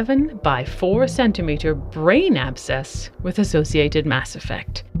 7 by 4 centimeter brain abscess with associated mass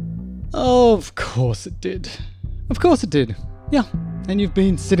effect. Of course it did. Of course it did. Yeah, and you've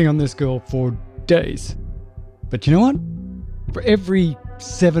been sitting on this girl for days. But you know what? For every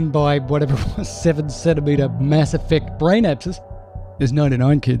 7 by whatever it was, 7 centimeter mass effect brain abscess, there's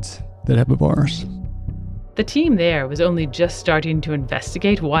 99 kids that have a virus. The team there was only just starting to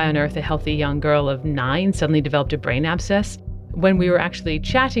investigate why on earth a healthy young girl of 9 suddenly developed a brain abscess, when we were actually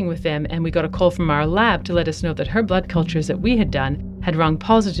chatting with them and we got a call from our lab to let us know that her blood cultures that we had done had rung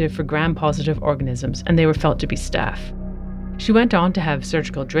positive for gram-positive organisms, and they were felt to be staph. She went on to have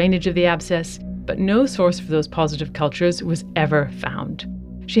surgical drainage of the abscess, but no source for those positive cultures was ever found.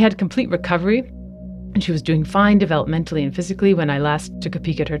 She had complete recovery, and she was doing fine developmentally and physically when I last took a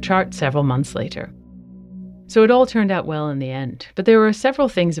peek at her chart several months later. So it all turned out well in the end, but there were several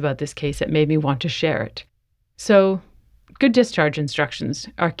things about this case that made me want to share it. So, good discharge instructions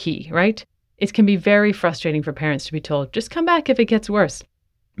are key, right? It can be very frustrating for parents to be told, just come back if it gets worse.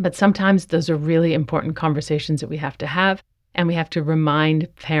 But sometimes those are really important conversations that we have to have, and we have to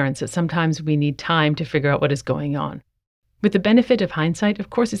remind parents that sometimes we need time to figure out what is going on. With the benefit of hindsight, of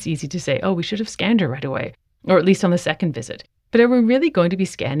course it's easy to say, oh, we should have scanned her right away, or at least on the second visit. But are we really going to be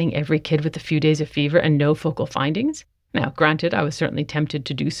scanning every kid with a few days of fever and no focal findings? Now, granted, I was certainly tempted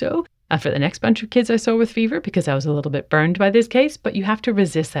to do so, for the next bunch of kids I saw with fever, because I was a little bit burned by this case, but you have to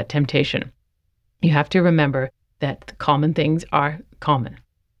resist that temptation. You have to remember that the common things are common.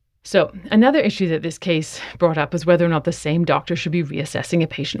 So another issue that this case brought up was whether or not the same doctor should be reassessing a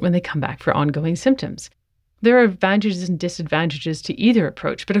patient when they come back for ongoing symptoms. There are advantages and disadvantages to either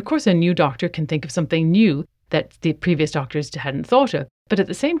approach, but of course a new doctor can think of something new that the previous doctors hadn't thought of. But at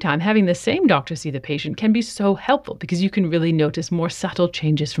the same time, having the same doctor see the patient can be so helpful because you can really notice more subtle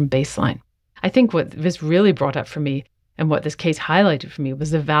changes from baseline. I think what this really brought up for me and what this case highlighted for me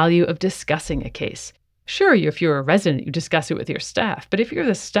was the value of discussing a case. Sure, if you're a resident, you discuss it with your staff, but if you're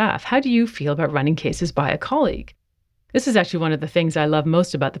the staff, how do you feel about running cases by a colleague? This is actually one of the things I love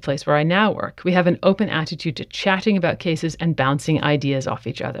most about the place where I now work. We have an open attitude to chatting about cases and bouncing ideas off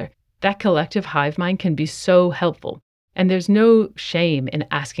each other. That collective hive mind can be so helpful, and there's no shame in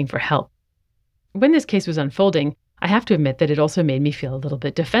asking for help. When this case was unfolding, I have to admit that it also made me feel a little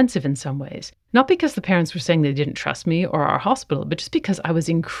bit defensive in some ways. Not because the parents were saying they didn't trust me or our hospital, but just because I was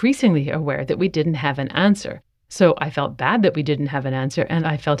increasingly aware that we didn't have an answer. So I felt bad that we didn't have an answer, and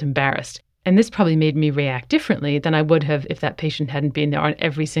I felt embarrassed. And this probably made me react differently than I would have if that patient hadn't been there on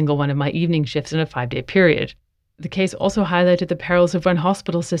every single one of my evening shifts in a 5-day period. The case also highlighted the perils of when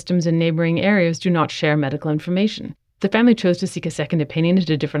hospital systems in neighboring areas do not share medical information. The family chose to seek a second opinion at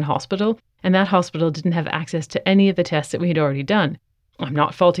a different hospital, and that hospital didn't have access to any of the tests that we had already done. I'm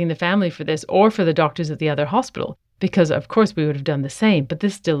not faulting the family for this or for the doctors at the other hospital, because of course we would have done the same, but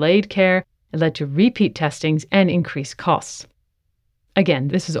this delayed care. It led to repeat testings and increased costs. Again,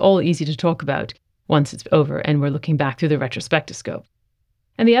 this is all easy to talk about once it's over and we're looking back through the retrospectoscope.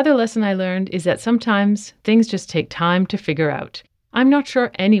 And the other lesson I learned is that sometimes things just take time to figure out. I'm not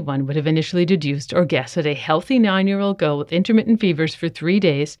sure anyone would have initially deduced or guessed that a healthy 9-year-old girl with intermittent fevers for 3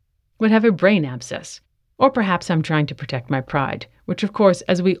 days would have a brain abscess. Or perhaps I'm trying to protect my pride, which of course,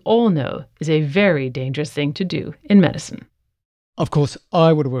 as we all know, is a very dangerous thing to do in medicine. Of course,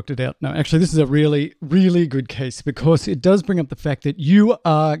 I would have worked it out. No, actually, this is a really, really good case because it does bring up the fact that you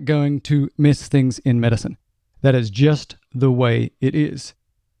are going to miss things in medicine. That is just the way it is.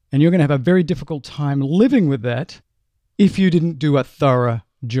 And you're going to have a very difficult time living with that if you didn't do a thorough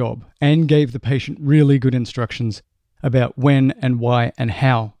job and gave the patient really good instructions about when and why and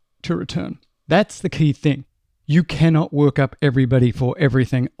how to return. That's the key thing. You cannot work up everybody for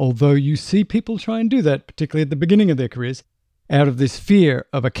everything, although you see people try and do that, particularly at the beginning of their careers, out of this fear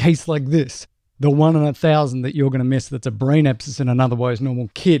of a case like this, the 1 in 1,000 that you're going to miss that's a brain abscess in an otherwise normal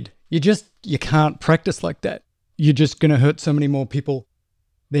kid. You can't practice like that. You're just going to hurt so many more people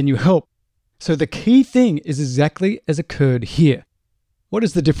than you help. So the key thing is exactly as occurred here. What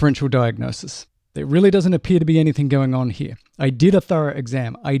is the differential diagnosis? There really doesn't appear to be anything going on here. I did a thorough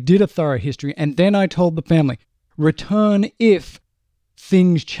exam. I did a thorough history. And then I told the family, return if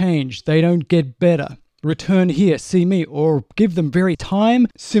things change. They don't get better. Return here, see me, or give them very time,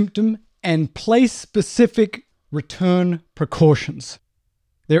 symptom, and place-specific return precautions.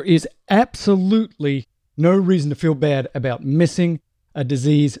 There is absolutely no reason to feel bad about missing a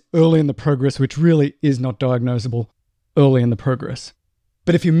disease early in the progress, which really is not diagnosable early in the progress.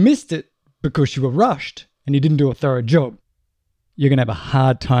 But if you missed it because you were rushed and you didn't do a thorough job, you're going to have a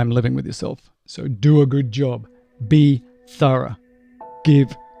hard time living with yourself. So do a good job. Be thorough.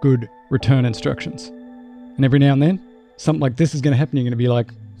 Give good return instructions. And every now and then, something like this is going to happen. You're going to be like,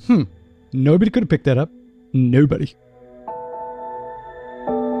 nobody could have picked that up. Nobody.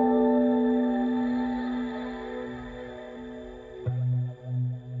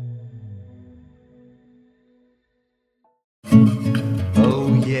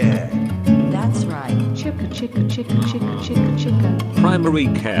 Oh, yeah. That's right. Chicka, chicka, chicka, chicka, chicka, chicka. Primary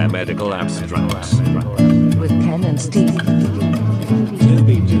care medical abstracts. With Ken and Steve.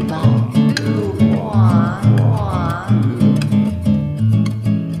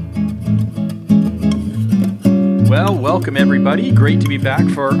 Well, welcome everybody. Great to be back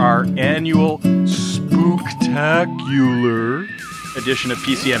for our annual spooktacular edition of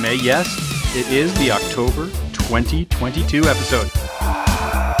PCMA. Yes, it is the October 2022 episode.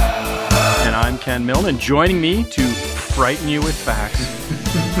 And I'm Ken Milne, and joining me to frighten you with facts,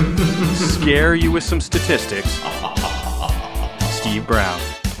 scare you with some statistics, Steve Brown.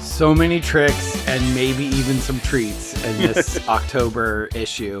 So many tricks and maybe even some treats in this October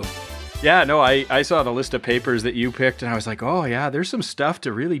issue. Yeah, no, I saw the list of papers that you picked, and I was like, oh, yeah, there's some stuff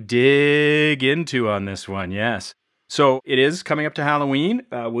to really dig into on this one, yes. So it is coming up to Halloween.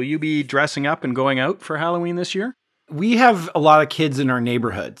 Will you be dressing up and going out for Halloween this year? We have a lot of kids in our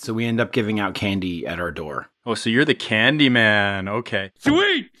neighborhood, so we end up giving out candy at our door. Oh, so you're the candy man. Okay.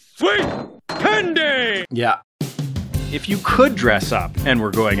 Sweet candy! Yeah. If you could dress up and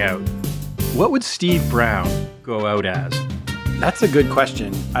were going out, What would Steve Brown go out as? That's a good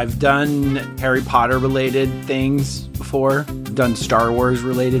question. I've done Harry Potter related things before. I've done Star Wars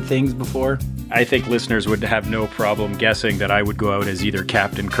related things before. I think listeners would have no problem guessing that I would go out as either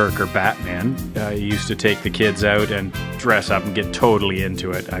Captain Kirk or Batman. I used to take the kids out and dress up and get totally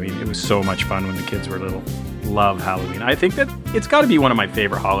into it. I mean, it was so much fun when the kids were little. Love Halloween. I think that it's got to be one of my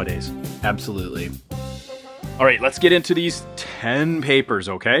favorite holidays. Absolutely. All right, let's get into these 10 papers,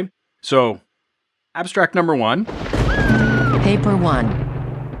 okay? So, abstract number 1. Paper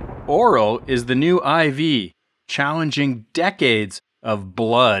 1. Oral is the new IV, challenging decades of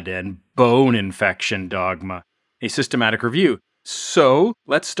blood and bone infection dogma. A systematic review. So,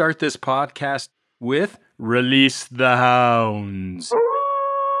 let's start this podcast with Release the Hounds.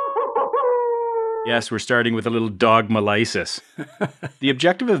 Yes, we're starting with a little dogmalysis. The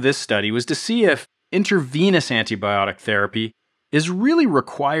objective of this study was to see if intravenous antibiotic therapy is really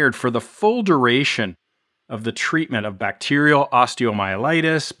required for the full duration of the treatment of bacterial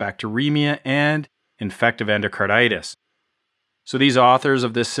osteomyelitis, bacteremia, and infective endocarditis. So these authors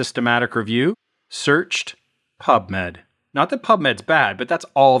of this systematic review searched PubMed. Not that PubMed's bad, but that's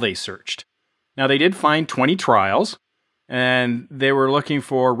all they searched. Now, they did find 20 trials, and they were looking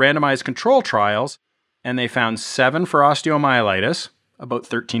for randomized control trials, and they found 7 for osteomyelitis, about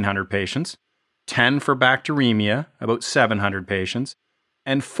 1,300 patients, 10 for bacteremia, about 700 patients,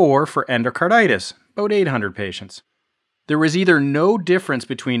 and 4 for endocarditis, about 800 patients. There was either no difference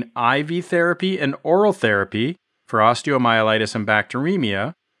between IV therapy and oral therapy for osteomyelitis and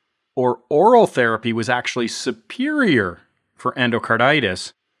bacteremia, or oral therapy was actually superior for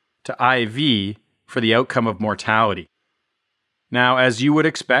endocarditis to IV for the outcome of mortality. Now, as you would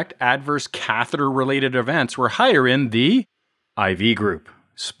expect, adverse catheter-related events were higher in the IV group.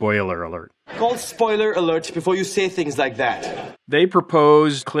 Spoiler alert. Call spoiler alert before you say things like that. They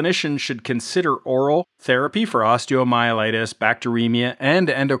proposed clinicians should consider oral therapy for osteomyelitis, bacteremia, and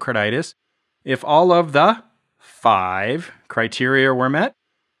endocarditis if all of the 5 criteria were met.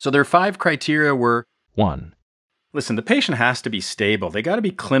 So their 5 criteria were 1. Listen, the patient has to be stable. They got to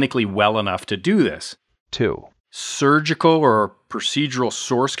be clinically well enough to do this. 2. Surgical or procedural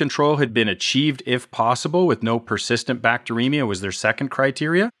source control had been achieved if possible with no persistent bacteremia was their second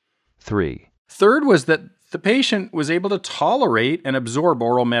criteria. 3. Third was that the patient was able to tolerate and absorb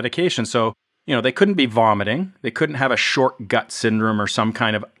oral medication. So, they couldn't be vomiting. They couldn't have a short gut syndrome or some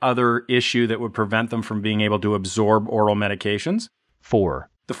kind of other issue that would prevent them from being able to absorb oral medications. 4.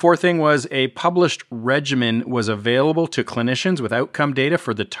 The fourth thing was a published regimen was available to clinicians with outcome data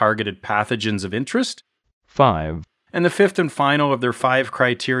for the targeted pathogens of interest. 5. And the fifth and final of their 5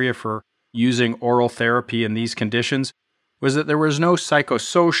 criteria for using oral therapy in these conditions was that there was no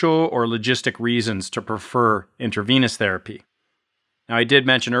psychosocial or logistic reasons to prefer intravenous therapy. Now, I did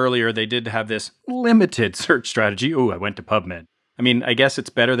mention earlier they did have this limited search strategy. Oh, I went to PubMed. I mean, I guess it's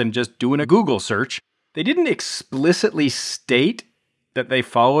better than just doing a Google search. They didn't explicitly state that they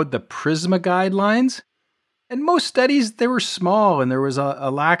followed the PRISMA guidelines. And most studies, they were small and there was a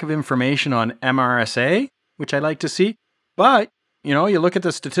lack of information on MRSA, which I like to see. But, you look at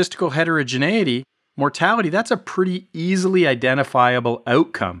the statistical heterogeneity, mortality, that's a pretty easily identifiable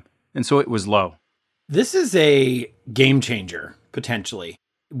outcome. And so it was low. This is a game changer, potentially.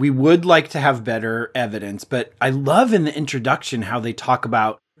 We would like to have better evidence, but I love in the introduction how they talk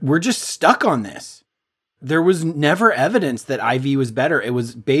about, we're just stuck on this. There was never evidence that IV was better. It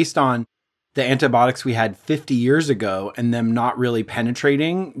was based on the antibiotics we had 50 years ago and them not really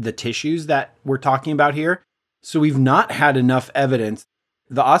penetrating the tissues that we're talking about here. So we've not had enough evidence.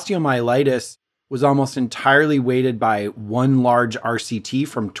 The osteomyelitis was almost entirely weighted by one large RCT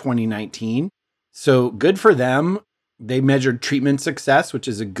from 2019. So good for them. They measured treatment success, which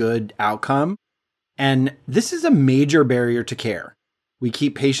is a good outcome. And this is a major barrier to care. We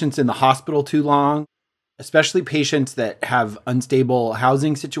keep patients in the hospital too long, especially patients that have unstable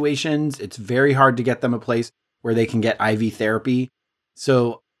housing situations. It's very hard to get them a place where they can get IV therapy.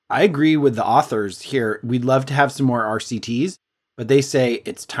 So I agree with the authors here. We'd love to have some more RCTs, but they say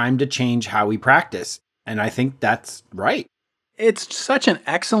it's time to change how we practice. And I think that's right. It's such an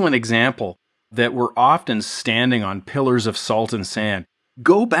excellent example that we're often standing on pillars of salt and sand.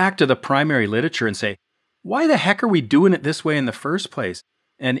 Go back to the primary literature and say, why the heck are we doing it this way in the first place?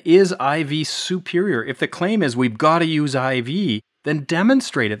 And is IV superior? If the claim is we've got to use IV, then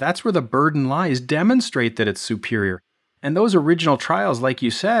demonstrate it. That's where the burden lies. Demonstrate that it's superior. And those original trials, like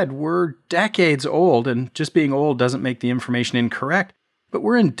you said, were decades old, and just being old doesn't make the information incorrect. But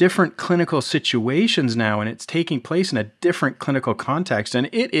we're in different clinical situations now, and it's taking place in a different clinical context. And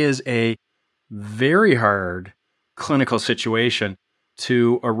it is a very hard clinical situation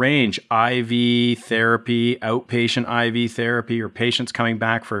to arrange IV therapy, outpatient IV therapy, or patients coming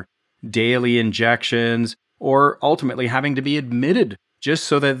back for daily injections, or ultimately having to be admitted just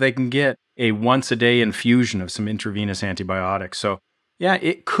so that they can get a once-a-day infusion of some intravenous antibiotics. So, yeah,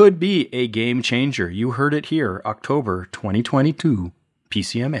 it could be a game changer. You heard it here, October 2022,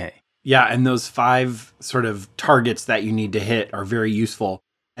 PCMA. Yeah, and those 5 sort of targets that you need to hit are very useful.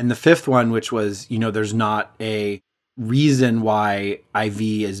 And the 5th one, which was, there's not a reason why IV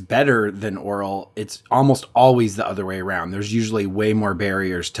is better than oral, it's almost always the other way around. There's usually way more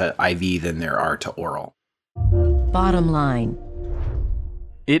barriers to IV than there are to oral. Bottom line.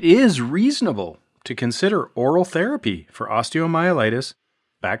 It is reasonable to consider oral therapy for osteomyelitis,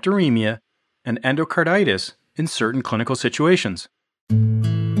 bacteremia, and endocarditis in certain clinical situations.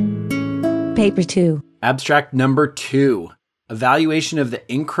 Paper 2. Abstract number 2. Evaluation of the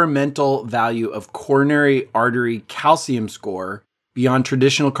incremental value of coronary artery calcium score beyond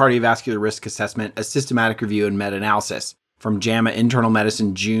traditional cardiovascular risk assessment, a systematic review and meta-analysis from JAMA Internal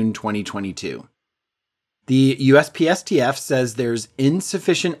Medicine, June 2022. The USPSTF says there's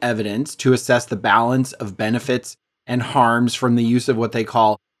insufficient evidence to assess the balance of benefits and harms from the use of what they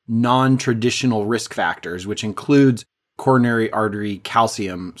call non-traditional risk factors, which includes coronary artery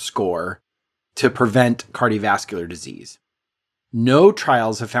calcium score, to prevent cardiovascular disease. No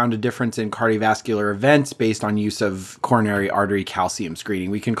trials have found a difference in cardiovascular events based on use of coronary artery calcium screening.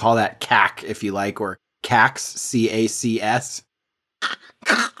 We can call that CAC if you like, or CACS, C-A-C-S.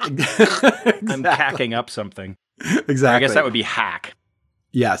 Exactly. I'm hacking up something. Exactly. I guess that would be hack.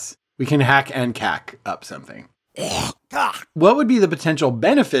 Yes, we can hack and CAC up something. What would be the potential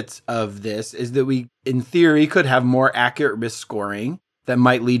benefits of this is that we, in theory, could have more accurate risk scoring that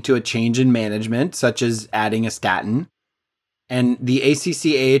might lead to a change in management, such as adding a statin. And the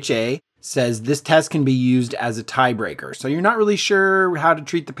ACC-AHA says this test can be used as a tiebreaker. So you're not really sure how to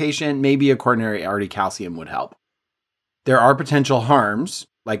treat the patient. Maybe a coronary artery calcium would help. There are potential harms,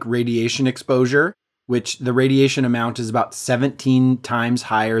 like radiation exposure, which the radiation amount is about 17 times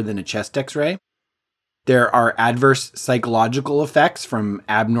higher than a chest X-ray. There are adverse psychological effects from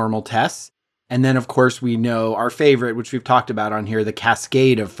abnormal tests. And then, of course, we know our favorite, which we've talked about on here, the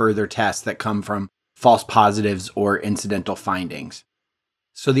cascade of further tests that come from false positives or incidental findings.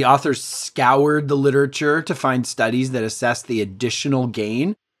 So the authors scoured the literature to find studies that assess the additional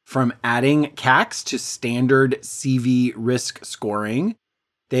gain from adding CACs to standard CV risk scoring.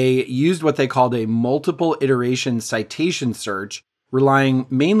 They used what they called a multiple iteration citation search, relying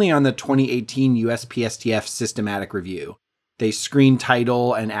mainly on the 2018 USPSTF systematic review. They screened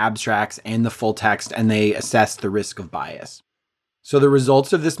title and abstracts and the full text, and they assessed the risk of bias. So the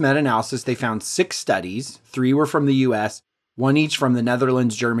results of this meta-analysis, they found 6 studies. 3 were from the US, 1 each from the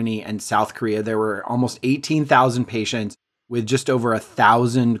Netherlands, Germany, and South Korea. There were almost 18,000 patients with just over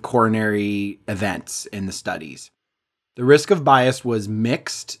 1,000 coronary events in the studies. The risk of bias was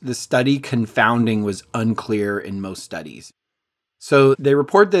mixed. The study confounding was unclear in most studies. So they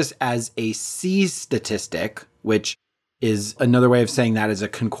report this as a C statistic, which is another way of saying that is a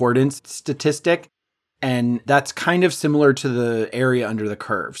concordance statistic. And that's kind of similar to the area under the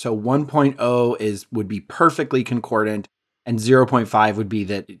curve. So 1.0 would be perfectly concordant, and 0.5 would be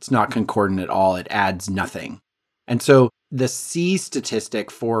that it's not concordant at all. It adds nothing. And so the C statistic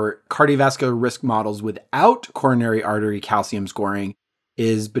for cardiovascular risk models without coronary artery calcium scoring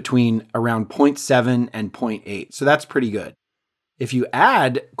is between around 0.7 and 0.8. So that's pretty good. If you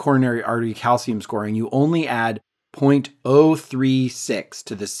add coronary artery calcium scoring, you only add 0.036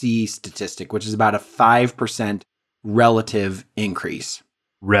 to the C statistic, which is about a 5% relative increase.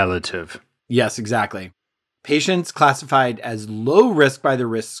 Relative. Yes, exactly. Patients classified as low risk by the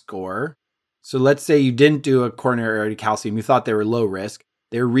risk score. So let's say you didn't do a coronary artery calcium, you thought they were low risk.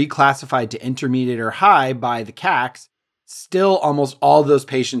 They're reclassified to intermediate or high by the CACs. Still, almost all of those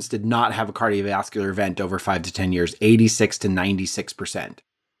patients did not have a cardiovascular event over 5 to 10 years, 86 to 96%.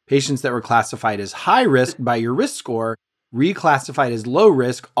 Patients that were classified as high risk by your risk score, reclassified as low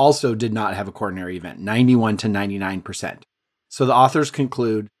risk, also did not have a coronary event, 91 to 99%. So the authors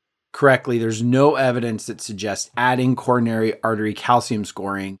conclude correctly, there's no evidence that suggests adding coronary artery calcium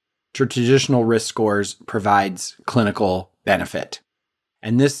scoring to traditional risk scores provides clinical benefit.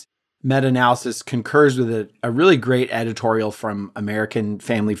 And this meta-analysis concurs with a really great editorial from American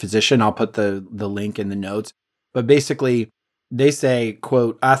Family Physician. I'll put the link in the notes. But basically, they say,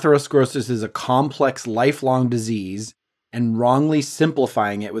 quote, atherosclerosis is a complex lifelong disease, and wrongly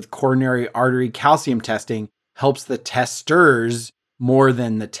simplifying it with coronary artery calcium testing helps the testers more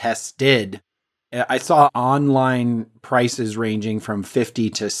than the tested. I saw online prices ranging from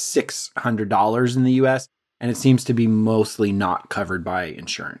 $50 to $600 in the US, and it seems to be mostly not covered by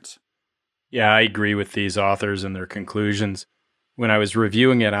insurance. Yeah, I agree with these authors and their conclusions. When I was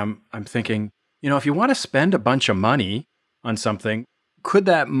reviewing it, I'm thinking, if you want to spend a bunch of money on something, could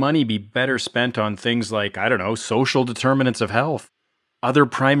that money be better spent on things like, I don't know, social determinants of health, other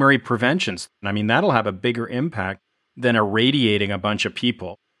primary preventions? I mean, that'll have a bigger impact than irradiating a bunch of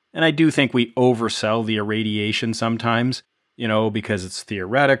people. And I do think we oversell the irradiation sometimes, because it's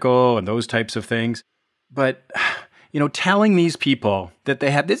theoretical and those types of things. But, telling these people that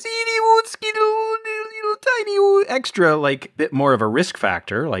they have this tiny extra, bit more of a risk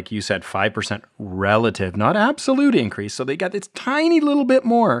factor, like you said, 5% relative, not absolute increase. So they got this tiny little bit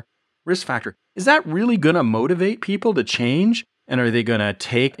more risk factor. Is that really going to motivate people to change? And are they going to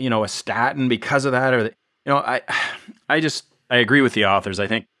take, a statin because of that? Or, I agree with the authors. I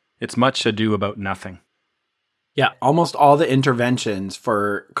think it's much ado about nothing. Yeah, almost all the interventions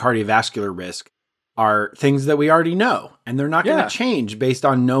for cardiovascular risk are things that we already know, and they're not going to change based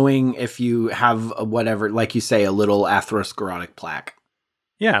on knowing if you have whatever, like you say, a little atherosclerotic plaque.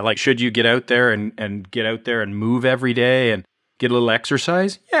 Yeah, should you get out there and get out there and move every day and get a little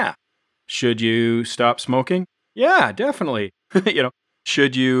exercise? Yeah. Should you stop smoking? Yeah, definitely.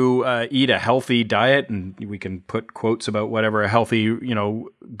 Should you eat a healthy diet? And we can put quotes about whatever a healthy,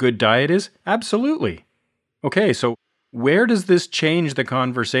 good diet is. Absolutely. Okay, so where does this change the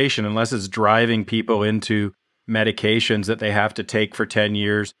conversation unless it's driving people into medications that they have to take for 10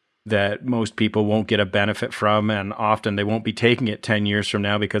 years that most people won't get a benefit from, and often they won't be taking it 10 years from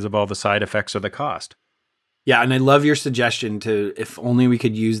now because of all the side effects or the cost? Yeah, and I love your suggestion to, if only we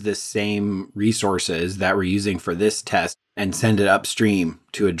could use the same resources that we're using for this test and send it upstream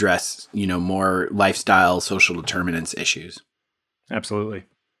to address, more lifestyle, social determinants issues. Absolutely.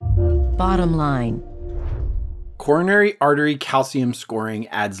 Bottom line. Coronary artery calcium scoring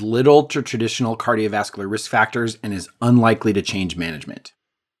adds little to traditional cardiovascular risk factors and is unlikely to change management.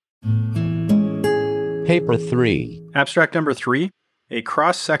 Paper 3. Abstract number 3. A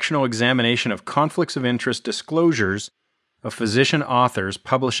cross-sectional examination of conflicts of interest disclosures of physician authors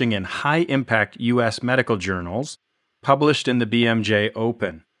publishing in high-impact U.S. medical journals, published in the BMJ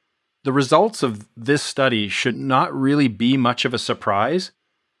Open. The results of this study should not really be much of a surprise.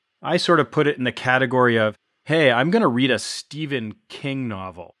 I sort of put it in the category of, hey, I'm going to read a Stephen King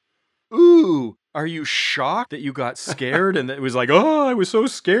novel. Ooh, are you shocked that you got scared? And it was like, oh, I was so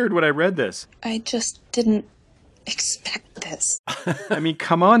scared when I read this. I just didn't expect this. I mean,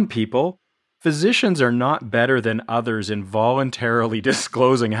 come on, people. Physicians are not better than others in voluntarily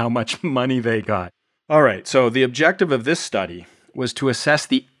disclosing how much money they got. All right, so the objective of this study was to assess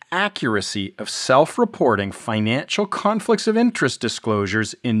the accuracy of self-reporting financial conflicts of interest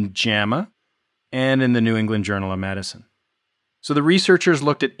disclosures in JAMA and in the New England Journal of Medicine. So the researchers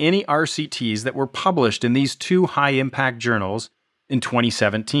looked at any RCTs that were published in these two high-impact journals in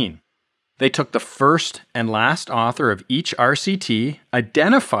 2017. They took the first and last author of each RCT,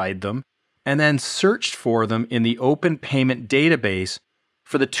 identified them, and then searched for them in the open payment database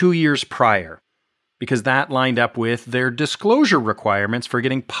for the 2 years prior, because that lined up with their disclosure requirements for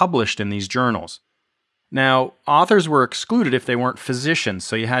getting published in these journals. Now, authors were excluded if they weren't physicians,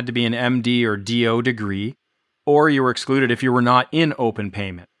 so you had to be an MD or DO degree, or you were excluded if you were not in open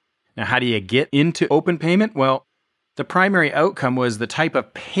payment. Now, how do you get into open payment? Well, the primary outcome was the type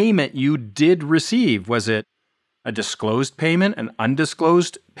of payment you did receive. Was it a disclosed payment, an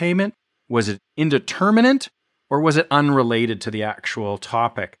undisclosed payment? Was it indeterminate, or was it unrelated to the actual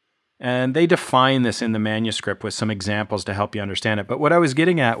topic? And they define this in the manuscript with some examples to help you understand it. But what I was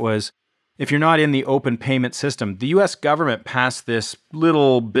getting at was, if you're not in the open payment system, the U.S. government passed this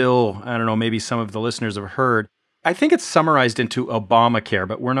little bill, I don't know, maybe some of the listeners have heard. I think it's summarized into Obamacare,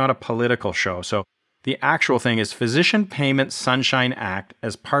 but we're not a political show. So the actual thing is Physician Payment Sunshine Act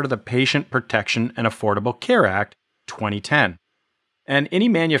as part of the Patient Protection and Affordable Care Act 2010. And any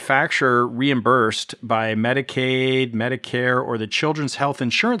manufacturer reimbursed by Medicaid, Medicare, or the Children's Health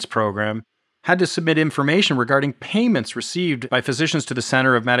Insurance Program had to submit information regarding payments received by physicians to the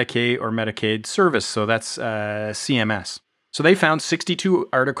Center of Medicaid or Medicaid Service, so that's CMS. So they found 62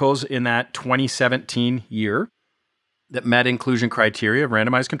 articles in that 2017 year that met inclusion criteria of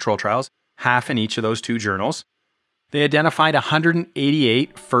randomized control trials, half in each of those two journals. They identified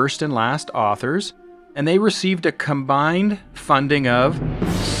 188 first and last authors, and they received a combined funding of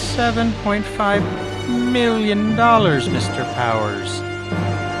 $7.5 million, Mr. Powers.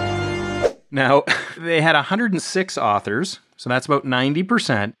 Now, they had 106 authors, so that's about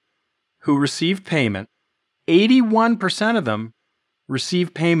 90%, who received payment. 81% of them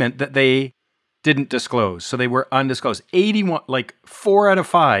received payment that they didn't disclose, so they were undisclosed. 81, like 4 out of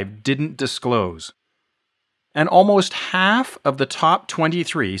 5 didn't disclose. And almost half of the top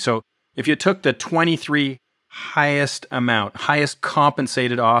 23, so if you took the 23 highest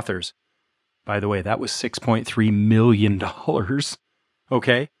compensated authors, by the way, that was $6.3 million,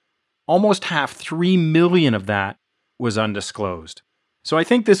 okay? Almost half, 3 million of that was undisclosed. So I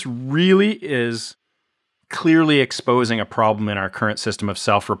think this really is clearly exposing a problem in our current system of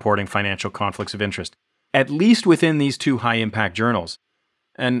self-reporting financial conflicts of interest, at least within these two high-impact journals.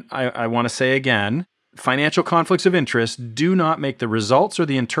 And I want to say again, financial conflicts of interest do not make the results or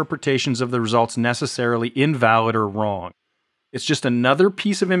the interpretations of the results necessarily invalid or wrong. It's just another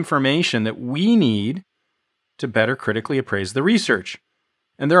piece of information that we need to better critically appraise the research.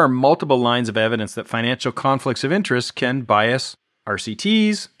 And there are multiple lines of evidence that financial conflicts of interest can bias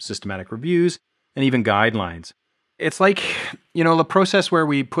RCTs, systematic reviews, and even guidelines. It's like, the process where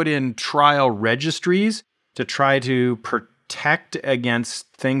we put in trial registries to try to protect against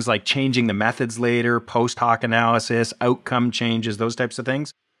things like changing the methods later, post hoc analysis, outcome changes, those types of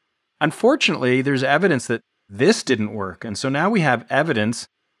things. Unfortunately, there's evidence that this didn't work. And so now we have evidence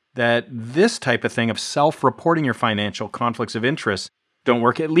that this type of thing of self-reporting your financial conflicts of interest don't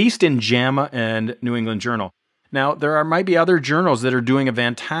work, at least in JAMA and New England Journal. Now, might be other journals that are doing a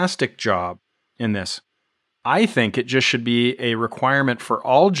fantastic job in this. I think it just should be a requirement for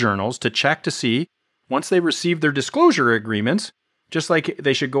all journals to check to see, once they receive their disclosure agreements, just like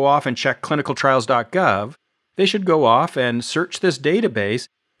they should go off and check clinicaltrials.gov, they should go off and search this database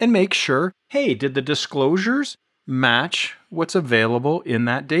and make sure, hey, did the disclosures match what's available in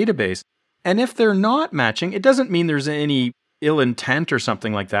that database? And if they're not matching, it doesn't mean there's any ill intent or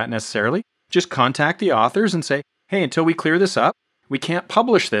something like that necessarily. Just contact the authors and say, hey, until we clear this up, we can't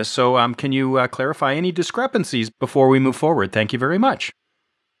publish this, so can you clarify any discrepancies before we move forward? Thank you very much.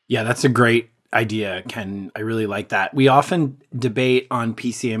 Yeah, that's a great idea, Ken. I really like that. We often debate on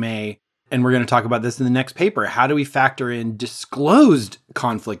PCMA, and we're going to talk about this in the next paper. How do we factor in disclosed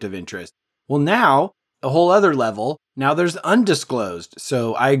conflict of interest? Well, now, a whole other level, now there's undisclosed.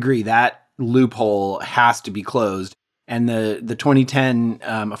 So I agree that loophole has to be closed. And the 2010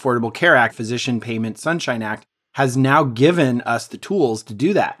 Affordable Care Act, Physician Payment Sunshine Act, has now given us the tools to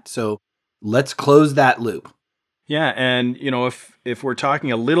do that. So let's close that loop. Yeah, and if we're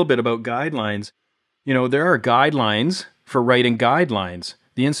talking a little bit about guidelines, there are guidelines for writing guidelines.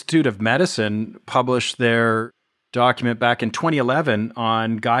 The Institute of Medicine published their document back in 2011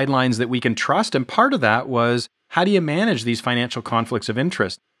 on guidelines that we can trust, and part of that was, how do you manage these financial conflicts of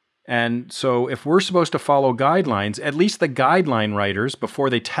interest? And so if we're supposed to follow guidelines, at least the guideline writers, before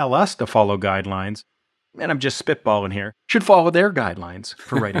they tell us to follow guidelines, and I'm just spitballing here, should follow their guidelines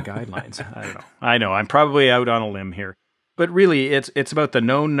for writing guidelines. I don't know. I know, I'm probably out on a limb here. But really, it's about the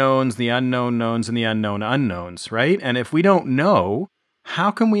known knowns, the unknown knowns, and the unknown unknowns, right? And if we don't know,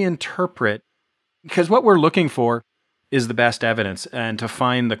 how can we interpret? Because what we're looking for is the best evidence and to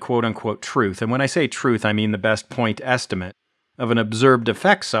find the quote-unquote truth. And when I say truth, I mean the best point estimate of an observed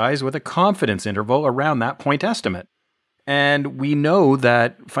effect size with a confidence interval around that point estimate. And we know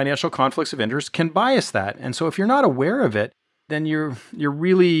that financial conflicts of interest can bias that. And so if you're not aware of it, then you're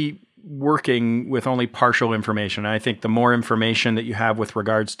really working with only partial information. And I think the more information that you have with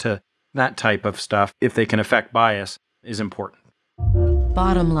regards to that type of stuff, if they can affect bias, is important.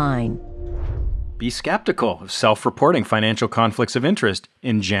 Bottom line. Be skeptical of self-reporting financial conflicts of interest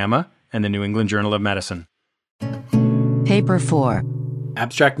in JAMA and the New England Journal of Medicine. Paper 4.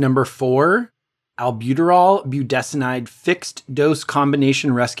 Abstract number 4. Albuterol budesonide fixed dose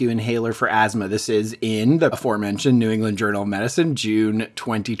combination rescue inhaler for asthma. This is in the aforementioned New England Journal of Medicine, June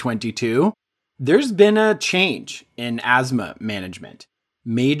 2022. There's been a change in asthma management.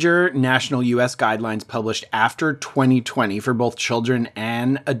 Major national US guidelines published after 2020 for both children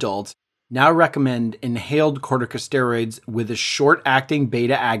and adults now recommend inhaled corticosteroids with a short-acting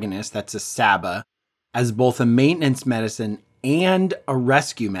beta agonist, that's a SABA, as both a maintenance medicine and a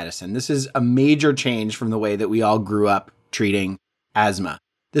rescue medicine. This is a major change from the way that we all grew up treating asthma.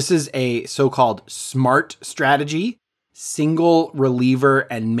 This is a so-called SMART strategy, single reliever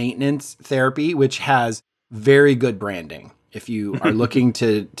and maintenance therapy, which has very good branding if you are looking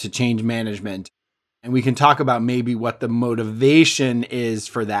to change management. And we can talk about maybe what the motivation is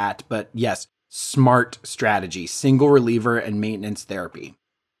for that. But yes, SMART strategy, single reliever and maintenance therapy.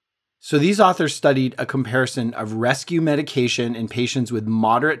 So these authors studied a comparison of rescue medication in patients with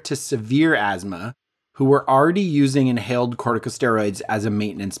moderate to severe asthma who were already using inhaled corticosteroids as a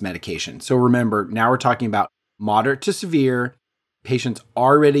maintenance medication. So remember, now we're talking about moderate to severe patients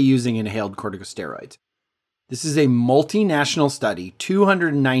already using inhaled corticosteroids. This is a multinational study,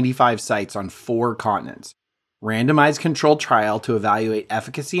 295 sites on 4 continents, randomized controlled trial to evaluate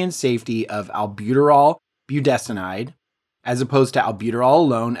efficacy and safety of albuterol budesonide, as opposed to albuterol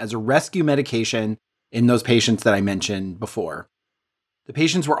alone as a rescue medication in those patients that I mentioned before. The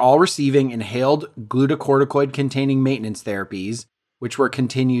patients were all receiving inhaled glucocorticoid-containing maintenance therapies, which were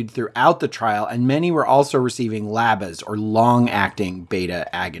continued throughout the trial, and many were also receiving LABAs, or long-acting beta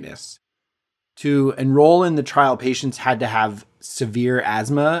agonists. To enroll in the trial, patients had to have severe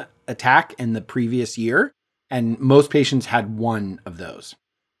asthma attack in the previous year, and most patients had one of those.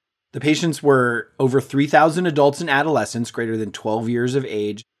 The patients were over 3,000 adults and adolescents greater than 12 years of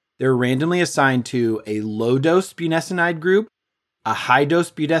age. They were randomly assigned to a low-dose budesonide group, a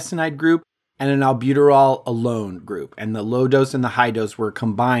high-dose budesonide group, and an albuterol alone group. And the low dose and the high dose were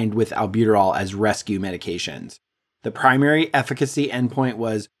combined with albuterol as rescue medications. The primary efficacy endpoint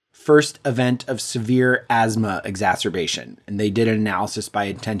was first event of severe asthma exacerbation. And they did an analysis by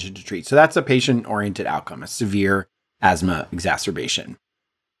intention to treat. So that's a patient-oriented outcome, a severe asthma exacerbation.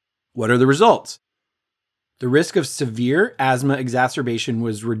 What are the results? The risk of severe asthma exacerbation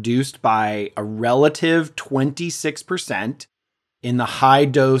was reduced by a relative 26% in the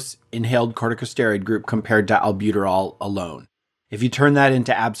high-dose inhaled corticosteroid group compared to albuterol alone. If you turn that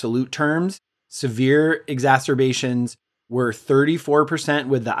into absolute terms, severe exacerbations were 34%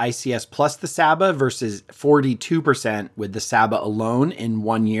 with the ICS plus the SABA versus 42% with the SABA alone in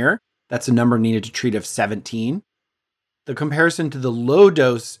 1 year. That's a number needed to treat of 17. The comparison to the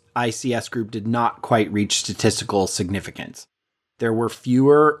low-dose ICS group did not quite reach statistical significance. There were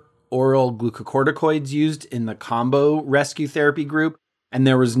fewer oral glucocorticoids used in the combo rescue therapy group, and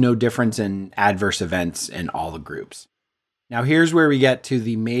there was no difference in adverse events in all the groups. Now here's where we get to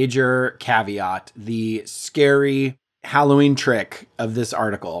the major caveat, the scary Halloween trick of this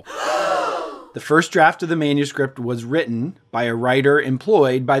article. The first draft of the manuscript was written by a writer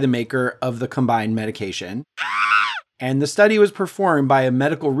employed by the maker of the combined medication, and the study was performed by a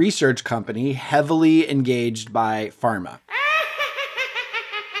medical research company heavily engaged by pharma.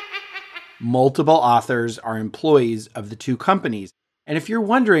 Multiple authors are employees of the two companies. And if you're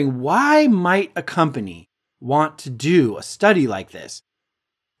wondering, why might a company want to do a study like this?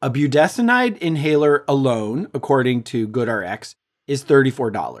 A budesonide inhaler alone, according to GoodRx, is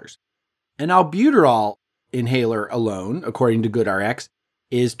 $34. An albuterol inhaler alone, according to GoodRx,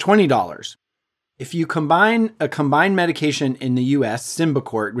 is $20. If you combine a combined medication in the US,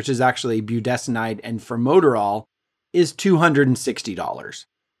 Symbicort, which is actually budesonide and formoterol, is $260.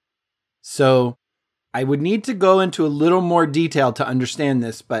 So I would need to go into a little more detail to understand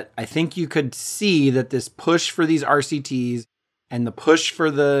this, but I think you could see that this push for these RCTs and the push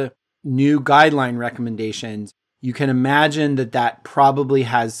for the new guideline recommendations, you can imagine that that probably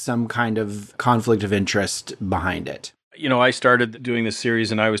has some kind of conflict of interest behind it. You know, I started doing this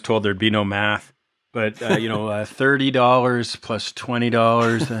series and I was told there'd be no math, but, $30 plus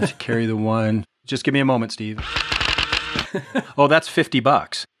 $20 to carry the one. Just give me a moment, Steve. Oh, that's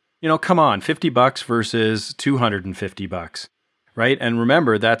 $50. You know, come on, $50 versus $250, right? And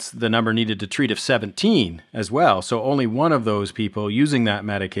remember, that's the number needed to treat of 17 as well. So only one of those people using that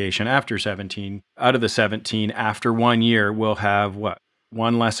medication after 17, out of the 17, after 1 year, will have what?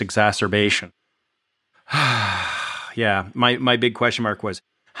 One less exacerbation. Yeah, my big question mark was,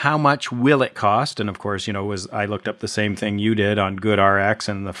 how much will it cost? And of course, I looked up the same thing you did on GoodRx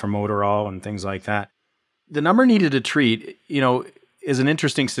and the formoterol and things like that. The number needed to treat, is an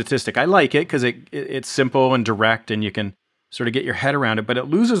interesting statistic. I like it because it's simple and direct and you can sort of get your head around it, but it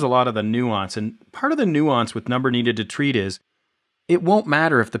loses a lot of the nuance. And part of the nuance with number needed to treat is it won't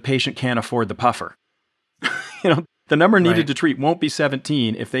matter if the patient can't afford the puffer. The number needed to treat won't be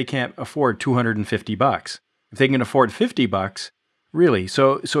 17 if they can't afford $250. If they can afford $50, really.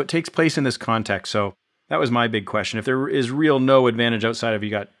 So it takes place in this context. So that was my big question. If there is real no advantage outside of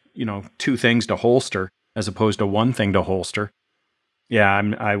you got, two things to holster as opposed to one thing to holster. Yeah,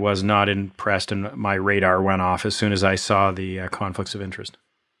 I was not impressed, and my radar went off as soon as I saw the conflicts of interest.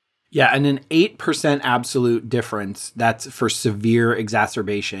 Yeah, and an 8% absolute difference, that's for severe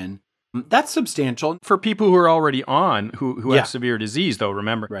exacerbation. That's substantial. For people who are already on, who have severe disease, though,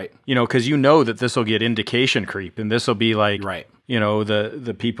 remember. Right. Because that this will get indication creep, and this will be like,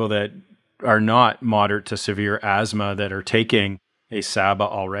 the people that are not moderate to severe asthma that are taking a SABA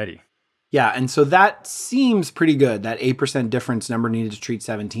already. Yeah, and so that seems pretty good, that 8% difference number needed to treat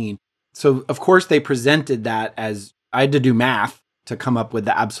 17. So, of course, they presented that as, I had to do math to come up with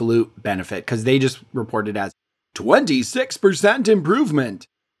the absolute benefit, because they just reported as 26% improvement.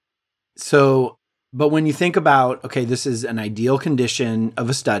 So, but when you think about, okay, this is an ideal condition of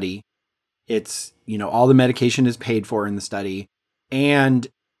a study, it's, all the medication is paid for in the study, and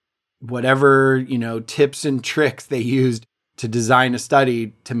whatever, tips and tricks they used to design a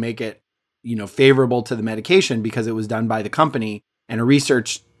study to make it favorable to the medication because it was done by the company and a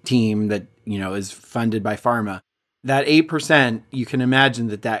research team that, is funded by pharma. That 8%, you can imagine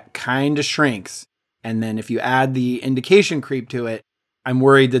that kind of shrinks. And then if you add the indication creep to it, I'm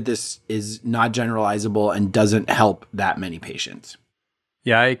worried that this is not generalizable and doesn't help that many patients.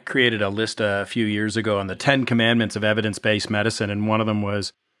 Yeah, I created a list a few years ago on the 10 commandments of evidence-based medicine, and one of them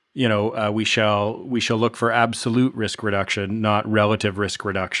was, we shall look for absolute risk reduction, not relative risk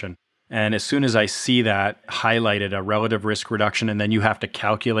reduction. And as soon as I see that highlighted, a relative risk reduction, and then you have to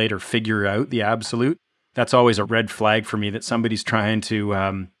calculate or figure out the absolute, that's always a red flag for me that somebody's trying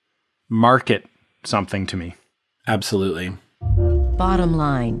to market something to me. Absolutely. Bottom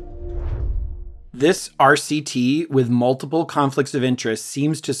line. This RCT with multiple conflicts of interest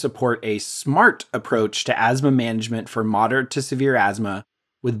seems to support a smart approach to asthma management for moderate to severe asthma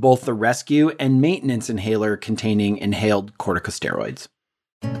with both the rescue and maintenance inhaler containing inhaled corticosteroids.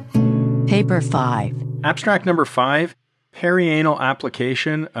 Paper 5. Abstract number 5, perianal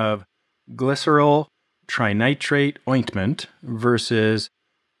application of Glyceryl Trinitrate ointment versus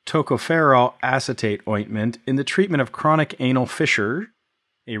Tocopherol acetate ointment in the treatment of chronic anal fissure,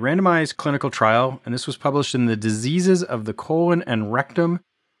 a randomized clinical trial, and this was published in the Diseases of the Colon and Rectum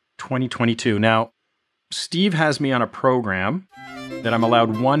 2022. Now, Steve has me on a program that I'm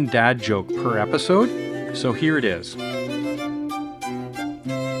allowed one dad joke per episode, so here it is.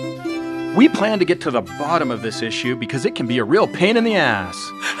 We plan to get to the bottom of this issue because it can be a real pain in the ass.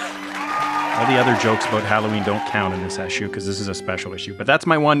 All the other jokes about Halloween don't count in this issue because this is a special issue, but that's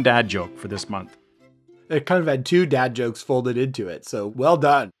my one dad joke for this month. It kind of had 2 dad jokes folded into it, so well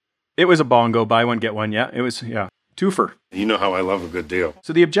done. It was a bongo, buy one, get one. Yeah, it was, twofer. You know how I love a good deal.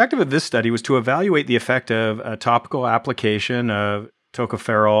 So the objective of this study was to evaluate the effect of a topical application of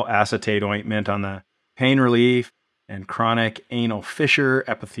Tocopherol acetate ointment on the pain relief and chronic anal fissure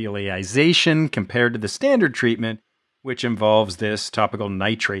epithelialization compared to the standard treatment, which involves this topical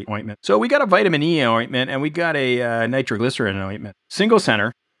nitrate ointment. So we got a vitamin E ointment and we got a nitroglycerin ointment. Single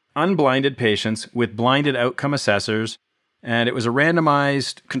center, unblinded patients with blinded outcome assessors, and it was a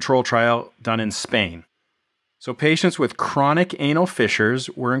randomized control trial done in Spain. So patients with chronic anal fissures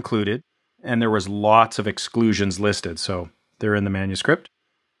were included, and there was lots of exclusions listed, so they're in the manuscript.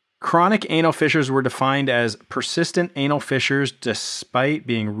 Chronic anal fissures were defined as persistent anal fissures despite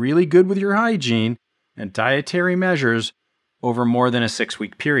being really good with your hygiene and dietary measures over more than a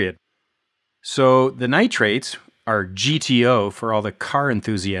 6-week period. So the nitrates are GTO for all the car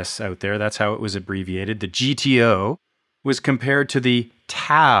enthusiasts out there. That's how it was abbreviated. The GTO was compared to the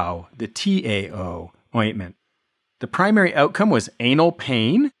TAO, the TAO ointment. The primary outcome was anal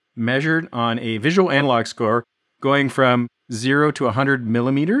pain measured on a visual analog score going from 0 to 100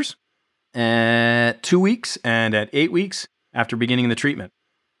 millimeters at 2 weeks and at 8 weeks after beginning the treatment.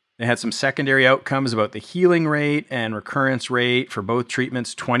 They had some secondary outcomes about the healing rate and recurrence rate for both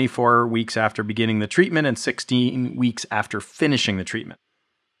treatments 24 weeks after beginning the treatment and 16 weeks after finishing the treatment.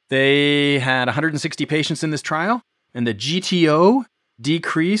 They had 160 patients in this trial, and the GTO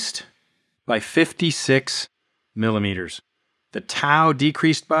decreased by 56 millimeters. The tau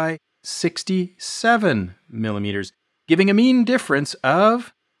decreased by 67 millimeters, giving a mean difference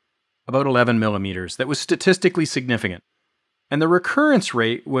of about 11 millimeters. That was statistically significant. And the recurrence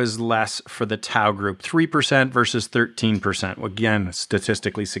rate was less for the tau group, 3% versus 13%. Again,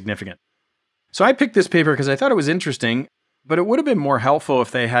 statistically significant. So I picked this paper because I thought it was interesting, but it would have been more helpful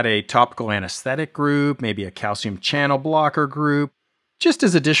if they had a topical anesthetic group, maybe a calcium channel blocker group, just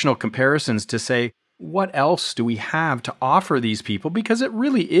as additional comparisons to say, what else do we have to offer these people? Because it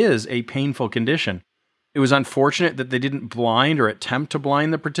really is a painful condition. It was unfortunate that they didn't blind or attempt to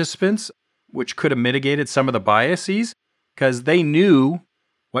blind the participants, which could have mitigated some of the biases, because they knew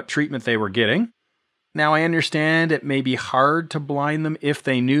what treatment they were getting. Now, I understand it may be hard to blind them if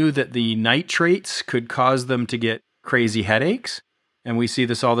they knew that the nitrates could cause them to get crazy headaches. And we see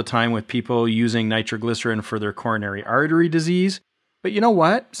this all the time with people using nitroglycerin for their coronary artery disease. But you know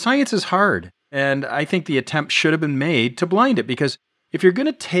what? Science is hard. And I think the attempt should have been made to blind it, because if you're going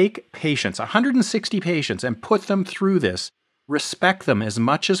to take patients, 160 patients, and put them through this, respect them as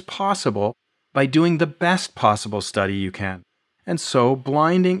much as possible by doing the best possible study you can. And so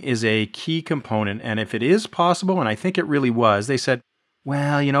blinding is a key component. And if it is possible, and I think it really was, they said,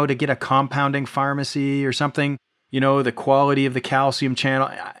 well, to get a compounding pharmacy or something, the quality of the calcium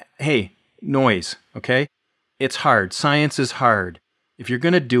channel. Hey, noise, okay? It's hard. Science is hard. If you're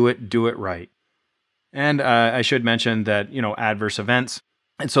going to do it right. And I should mention that, adverse events.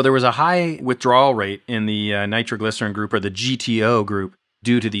 And so there was a high withdrawal rate in the nitroglycerin group or the GTO group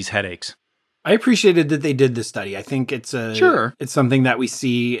due to these headaches. I appreciated that they did this study. I think it's Sure. It's something that we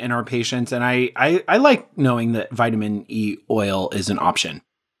see in our patients, and I like knowing that vitamin E oil is an option.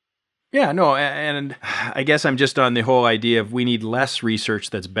 Yeah, no, and I guess I'm just on the whole idea of we need less research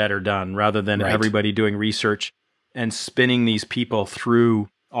that's better done rather than everybody doing research and spinning these people through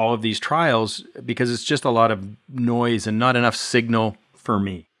all of these trials, because it's just a lot of noise and not enough signal for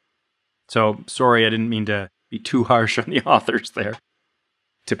me. So sorry, I didn't mean to be too harsh on the authors there.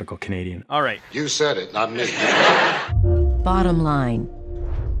 Typical Canadian. All right. You said it, not me. Bottom line.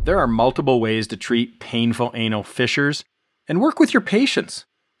 There are multiple ways to treat painful anal fissures, and work with your patients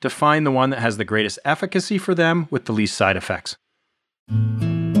to find the one that has the greatest efficacy for them with the least side effects.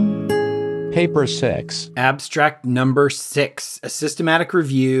 Paper 6. Abstract number 6, a systematic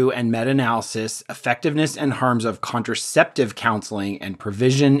review and meta-analysis, effectiveness and harms of contraceptive counseling and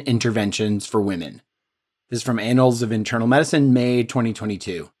provision interventions for women. This is from Annals of Internal Medicine, May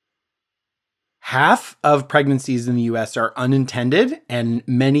 2022. Half of pregnancies in the US are unintended, and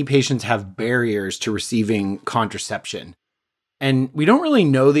many patients have barriers to receiving contraception. And we don't really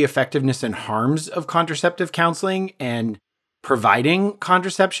know the effectiveness and harms of contraceptive counseling and providing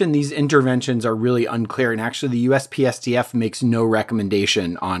contraception. These interventions are really unclear, and actually the USPSTF makes no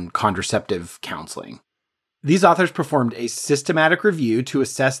recommendation on contraceptive counseling. These authors performed a systematic review to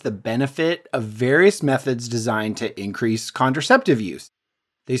assess the benefit of various methods designed to increase contraceptive use.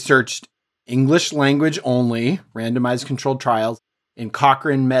 They searched English language only, randomized controlled trials, in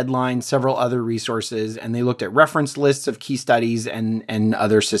Cochrane, Medline, several other resources, and they looked at reference lists of key studies and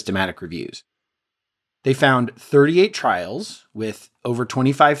other systematic reviews. They found 38 trials with over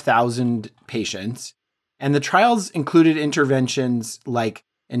 25,000 patients, and the trials included interventions like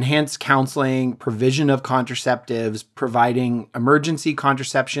enhanced counseling, provision of contraceptives, providing emergency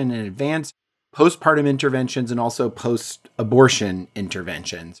contraception in advance, postpartum interventions, and also post-abortion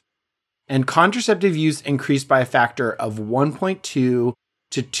interventions. And contraceptive use increased by a factor of 1.2 to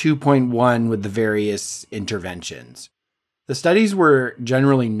 2.1 with the various interventions. The studies were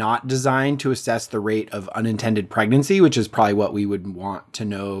generally not designed to assess the rate of unintended pregnancy, which is probably what we would want to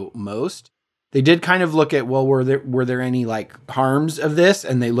know most. They did kind of look at, well, were there any harms of this?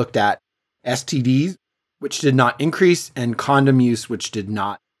 And they looked at STDs, which did not increase, and condom use, which did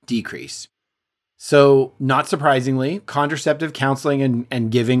not decrease. So, not surprisingly, contraceptive counseling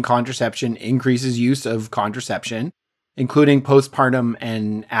and giving contraception increases use of contraception, including postpartum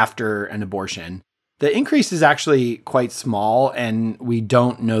and after an abortion. The increase is actually quite small, and we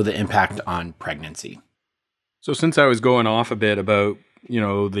don't know the impact on pregnancy. So since I was going off a bit about,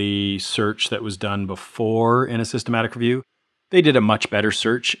 the search that was done before in a systematic review, they did a much better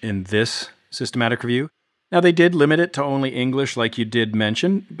search in this systematic review. Now, they did limit it to only English, like you did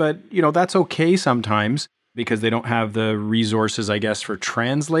mention, but, that's okay sometimes because they don't have the resources, I guess, for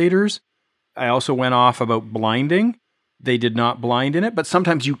translators. I also went off about blinding. They did not blind in it, but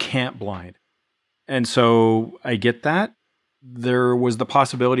sometimes you can't blind. And so I get that. There was the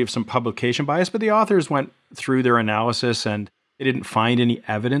possibility of some publication bias, but the authors went through their analysis and they didn't find any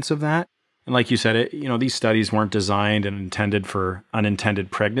evidence of that. And like you said, these studies weren't designed and intended for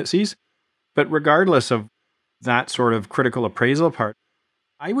unintended pregnancies. But regardless of that sort of critical appraisal part,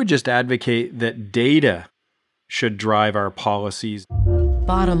 I would just advocate that data should drive our policies.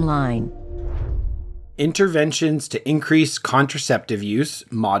 Bottom line. Interventions to increase contraceptive use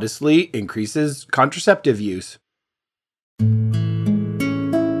modestly increases contraceptive use.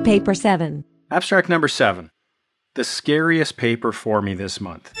 Paper 7. Abstract number 7. The scariest paper for me this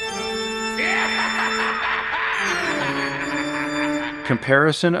month.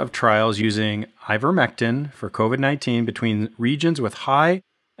 Comparison of trials using Ivermectin for COVID-19 between regions with high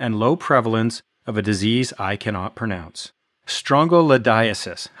and low prevalence of a disease I cannot pronounce.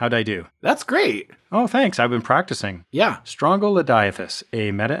 Strongyloidiasis. How'd I do? That's great. Oh, thanks. I've been practicing. Yeah. Strongyloidiasis,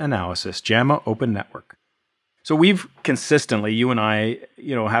 a meta-analysis, JAMA Open Network. So we've consistently, you and I,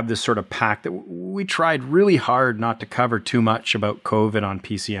 have this sort of pact that we tried really hard not to cover too much about COVID on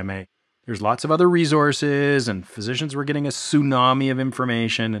PCMA. There's lots of other resources, and physicians were getting a tsunami of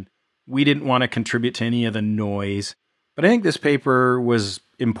information, and we didn't want to contribute to any of the noise. But I think this paper was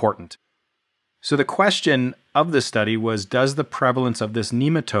important. So the question of the study was, does the prevalence of this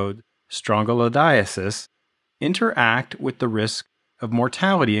nematode, strongyloidiasis, interact with the risk of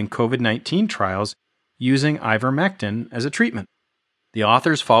mortality in COVID-19 trials using ivermectin as a treatment? The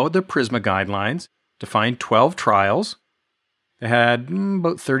authors followed the PRISMA guidelines to find 12 trials. They had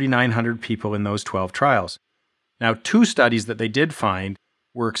about 3,900 people in those 12 trials. Now, 2 studies that they did find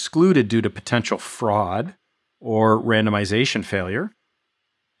were excluded due to potential fraud or randomization failure.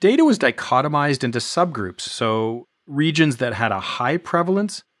 Data was dichotomized into subgroups, so regions that had a high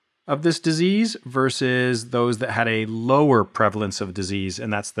prevalence of this disease versus those that had a lower prevalence of disease,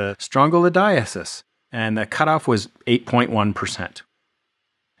 and that's the Strongyloidiasis. And the cutoff was 8.1%.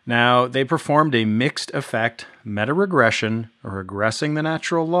 Now, they performed a mixed effect meta-regression, regressing the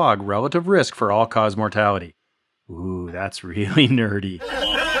natural log relative risk for all-cause mortality. Ooh, that's really nerdy.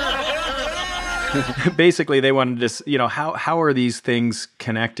 Basically, they wanted to, how are these things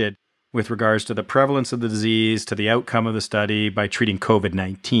connected with regards to the prevalence of the disease, to the outcome of the study by treating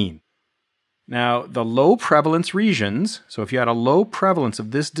COVID-19. Now, the low prevalence regions, so if you had a low prevalence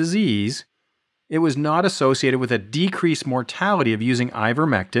of this disease, it was not associated with a decreased mortality of using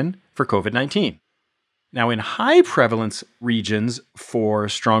ivermectin for COVID-19. Now, in high prevalence regions for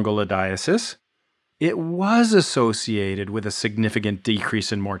strongyloidiasis, it was associated with a significant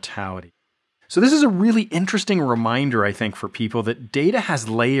decrease in mortality. So this is a really interesting reminder, I think, for people that data has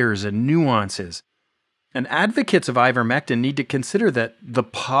layers and nuances. And advocates of ivermectin need to consider that the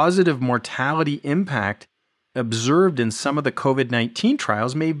positive mortality impact observed in some of the COVID-19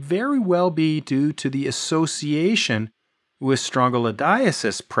 trials may very well be due to the association with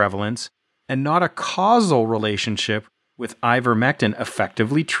strongyloidiasis prevalence and not a causal relationship with ivermectin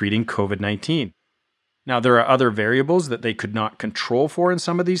effectively treating COVID-19. Now, there are other variables that they could not control for in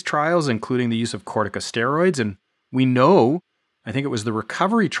some of these trials, including the use of corticosteroids. And we know, I think it was the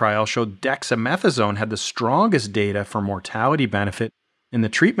recovery trial, showed dexamethasone had the strongest data for mortality benefit in the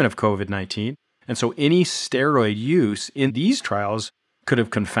treatment of COVID-19. And so any steroid use in these trials could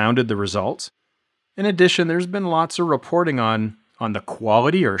have confounded the results. In addition, there's been lots of reporting on the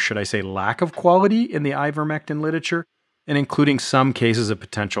quality, or should I say lack of quality, in the ivermectin literature, and including some cases of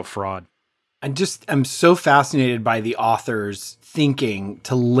potential fraud. I'm so fascinated by the author's thinking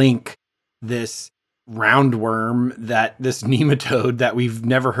to link this roundworm, this nematode that we've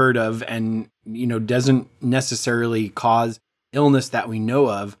never heard of and, doesn't necessarily cause illness that we know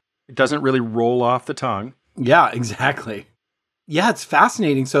of. It doesn't really roll off the tongue. Yeah, exactly. Yeah, it's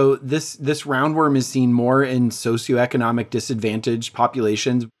fascinating. So this roundworm is seen more in socioeconomic disadvantaged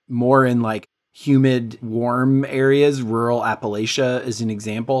populations, more in like humid, warm areas. Rural Appalachia is an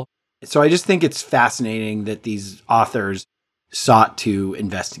example. So I just think it's fascinating that these authors sought to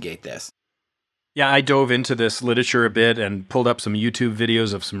investigate this. Yeah, I dove into this literature a bit and pulled up some YouTube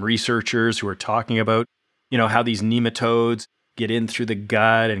videos of some researchers who are talking about, how these nematodes get in through the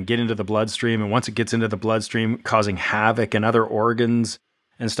gut and get into the bloodstream. And once it gets into the bloodstream, causing havoc in other organs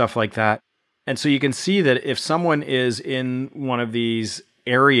and stuff like that. And so you can see that if someone is in one of these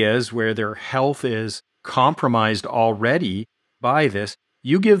areas where their health is compromised already by this,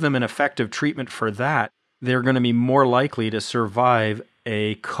 you give them an effective treatment for that, they're going to be more likely to survive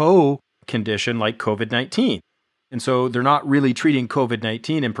a co-condition like COVID-19. And so they're not really treating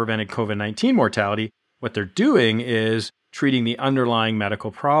COVID-19 and preventing COVID-19 mortality. What they're doing is treating the underlying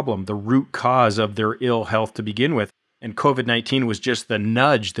medical problem, the root cause of their ill health to begin with. And COVID-19 was just the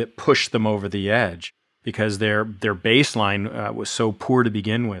nudge that pushed them over the edge because their baseline was so poor to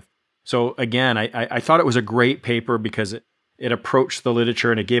begin with. So again, I thought it was a great paper because it approached the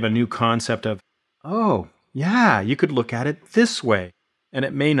literature and it gave a new concept of, oh, yeah, you could look at it this way. And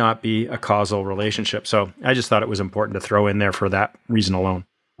it may not be a causal relationship. So I just thought it was important to throw in there for that reason alone.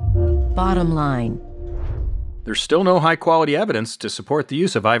 Bottom line. There's still no high-quality evidence to support the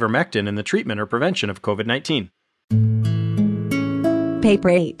use of ivermectin in the treatment or prevention of COVID-19. Paper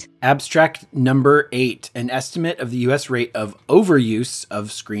 8. Abstract number 8, an estimate of the U.S. rate of overuse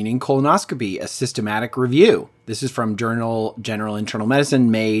of screening colonoscopy, a systematic review. This is from Journal General Internal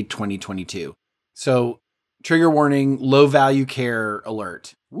Medicine, May 2022. So, trigger warning, low value care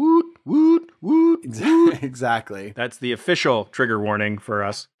alert. Woot, woot, woot. Exactly. That's the official trigger warning for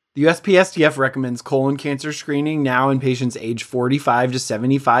us. The USPSTF recommends colon cancer screening now in patients age 45 to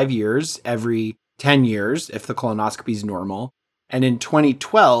 75 years every 10 years if the colonoscopy is normal. And in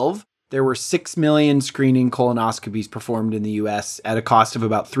 2012, there were 6 million screening colonoscopies performed in the US at a cost of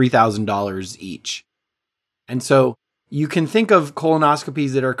about $3,000 each. And so you can think of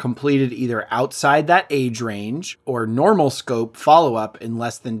colonoscopies that are completed either outside that age range or normal scope follow-up in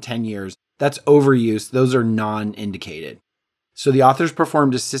less than 10 years. That's overuse. Those are non-indicated. So the authors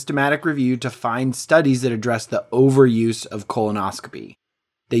performed a systematic review to find studies that address the overuse of colonoscopy.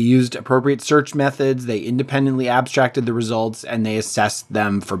 They used appropriate search methods, they independently abstracted the results, and they assessed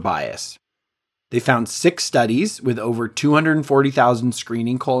them for bias. They found 6 studies with over 240,000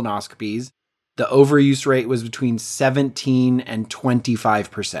 screening colonoscopies. The overuse rate was between 17 and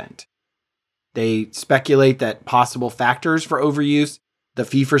 25%. They speculate that possible factors for overuse, the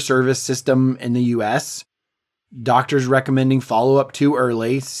fee-for-service system in the US, doctors recommending follow-up too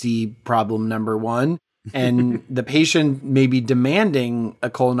early, see problem number 1, and the patient may be demanding a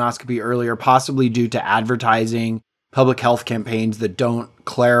colonoscopy earlier, possibly due to advertising, public health campaigns that don't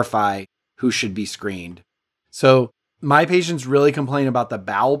clarify who should be screened. So my patients really complain about the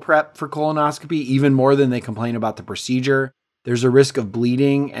bowel prep for colonoscopy even more than they complain about the procedure. There's a risk of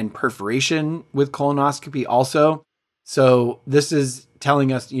bleeding and perforation with colonoscopy also. So this is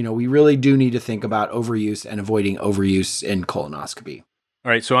telling us, we really do need to think about overuse and avoiding overuse in colonoscopy.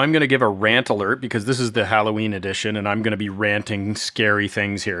 All right, so I'm going to give a rant alert because this is the Halloween edition, and I'm going to be ranting scary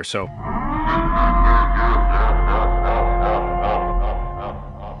things here. So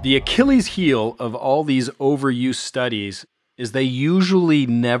the Achilles heel of all these overuse studies is they usually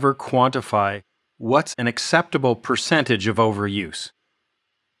never quantify what's an acceptable percentage of overuse.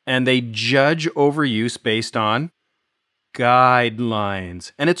 And they judge overuse based on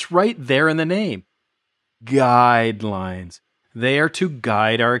guidelines. And it's right there in the name. Guidelines. They are to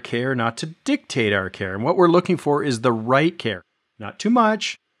guide our care, not to dictate our care. And what we're looking for is the right care. Not too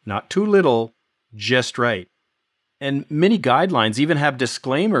much, not too little, just right. And many guidelines even have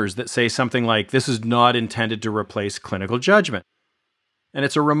disclaimers that say something like, this is not intended to replace clinical judgment. And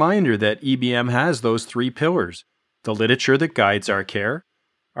it's a reminder that EBM has those three pillars: the literature that guides our care,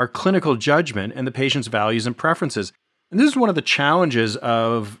 our clinical judgment, and the patient's values and preferences. And this is one of the challenges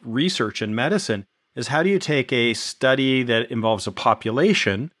of research in medicine, is how do you take a study that involves a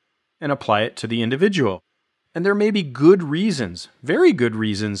population and apply it to the individual? And there may be good reasons, very good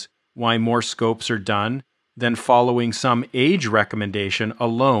reasons, why more scopes are done than following some age recommendation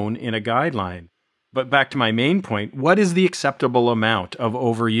alone in a guideline. But back to my main point, what is the acceptable amount of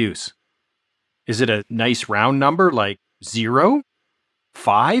overuse? Is it a nice round number like 0?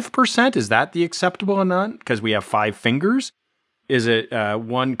 5%? Is that the acceptable amount because we have 5 fingers? Is it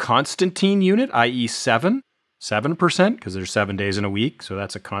 1 Constantine unit, i.e. 7%? Because there's 7 days in a week, so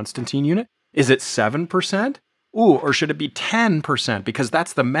that's a Constantine unit. Is it 7%? Ooh, or should it be 10%? Because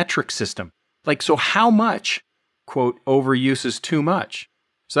that's the metric system. Like, so how much, quote, overuse is too much?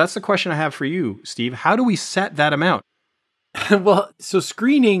 So that's the question I have for you, Steve. How do we set that amount? Well, so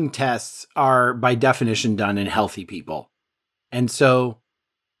screening tests are by definition done in healthy people. And so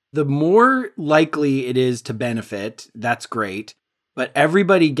the more likely it is to benefit, that's great. But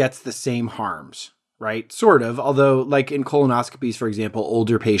everybody gets the same harms, right? Sort of. Although, like in colonoscopies, for example,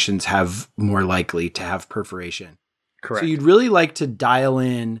 older patients have more likely to have perforation. Correct. So you'd really like to dial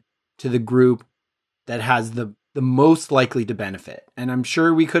in to the group that has the most likely to benefit. And I'm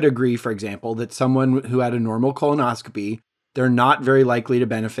sure we could agree, for example, that someone who had a normal colonoscopy, they're not very likely to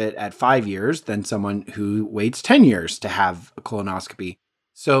benefit at 5 years than someone who waits 10 years to have a colonoscopy.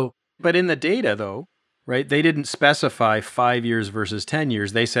 So, but in the data though, right, they didn't specify 5 years versus 10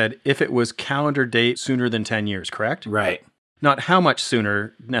 years. They said if it was calendar date sooner than 10 years, correct? Right. Not how much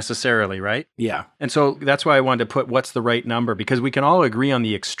sooner necessarily, right? Yeah. And so that's why I wanted to put what's the right number, because we can all agree on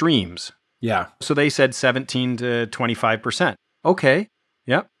the extremes. Yeah. So they said 17 to 25%. Okay.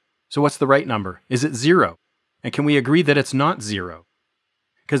 Yep. So what's the right number? Is it 0? And can we agree that it's not 0?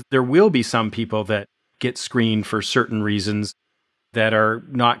 Because there will be some people that get screened for certain reasons that are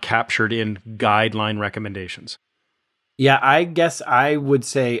not captured in guideline recommendations. Yeah, I guess I would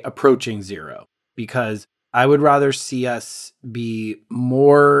say approaching 0, because I would rather see us be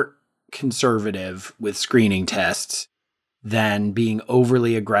more conservative with screening tests than being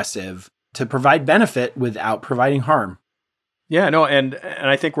overly aggressive to provide benefit without providing harm. Yeah, no, and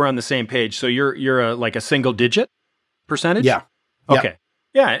I think we're on the same page. So you're like a single digit percentage? Yeah. Okay.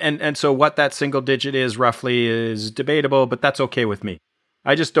 Yeah, and so what that single digit is roughly is debatable, but that's okay with me.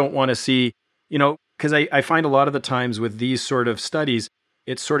 I just don't want to see, because I find a lot of the times with these sort of studies,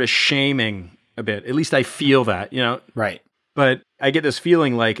 it's sort of shaming a bit. At least I feel that, Right. But I get this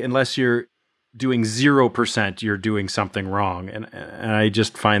feeling like unless you're doing 0%, you're doing something wrong. And I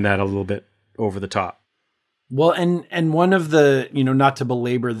just find that a little bit over the top. Well, and one of the, not to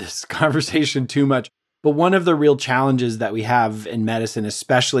belabor this conversation too much, but one of the real challenges that we have in medicine,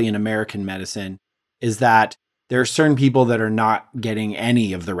 especially in American medicine, is that there are certain people that are not getting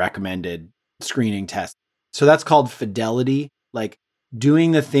any of the recommended screening tests. So that's called fidelity, like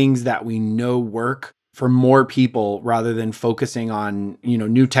doing the things that we know work for more people rather than focusing on,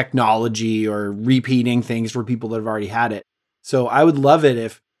 new technology or repeating things for people that have already had it. So I would love it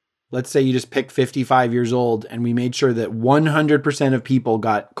if, let's say you just picked 55 years old and we made sure that 100% of people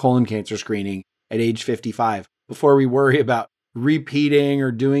got colon cancer screening at age 55 before we worry about repeating or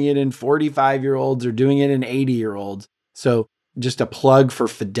doing it in 45-year-olds or doing it in 80-year-olds. So just a plug for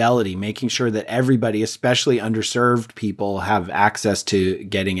fidelity, making sure that everybody, especially underserved people, have access to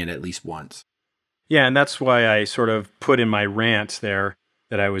getting it at least once. Yeah, and that's why I sort of put in my rant there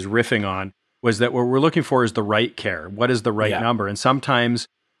that I was riffing on, was that what we're looking for is the right care. What is the right number? And sometimes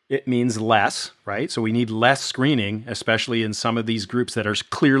it means less, right? So we need less screening, especially in some of these groups that are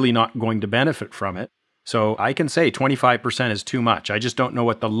clearly not going to benefit from it. So I can say 25% is too much. I just don't know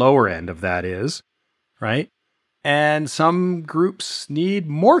what the lower end of that is, right? And some groups need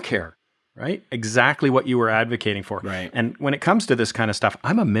more care, right? Exactly what you were advocating for. Right. And when it comes to this kind of stuff,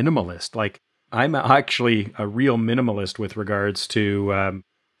 I'm a minimalist. Like, I'm actually a real minimalist with regards to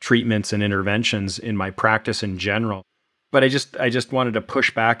treatments and interventions in my practice in general. But I just wanted to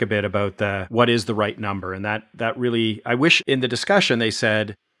push back a bit about what is the right number. And that really, I wish in the discussion they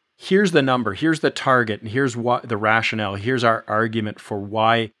said, here's the number, here's the target, and here's what the rationale, here's our argument for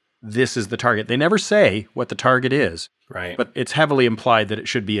why this is the target. They never say what the target is, right? But it's heavily implied that it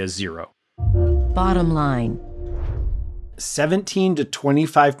should be a 0. Bottom line. 17 to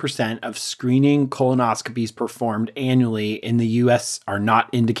 25% of screening colonoscopies performed annually in the U.S. are not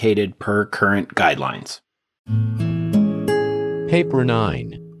indicated per current guidelines. Paper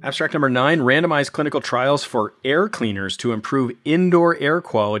 9. Abstract number 9, randomized clinical trials for air cleaners to improve indoor air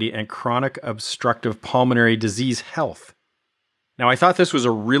quality and chronic obstructive pulmonary disease health. Now, I thought this was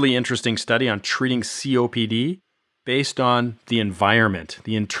a really interesting study on treating COPD based on the environment,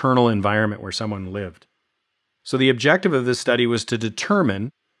 the internal environment where someone lived. So the objective of this study was to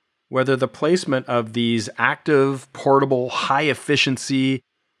determine whether the placement of these active, portable, high-efficiency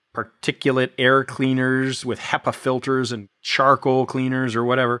particulate air cleaners with HEPA filters and charcoal cleaners or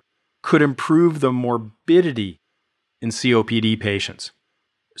whatever could improve the morbidity in COPD patients.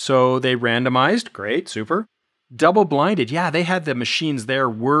 So they randomized, great, super. Double-blinded, they had the machines there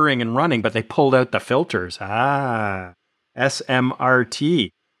whirring and running, but they pulled out the filters. SMRT.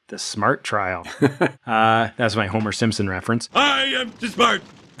 The SMART trial. That's my Homer Simpson reference. I am too smart.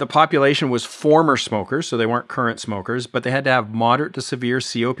 The population was former smokers, so they weren't current smokers, but they had to have moderate to severe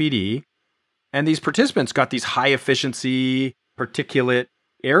COPD. And these participants got these high-efficiency particulate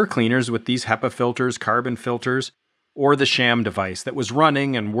air cleaners with these HEPA filters, carbon filters, or the sham device that was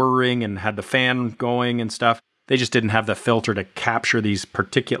running and whirring and had the fan going and stuff. They just didn't have the filter to capture these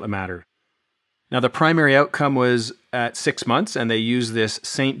particulate matter. Now, the primary outcome was at 6 months, and they used this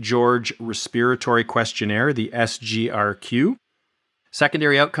St. George Respiratory Questionnaire, the SGRQ.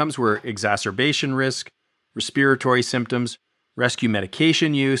 Secondary outcomes were exacerbation risk, respiratory symptoms, rescue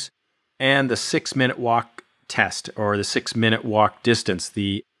medication use, and the 6-minute walk test, or the 6-minute walk distance,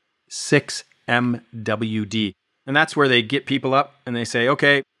 the 6MWD. And that's where they get people up and they say,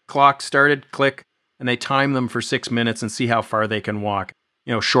 okay, clock started, click, and they time them for 6 minutes and see how far they can walk.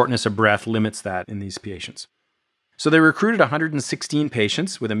 Shortness of breath limits that in these patients. So they recruited 116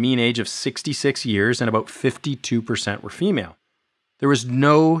 patients with a mean age of 66 years, and about 52% were female. There was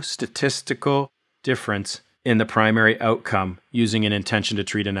no statistical difference in the primary outcome using an intention to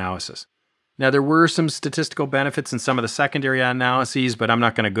treat analysis. Now, there were some statistical benefits in some of the secondary analyses, but I'm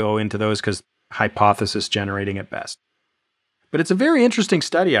not going to go into those because hypothesis generating at best. But it's a very interesting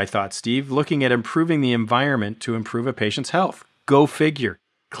study, I thought, Steve, looking at improving the environment to improve a patient's health. Go figure.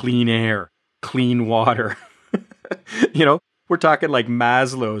 Clean air, clean water. We're talking like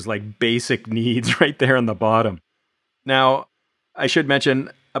Maslow's like basic needs right there on the bottom. Now, I should mention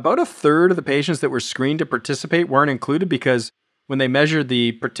about a third of the patients that were screened to participate weren't included because when they measured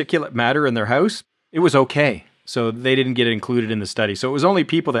the particulate matter in their house, it was okay. So they didn't get included in the study. So it was only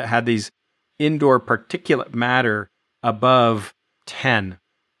people that had these indoor particulate matter above 10.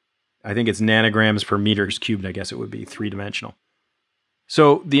 I think it's nanograms per meters cubed. I guess it would be 3-dimensional.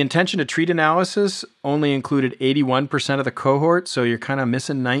 So the intention to treat analysis only included 81% of the cohort, so you're kind of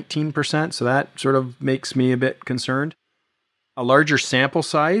missing 19%, so that sort of makes me a bit concerned. A larger sample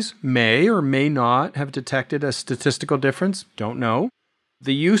size may or may not have detected a statistical difference, don't know.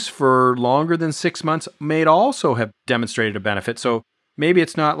 The use for longer than 6 months may also have demonstrated a benefit, so maybe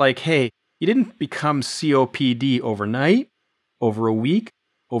it's not like, hey, you didn't become COPD overnight, over a week,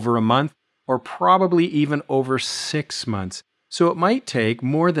 over a month, or probably even over 6 months. So it might take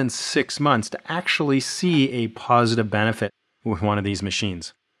more than 6 months to actually see a positive benefit with one of these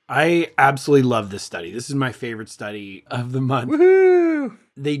machines. I absolutely love this study. This is my favorite study of the month. Woohoo!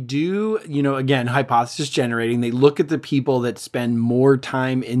 They do, again, hypothesis generating. They look at the people that spend more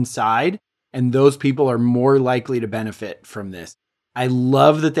time inside, and those people are more likely to benefit from this. I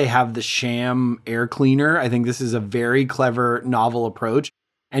love that they have the sham air cleaner. I think this is a very clever, novel approach.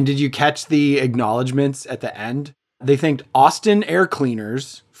 And did you catch the acknowledgments at the end? They thanked Austin Air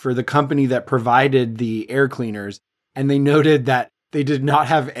Cleaners for the company that provided the air cleaners, and they noted that they did not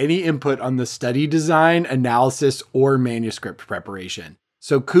have any input on the study design, analysis, or manuscript preparation.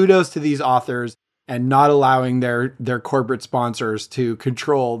 So kudos to these authors. and not allowing their corporate sponsors to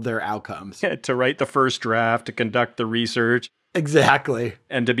control their outcomes. To write the first draft, to conduct the research. Exactly.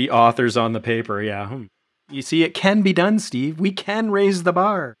 And to be authors on the paper, yeah. You see, it can be done, Steve. We can raise the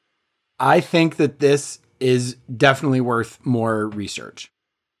bar. I think that this is definitely worth more research.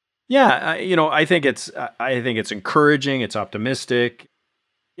 Yeah, I think it's encouraging, it's optimistic.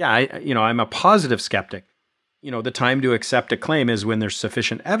 Yeah, I'm a positive skeptic. The time to accept a claim is when there's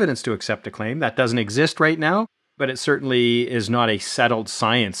sufficient evidence to accept a claim. That doesn't exist right now, but it certainly is not a settled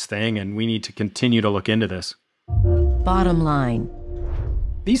science thing, and we need to continue to look into this. Bottom line.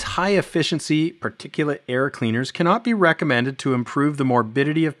 These high-efficiency particulate air cleaners cannot be recommended to improve the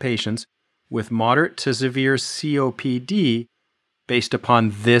morbidity of patients with moderate to severe COPD based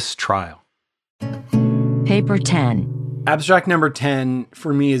upon this trial. Paper 10. Abstract number 10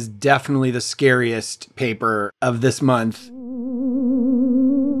 for me is definitely the scariest paper of this month,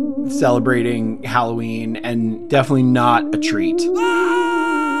 celebrating Halloween, and definitely not a treat.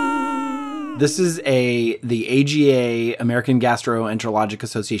 This is the AGA, American Gastroenterologic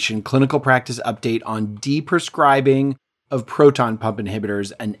Association, clinical practice update on de-prescribing of proton pump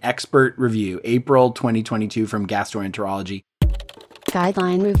inhibitors, an expert review, April 2022 from Gastroenterology.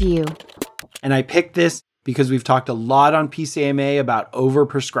 Guideline review. And I picked this because we've talked a lot on PCMA about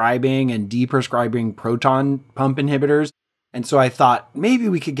over-prescribing and de-prescribing proton pump inhibitors. And so I thought maybe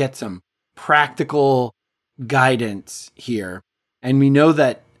we could get some practical guidance here. And we know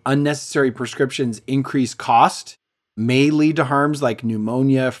that unnecessary prescriptions increase cost, may lead to harms like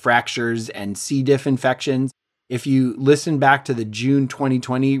pneumonia, fractures, and C-Diff infections. If you listen back to the June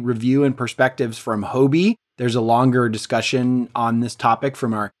 2020 review and perspectives from Hobie, there's a longer discussion on this topic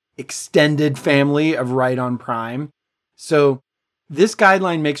from our extended family of Right on Prime. So this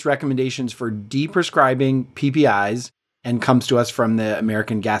guideline makes recommendations for de-prescribing PPIs and comes to us from the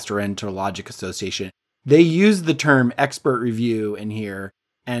American Gastroenterologic Association. They use the term expert review in here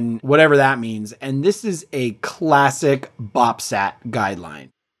and whatever that means. And this is a classic BOPSAT guideline.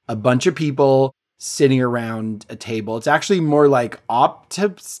 A bunch of people sitting around a table. It's actually more like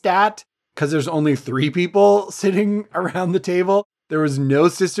OPTSTAT because there's only 3 people sitting around the table. There was no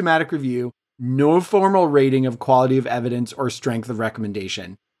systematic review, no formal rating of quality of evidence or strength of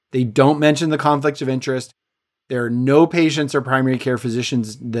recommendation. They don't mention the conflict of interest. There are no patients or primary care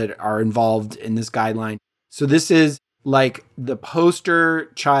physicians that are involved in this guideline. So this is like the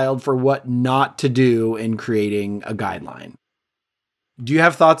poster child for what not to do in creating a guideline. Do you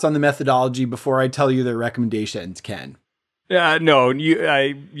have thoughts on the methodology before I tell you the recommendations, Ken? No,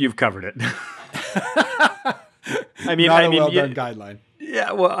 you've covered it. Not a well-done guideline.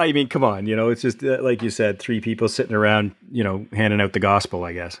 Yeah, well, I mean, come on, it's just like you said, 3 people sitting around, handing out the gospel,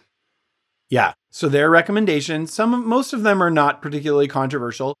 I guess. Yeah. So their recommendations, most of them are not particularly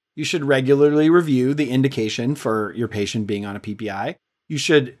controversial. You should regularly review the indication for your patient being on a PPI. You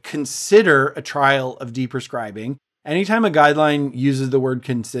should consider a trial of de-prescribing. Anytime a guideline uses the word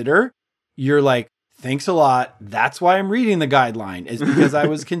consider, you're like, thanks a lot. That's why I'm reading the guideline, is because I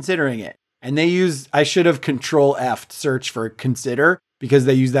was considering it. And I should have Control F to search for consider because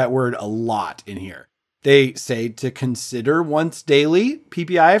they use that word a lot in here. They say to consider once daily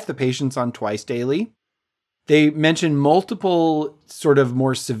PPI if the patient's on twice daily. They mention multiple sort of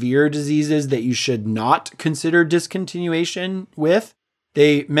more severe diseases that you should not consider discontinuation with.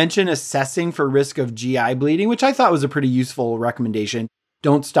 They mention assessing for risk of GI bleeding, which I thought was a pretty useful recommendation.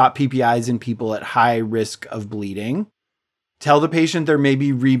 Don't stop PPIs in people at high risk of bleeding. Tell the patient there may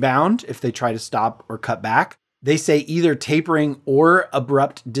be rebound if they try to stop or cut back. They say either tapering or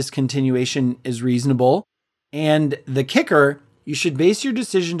abrupt discontinuation is reasonable. And the kicker, you should base your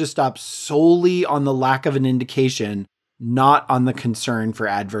decision to stop solely on the lack of an indication, not on the concern for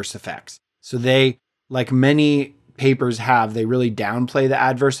adverse effects. So they, like many papers have, they really downplay the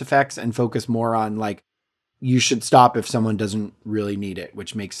adverse effects and focus more on like, you should stop if someone doesn't really need it,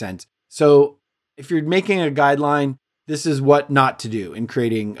 which makes sense. So if you're making a guideline, this is what not to do in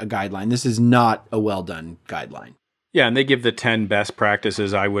creating a guideline. This is not a well-done guideline. Yeah, and they give the 10 best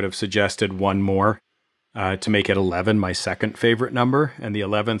practices. I would have suggested one more to make it 11, my second favorite number. And the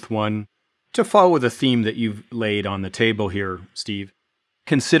 11th one, to follow the theme that you've laid on the table here, Steve,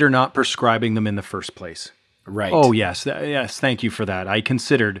 consider not prescribing them in the first place. Right. Oh, yes. Yes, thank you for that. I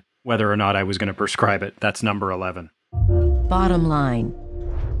considered whether or not I was going to prescribe it. That's number 11. Bottom line.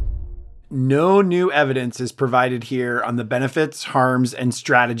 No new evidence is provided here on the benefits, harms, and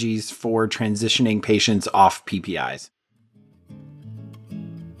strategies for transitioning patients off PPIs.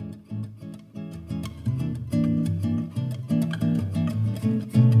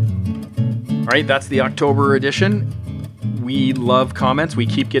 All right, that's the October edition. We love comments. We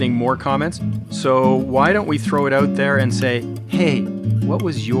keep getting more comments. So why don't we throw it out there and say, hey, what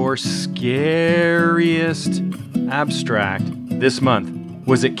was your scariest abstract this month?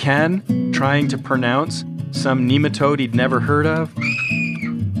 Was it Ken trying to pronounce some nematode he'd never heard of?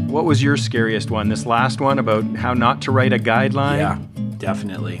 What was your scariest one? This last one about how not to write a guideline? Yeah,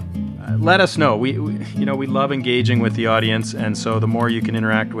 definitely. Let us know. We love engaging with the audience, and so the more you can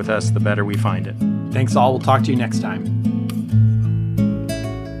interact with us, the better we find it. Thanks all. We'll talk to you next time.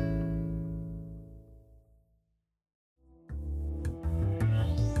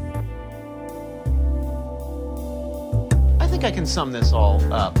 I think I can sum this all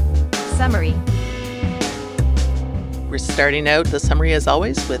up. Summary. We're starting out the summary, as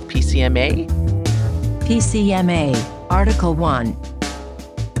always, with PCMA. PCMA, Article 1.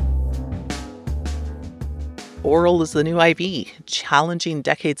 Oral is the new IV, challenging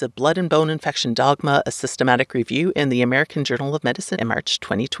decades of blood and bone infection dogma, a systematic review in the American Journal of Medicine in March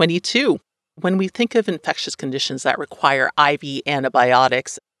 2022. When we think of infectious conditions that require IV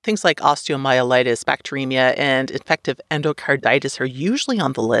antibiotics, things like osteomyelitis, bacteremia, and infective endocarditis are usually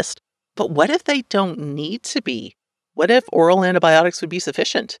on the list. But what if they don't need to be? What if oral antibiotics would be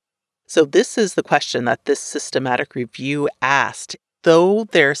sufficient? So this is the question that this systematic review asked. Though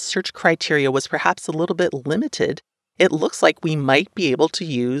their search criteria was perhaps a little bit limited, it looks like we might be able to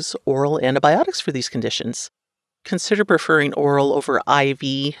use oral antibiotics for these conditions. Consider preferring oral over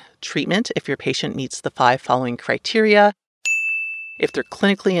IV treatment if your patient meets the 5 following criteria: if they're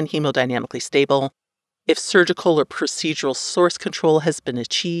clinically and hemodynamically stable, if surgical or procedural source control has been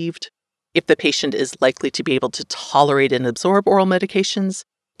achieved, if the patient is likely to be able to tolerate and absorb oral medications,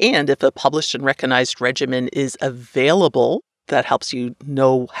 and if a published and recognized regimen is available that helps you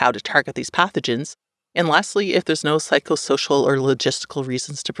know how to target these pathogens. And lastly, if there's no psychosocial or logistical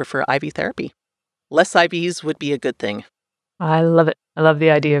reasons to prefer IV therapy. Less IVs would be a good thing. I love it. I love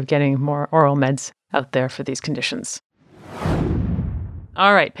the idea of getting more oral meds out there for these conditions.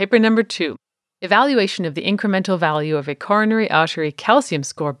 All right, paper number 2. Evaluation of the incremental value of a coronary artery calcium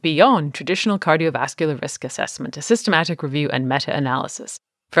score beyond traditional cardiovascular risk assessment, a systematic review and meta-analysis,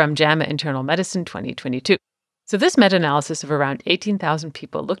 from JAMA Internal Medicine 2022. So this meta-analysis of around 18,000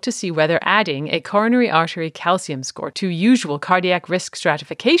 people looked to see whether adding a coronary artery calcium score to usual cardiac risk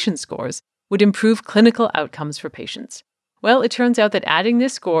stratification scores would improve clinical outcomes for patients. Well, it turns out that adding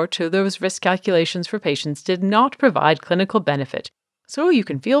this score to those risk calculations for patients did not provide clinical benefit. So you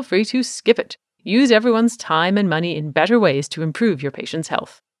can feel free to skip it. Use everyone's time and money in better ways to improve your patient's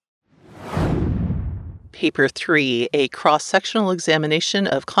health. Paper 3, a cross-sectional examination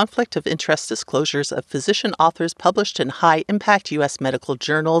of conflict of interest disclosures of physician authors published in high-impact U.S. medical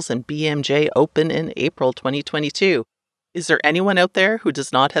journals and BMJ Open in April 2022. Is there anyone out there who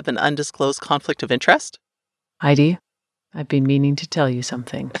does not have an undisclosed conflict of interest? Heidi, I've been meaning to tell you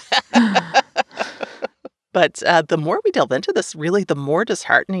something. But the more we delve into this, really, the more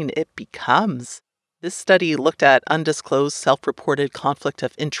disheartening it becomes. This study looked at undisclosed self-reported conflict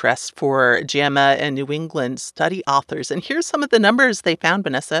of interest for JAMA and New England study authors. And here's some of the numbers they found,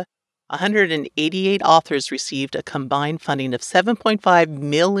 Vanessa. 188 authors received a combined funding of $7.5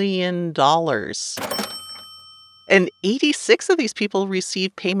 million. And 86 of these people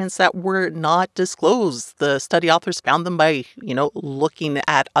received payments that were not disclosed. The study authors found them by, looking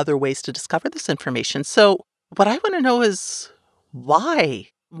at other ways to discover this information. So what I want to know is why?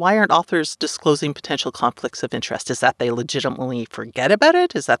 Why aren't authors disclosing potential conflicts of interest? Is that they legitimately forget about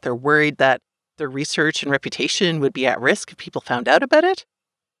it? Is that they're worried that their research and reputation would be at risk if people found out about it?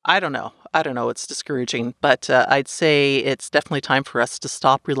 I don't know. It's discouraging. But I'd say it's definitely time for us to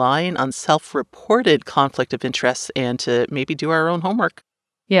stop relying on self-reported conflict of interest and to maybe do our own homework.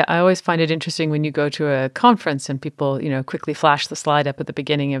 Yeah, I always find it interesting when you go to a conference and people, quickly flash the slide up at the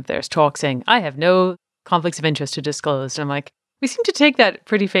beginning of their talk saying, I have no conflicts of interest to disclose. And I'm like, we seem to take that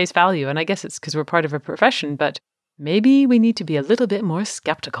pretty face value, and I guess it's because we're part of a profession, but maybe we need to be a little bit more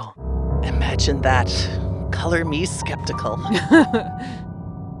skeptical. Imagine that. Color me skeptical.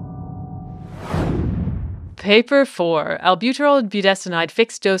 Paper 4, Albuterol and Budesonide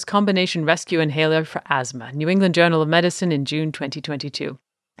fixed-dose combination rescue inhaler for asthma, New England Journal of Medicine in June 2022.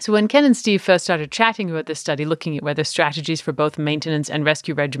 So when Ken and Steve first started chatting about this study, looking at whether strategies for both maintenance and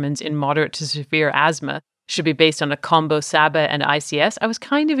rescue regimens in moderate to severe asthma should be based on a combo SABA and ICS, I was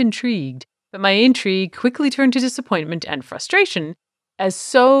kind of intrigued. But my intrigue quickly turned to disappointment and frustration, as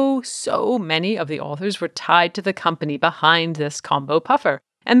so many of the authors were tied to the company behind this combo puffer.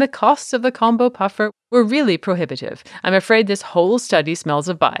 And the costs of the combo puffer were really prohibitive. I'm afraid this whole study smells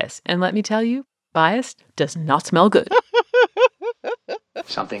of bias. And let me tell you, bias does not smell good.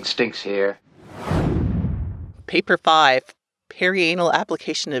 Something stinks here. Paper 5. perianal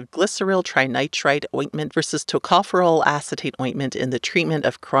application of Glyceryl Trinitrate ointment versus Tocopherol acetate ointment in the treatment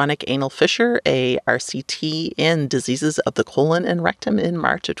of chronic anal fissure, a RCT, in diseases of the colon and rectum in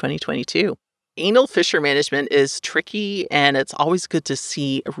March of 2022. Anal fissure management is tricky, and it's always good to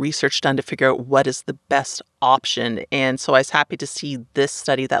see research done to figure out what is the best option. And so I was happy to see this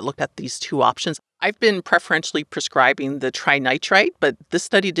study that looked at these two options. I've been preferentially prescribing the trinitrate, but this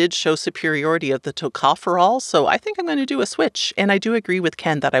study did show superiority of the tocopherol, so I think I'm going to do a switch. And I do agree with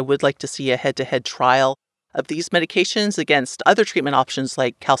Ken that I would like to see a head-to-head trial of these medications against other treatment options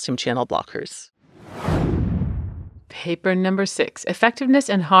like calcium channel blockers. Paper number 6, Effectiveness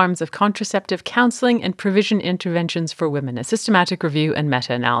and Harms of Contraceptive Counseling and Provision Interventions for Women, a Systematic Review and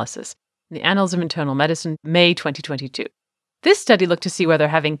Meta-Analysis. In the Annals of Internal Medicine, May 2022. This study looked to see whether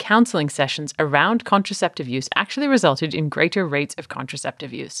having counseling sessions around contraceptive use actually resulted in greater rates of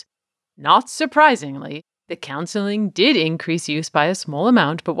contraceptive use. Not surprisingly, the counseling did increase use by a small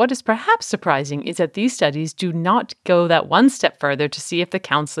amount, but what is perhaps surprising is that these studies do not go that one step further to see if the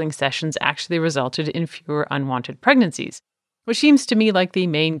counseling sessions actually resulted in fewer unwanted pregnancies, which seems to me like the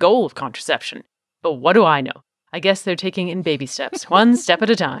main goal of contraception. But what do I know? I guess they're taking in baby steps, one step at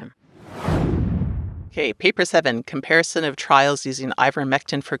a time. Okay, paper 7, comparison of trials using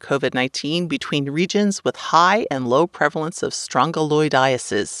Ivermectin for COVID-19 between regions with high and low prevalence of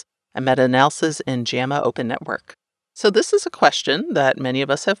Strongyloidiasis, a meta-analysis in JAMA Open Network. So this is a question that many of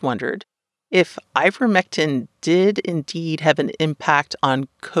us have wondered. If Ivermectin did indeed have an impact on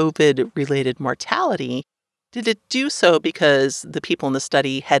COVID-related mortality, did it do so because the people in the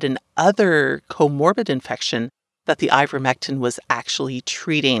study had an other comorbid infection that the Ivermectin was actually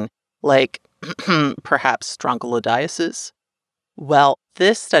treating, like perhaps Strongyloidiasis? Well,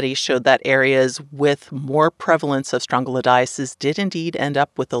 this study showed that areas with more prevalence of Strongyloidiasis did indeed end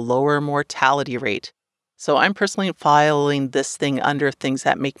up with a lower mortality rate. So I'm personally filing this thing under things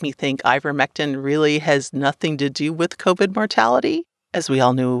that make me think Ivermectin really has nothing to do with COVID mortality, as we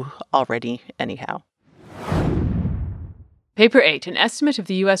all knew already anyhow. Paper 8, an estimate of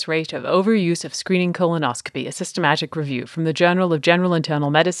the U.S. rate of overuse of screening colonoscopy, a systematic review from the Journal of General Internal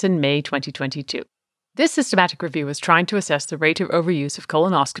Medicine, May 2022. This systematic review was trying to assess the rate of overuse of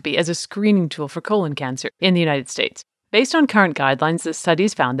colonoscopy as a screening tool for colon cancer in the United States. Based on current guidelines, the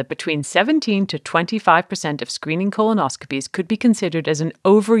studies found that between 17 to 25% of screening colonoscopies could be considered as an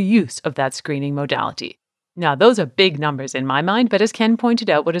overuse of that screening modality. Now, those are big numbers in my mind, but as Ken pointed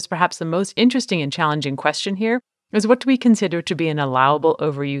out, what is perhaps the most interesting and challenging question here is what do we consider to be an allowable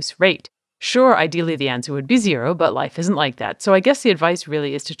overuse rate? Sure, ideally the answer would be 0, but life isn't like that. So I guess the advice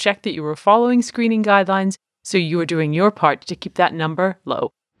really is to check that you were following screening guidelines so you are doing your part to keep that number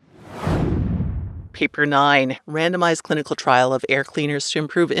low. Paper 9, randomized clinical trial of air cleaners to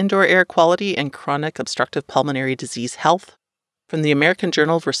improve indoor air quality and chronic obstructive pulmonary disease health, from the American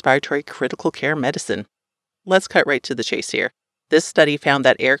Journal of Respiratory Critical Care Medicine. Let's cut right to the chase here. This study found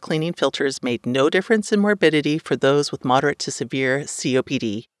that air cleaning filters made no difference in morbidity for those with moderate to severe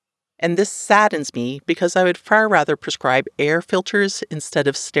COPD. And this saddens me because I would far rather prescribe air filters instead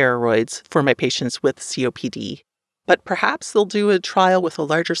of steroids for my patients with COPD. But perhaps they'll do a trial with a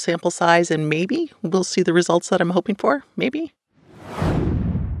larger sample size and maybe we'll see the results that I'm hoping for. Maybe.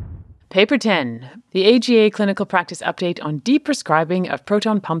 Paper 10, the AGA Clinical Practice Update on De-Prescribing of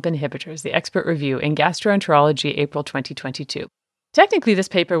Proton Pump Inhibitors, the Expert Review in Gastroenterology, April 2022. Technically, this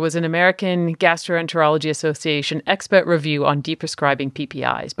paper was an American Gastroenterology Association expert review on de-prescribing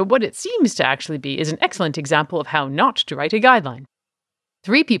PPIs, but what it seems to actually be is an excellent example of how not to write a guideline.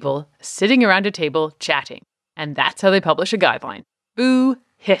 3 people sitting around a table chatting, and that's how they publish a guideline. Boo,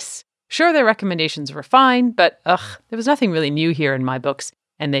 hiss. Sure, their recommendations were fine, but there was nothing really new here in my books,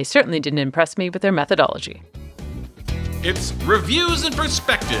 and they certainly didn't impress me with their methodology. It's Reviews and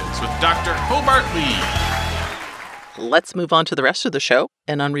Perspectives with Dr. Hobart Lee. Let's move on to the rest of the show.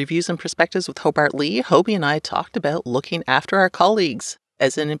 And on Reviews and Perspectives with Hobart Lee, Hobie and I talked about looking after our colleagues,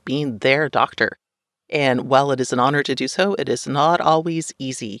 as in it being their doctor. And while it is an honor to do so, it is not always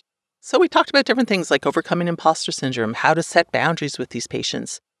easy. So we talked about different things like overcoming imposter syndrome, how to set boundaries with these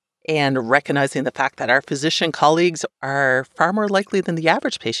patients, and recognizing the fact that our physician colleagues are far more likely than the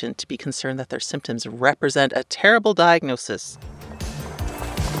average patient to be concerned that their symptoms represent a terrible diagnosis.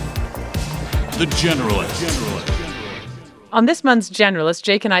 The Generalist. On this month's Generalist,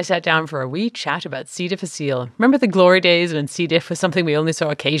 Jake and I sat down for a wee chat about C. difficile. Remember the glory days when C. diff was something we only saw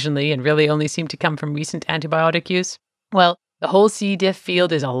occasionally and really only seemed to come from recent antibiotic use? Well, the whole C. diff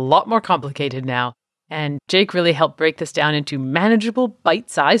field is a lot more complicated now, and Jake really helped break this down into manageable,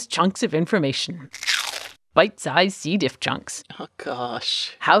 bite-sized chunks of information. Bite-sized C. diff chunks. Oh,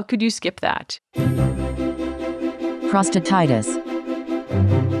 gosh. How could you skip that? Prostatitis.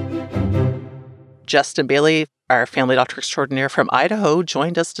 Justin Bailey, our family doctor extraordinaire from Idaho,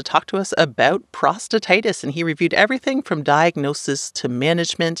 joined us to talk to us about prostatitis, and he reviewed everything from diagnosis to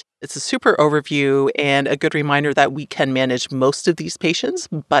management. It's a super overview and a good reminder that we can manage most of these patients,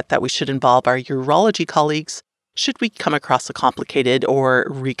 but that we should involve our urology colleagues should we come across a complicated or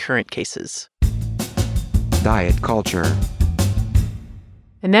recurrent cases. Diet culture.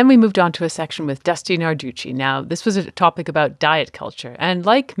 And then we moved on to a section with Dusty Narducci. Now, this was a topic about diet culture. And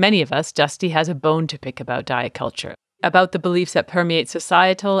like many of us, Dusty has a bone to pick about diet culture, about the beliefs that permeate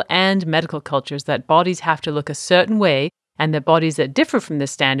societal and medical cultures that bodies have to look a certain way and that bodies that differ from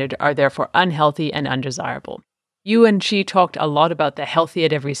this standard are therefore unhealthy and undesirable. You and she talked a lot about the healthy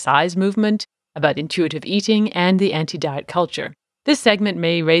at every size movement, about intuitive eating, and the anti-diet culture. This segment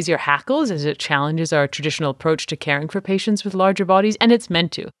may raise your hackles as it challenges our traditional approach to caring for patients with larger bodies, and it's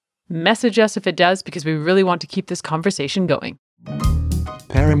meant to. Message us if it does, because we really want to keep this conversation going.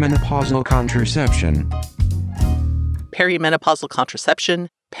 Perimenopausal contraception. Perimenopausal contraception.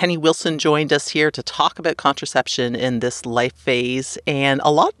 Penny Wilson joined us here to talk about contraception in this life phase, and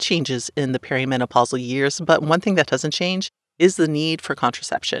a lot changes in the perimenopausal years, but one thing that doesn't change is the need for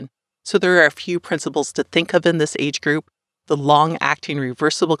contraception. So there are a few principles to think of in this age group. The long-acting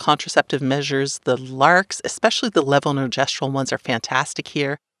reversible contraceptive measures, the LARCs, especially the levonorgestrel ones, are fantastic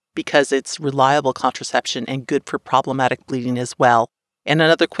here because it's reliable contraception and good for problematic bleeding as well. And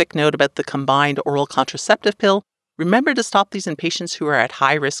another quick note about the combined oral contraceptive pill. Remember to stop these in patients who are at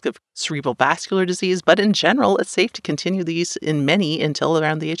high risk of cerebral vascular disease, but in general, it's safe to continue these in many until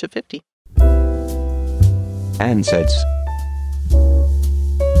around the age of 50. NSAIDs.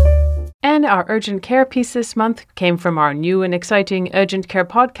 And our urgent care piece this month came from our new and exciting urgent care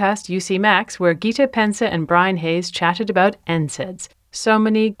podcast, UC Max, where Geeta Pensa and Bryan Hayes chatted about NSAIDs. So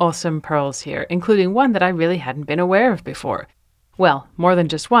many awesome pearls here, including one that I really hadn't been aware of before. Well, more than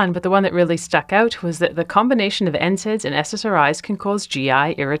just one, but the one that really stuck out was that the combination of NSAIDs and SSRIs can cause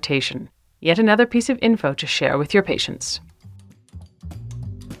GI irritation. Yet another piece of info to share with your patients.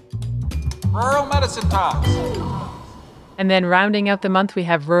 Rural medicine talks. And then rounding out the month, we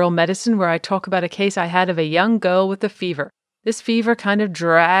have rural medicine, where I talk about a case I had of a young girl with a fever. This fever kind of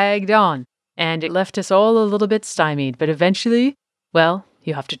dragged on, and it left us all a little bit stymied. But eventually, well,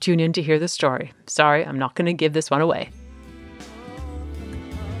 you have to tune in to hear the story. Sorry, I'm not going to give this one away.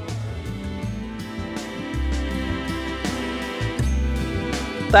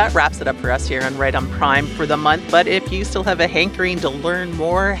 That wraps it up for us here on Right on Prime for the month. But if you still have a hankering to learn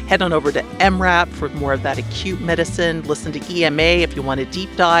more, head on over to MRAP for more of that acute medicine. Listen to EMA if you want a deep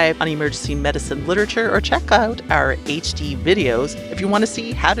dive on emergency medicine literature, or check out our HD videos if you want to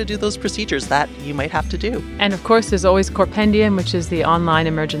see how to do those procedures that you might have to do. And of course, there's always Corpendium, which is the online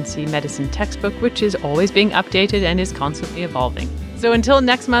emergency medicine textbook, which is always being updated and is constantly evolving. So until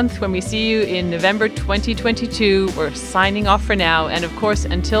next month, when we see you in November 2022, we're signing off for now. And of course,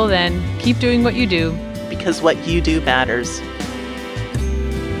 until then, keep doing what you do. Because what you do matters.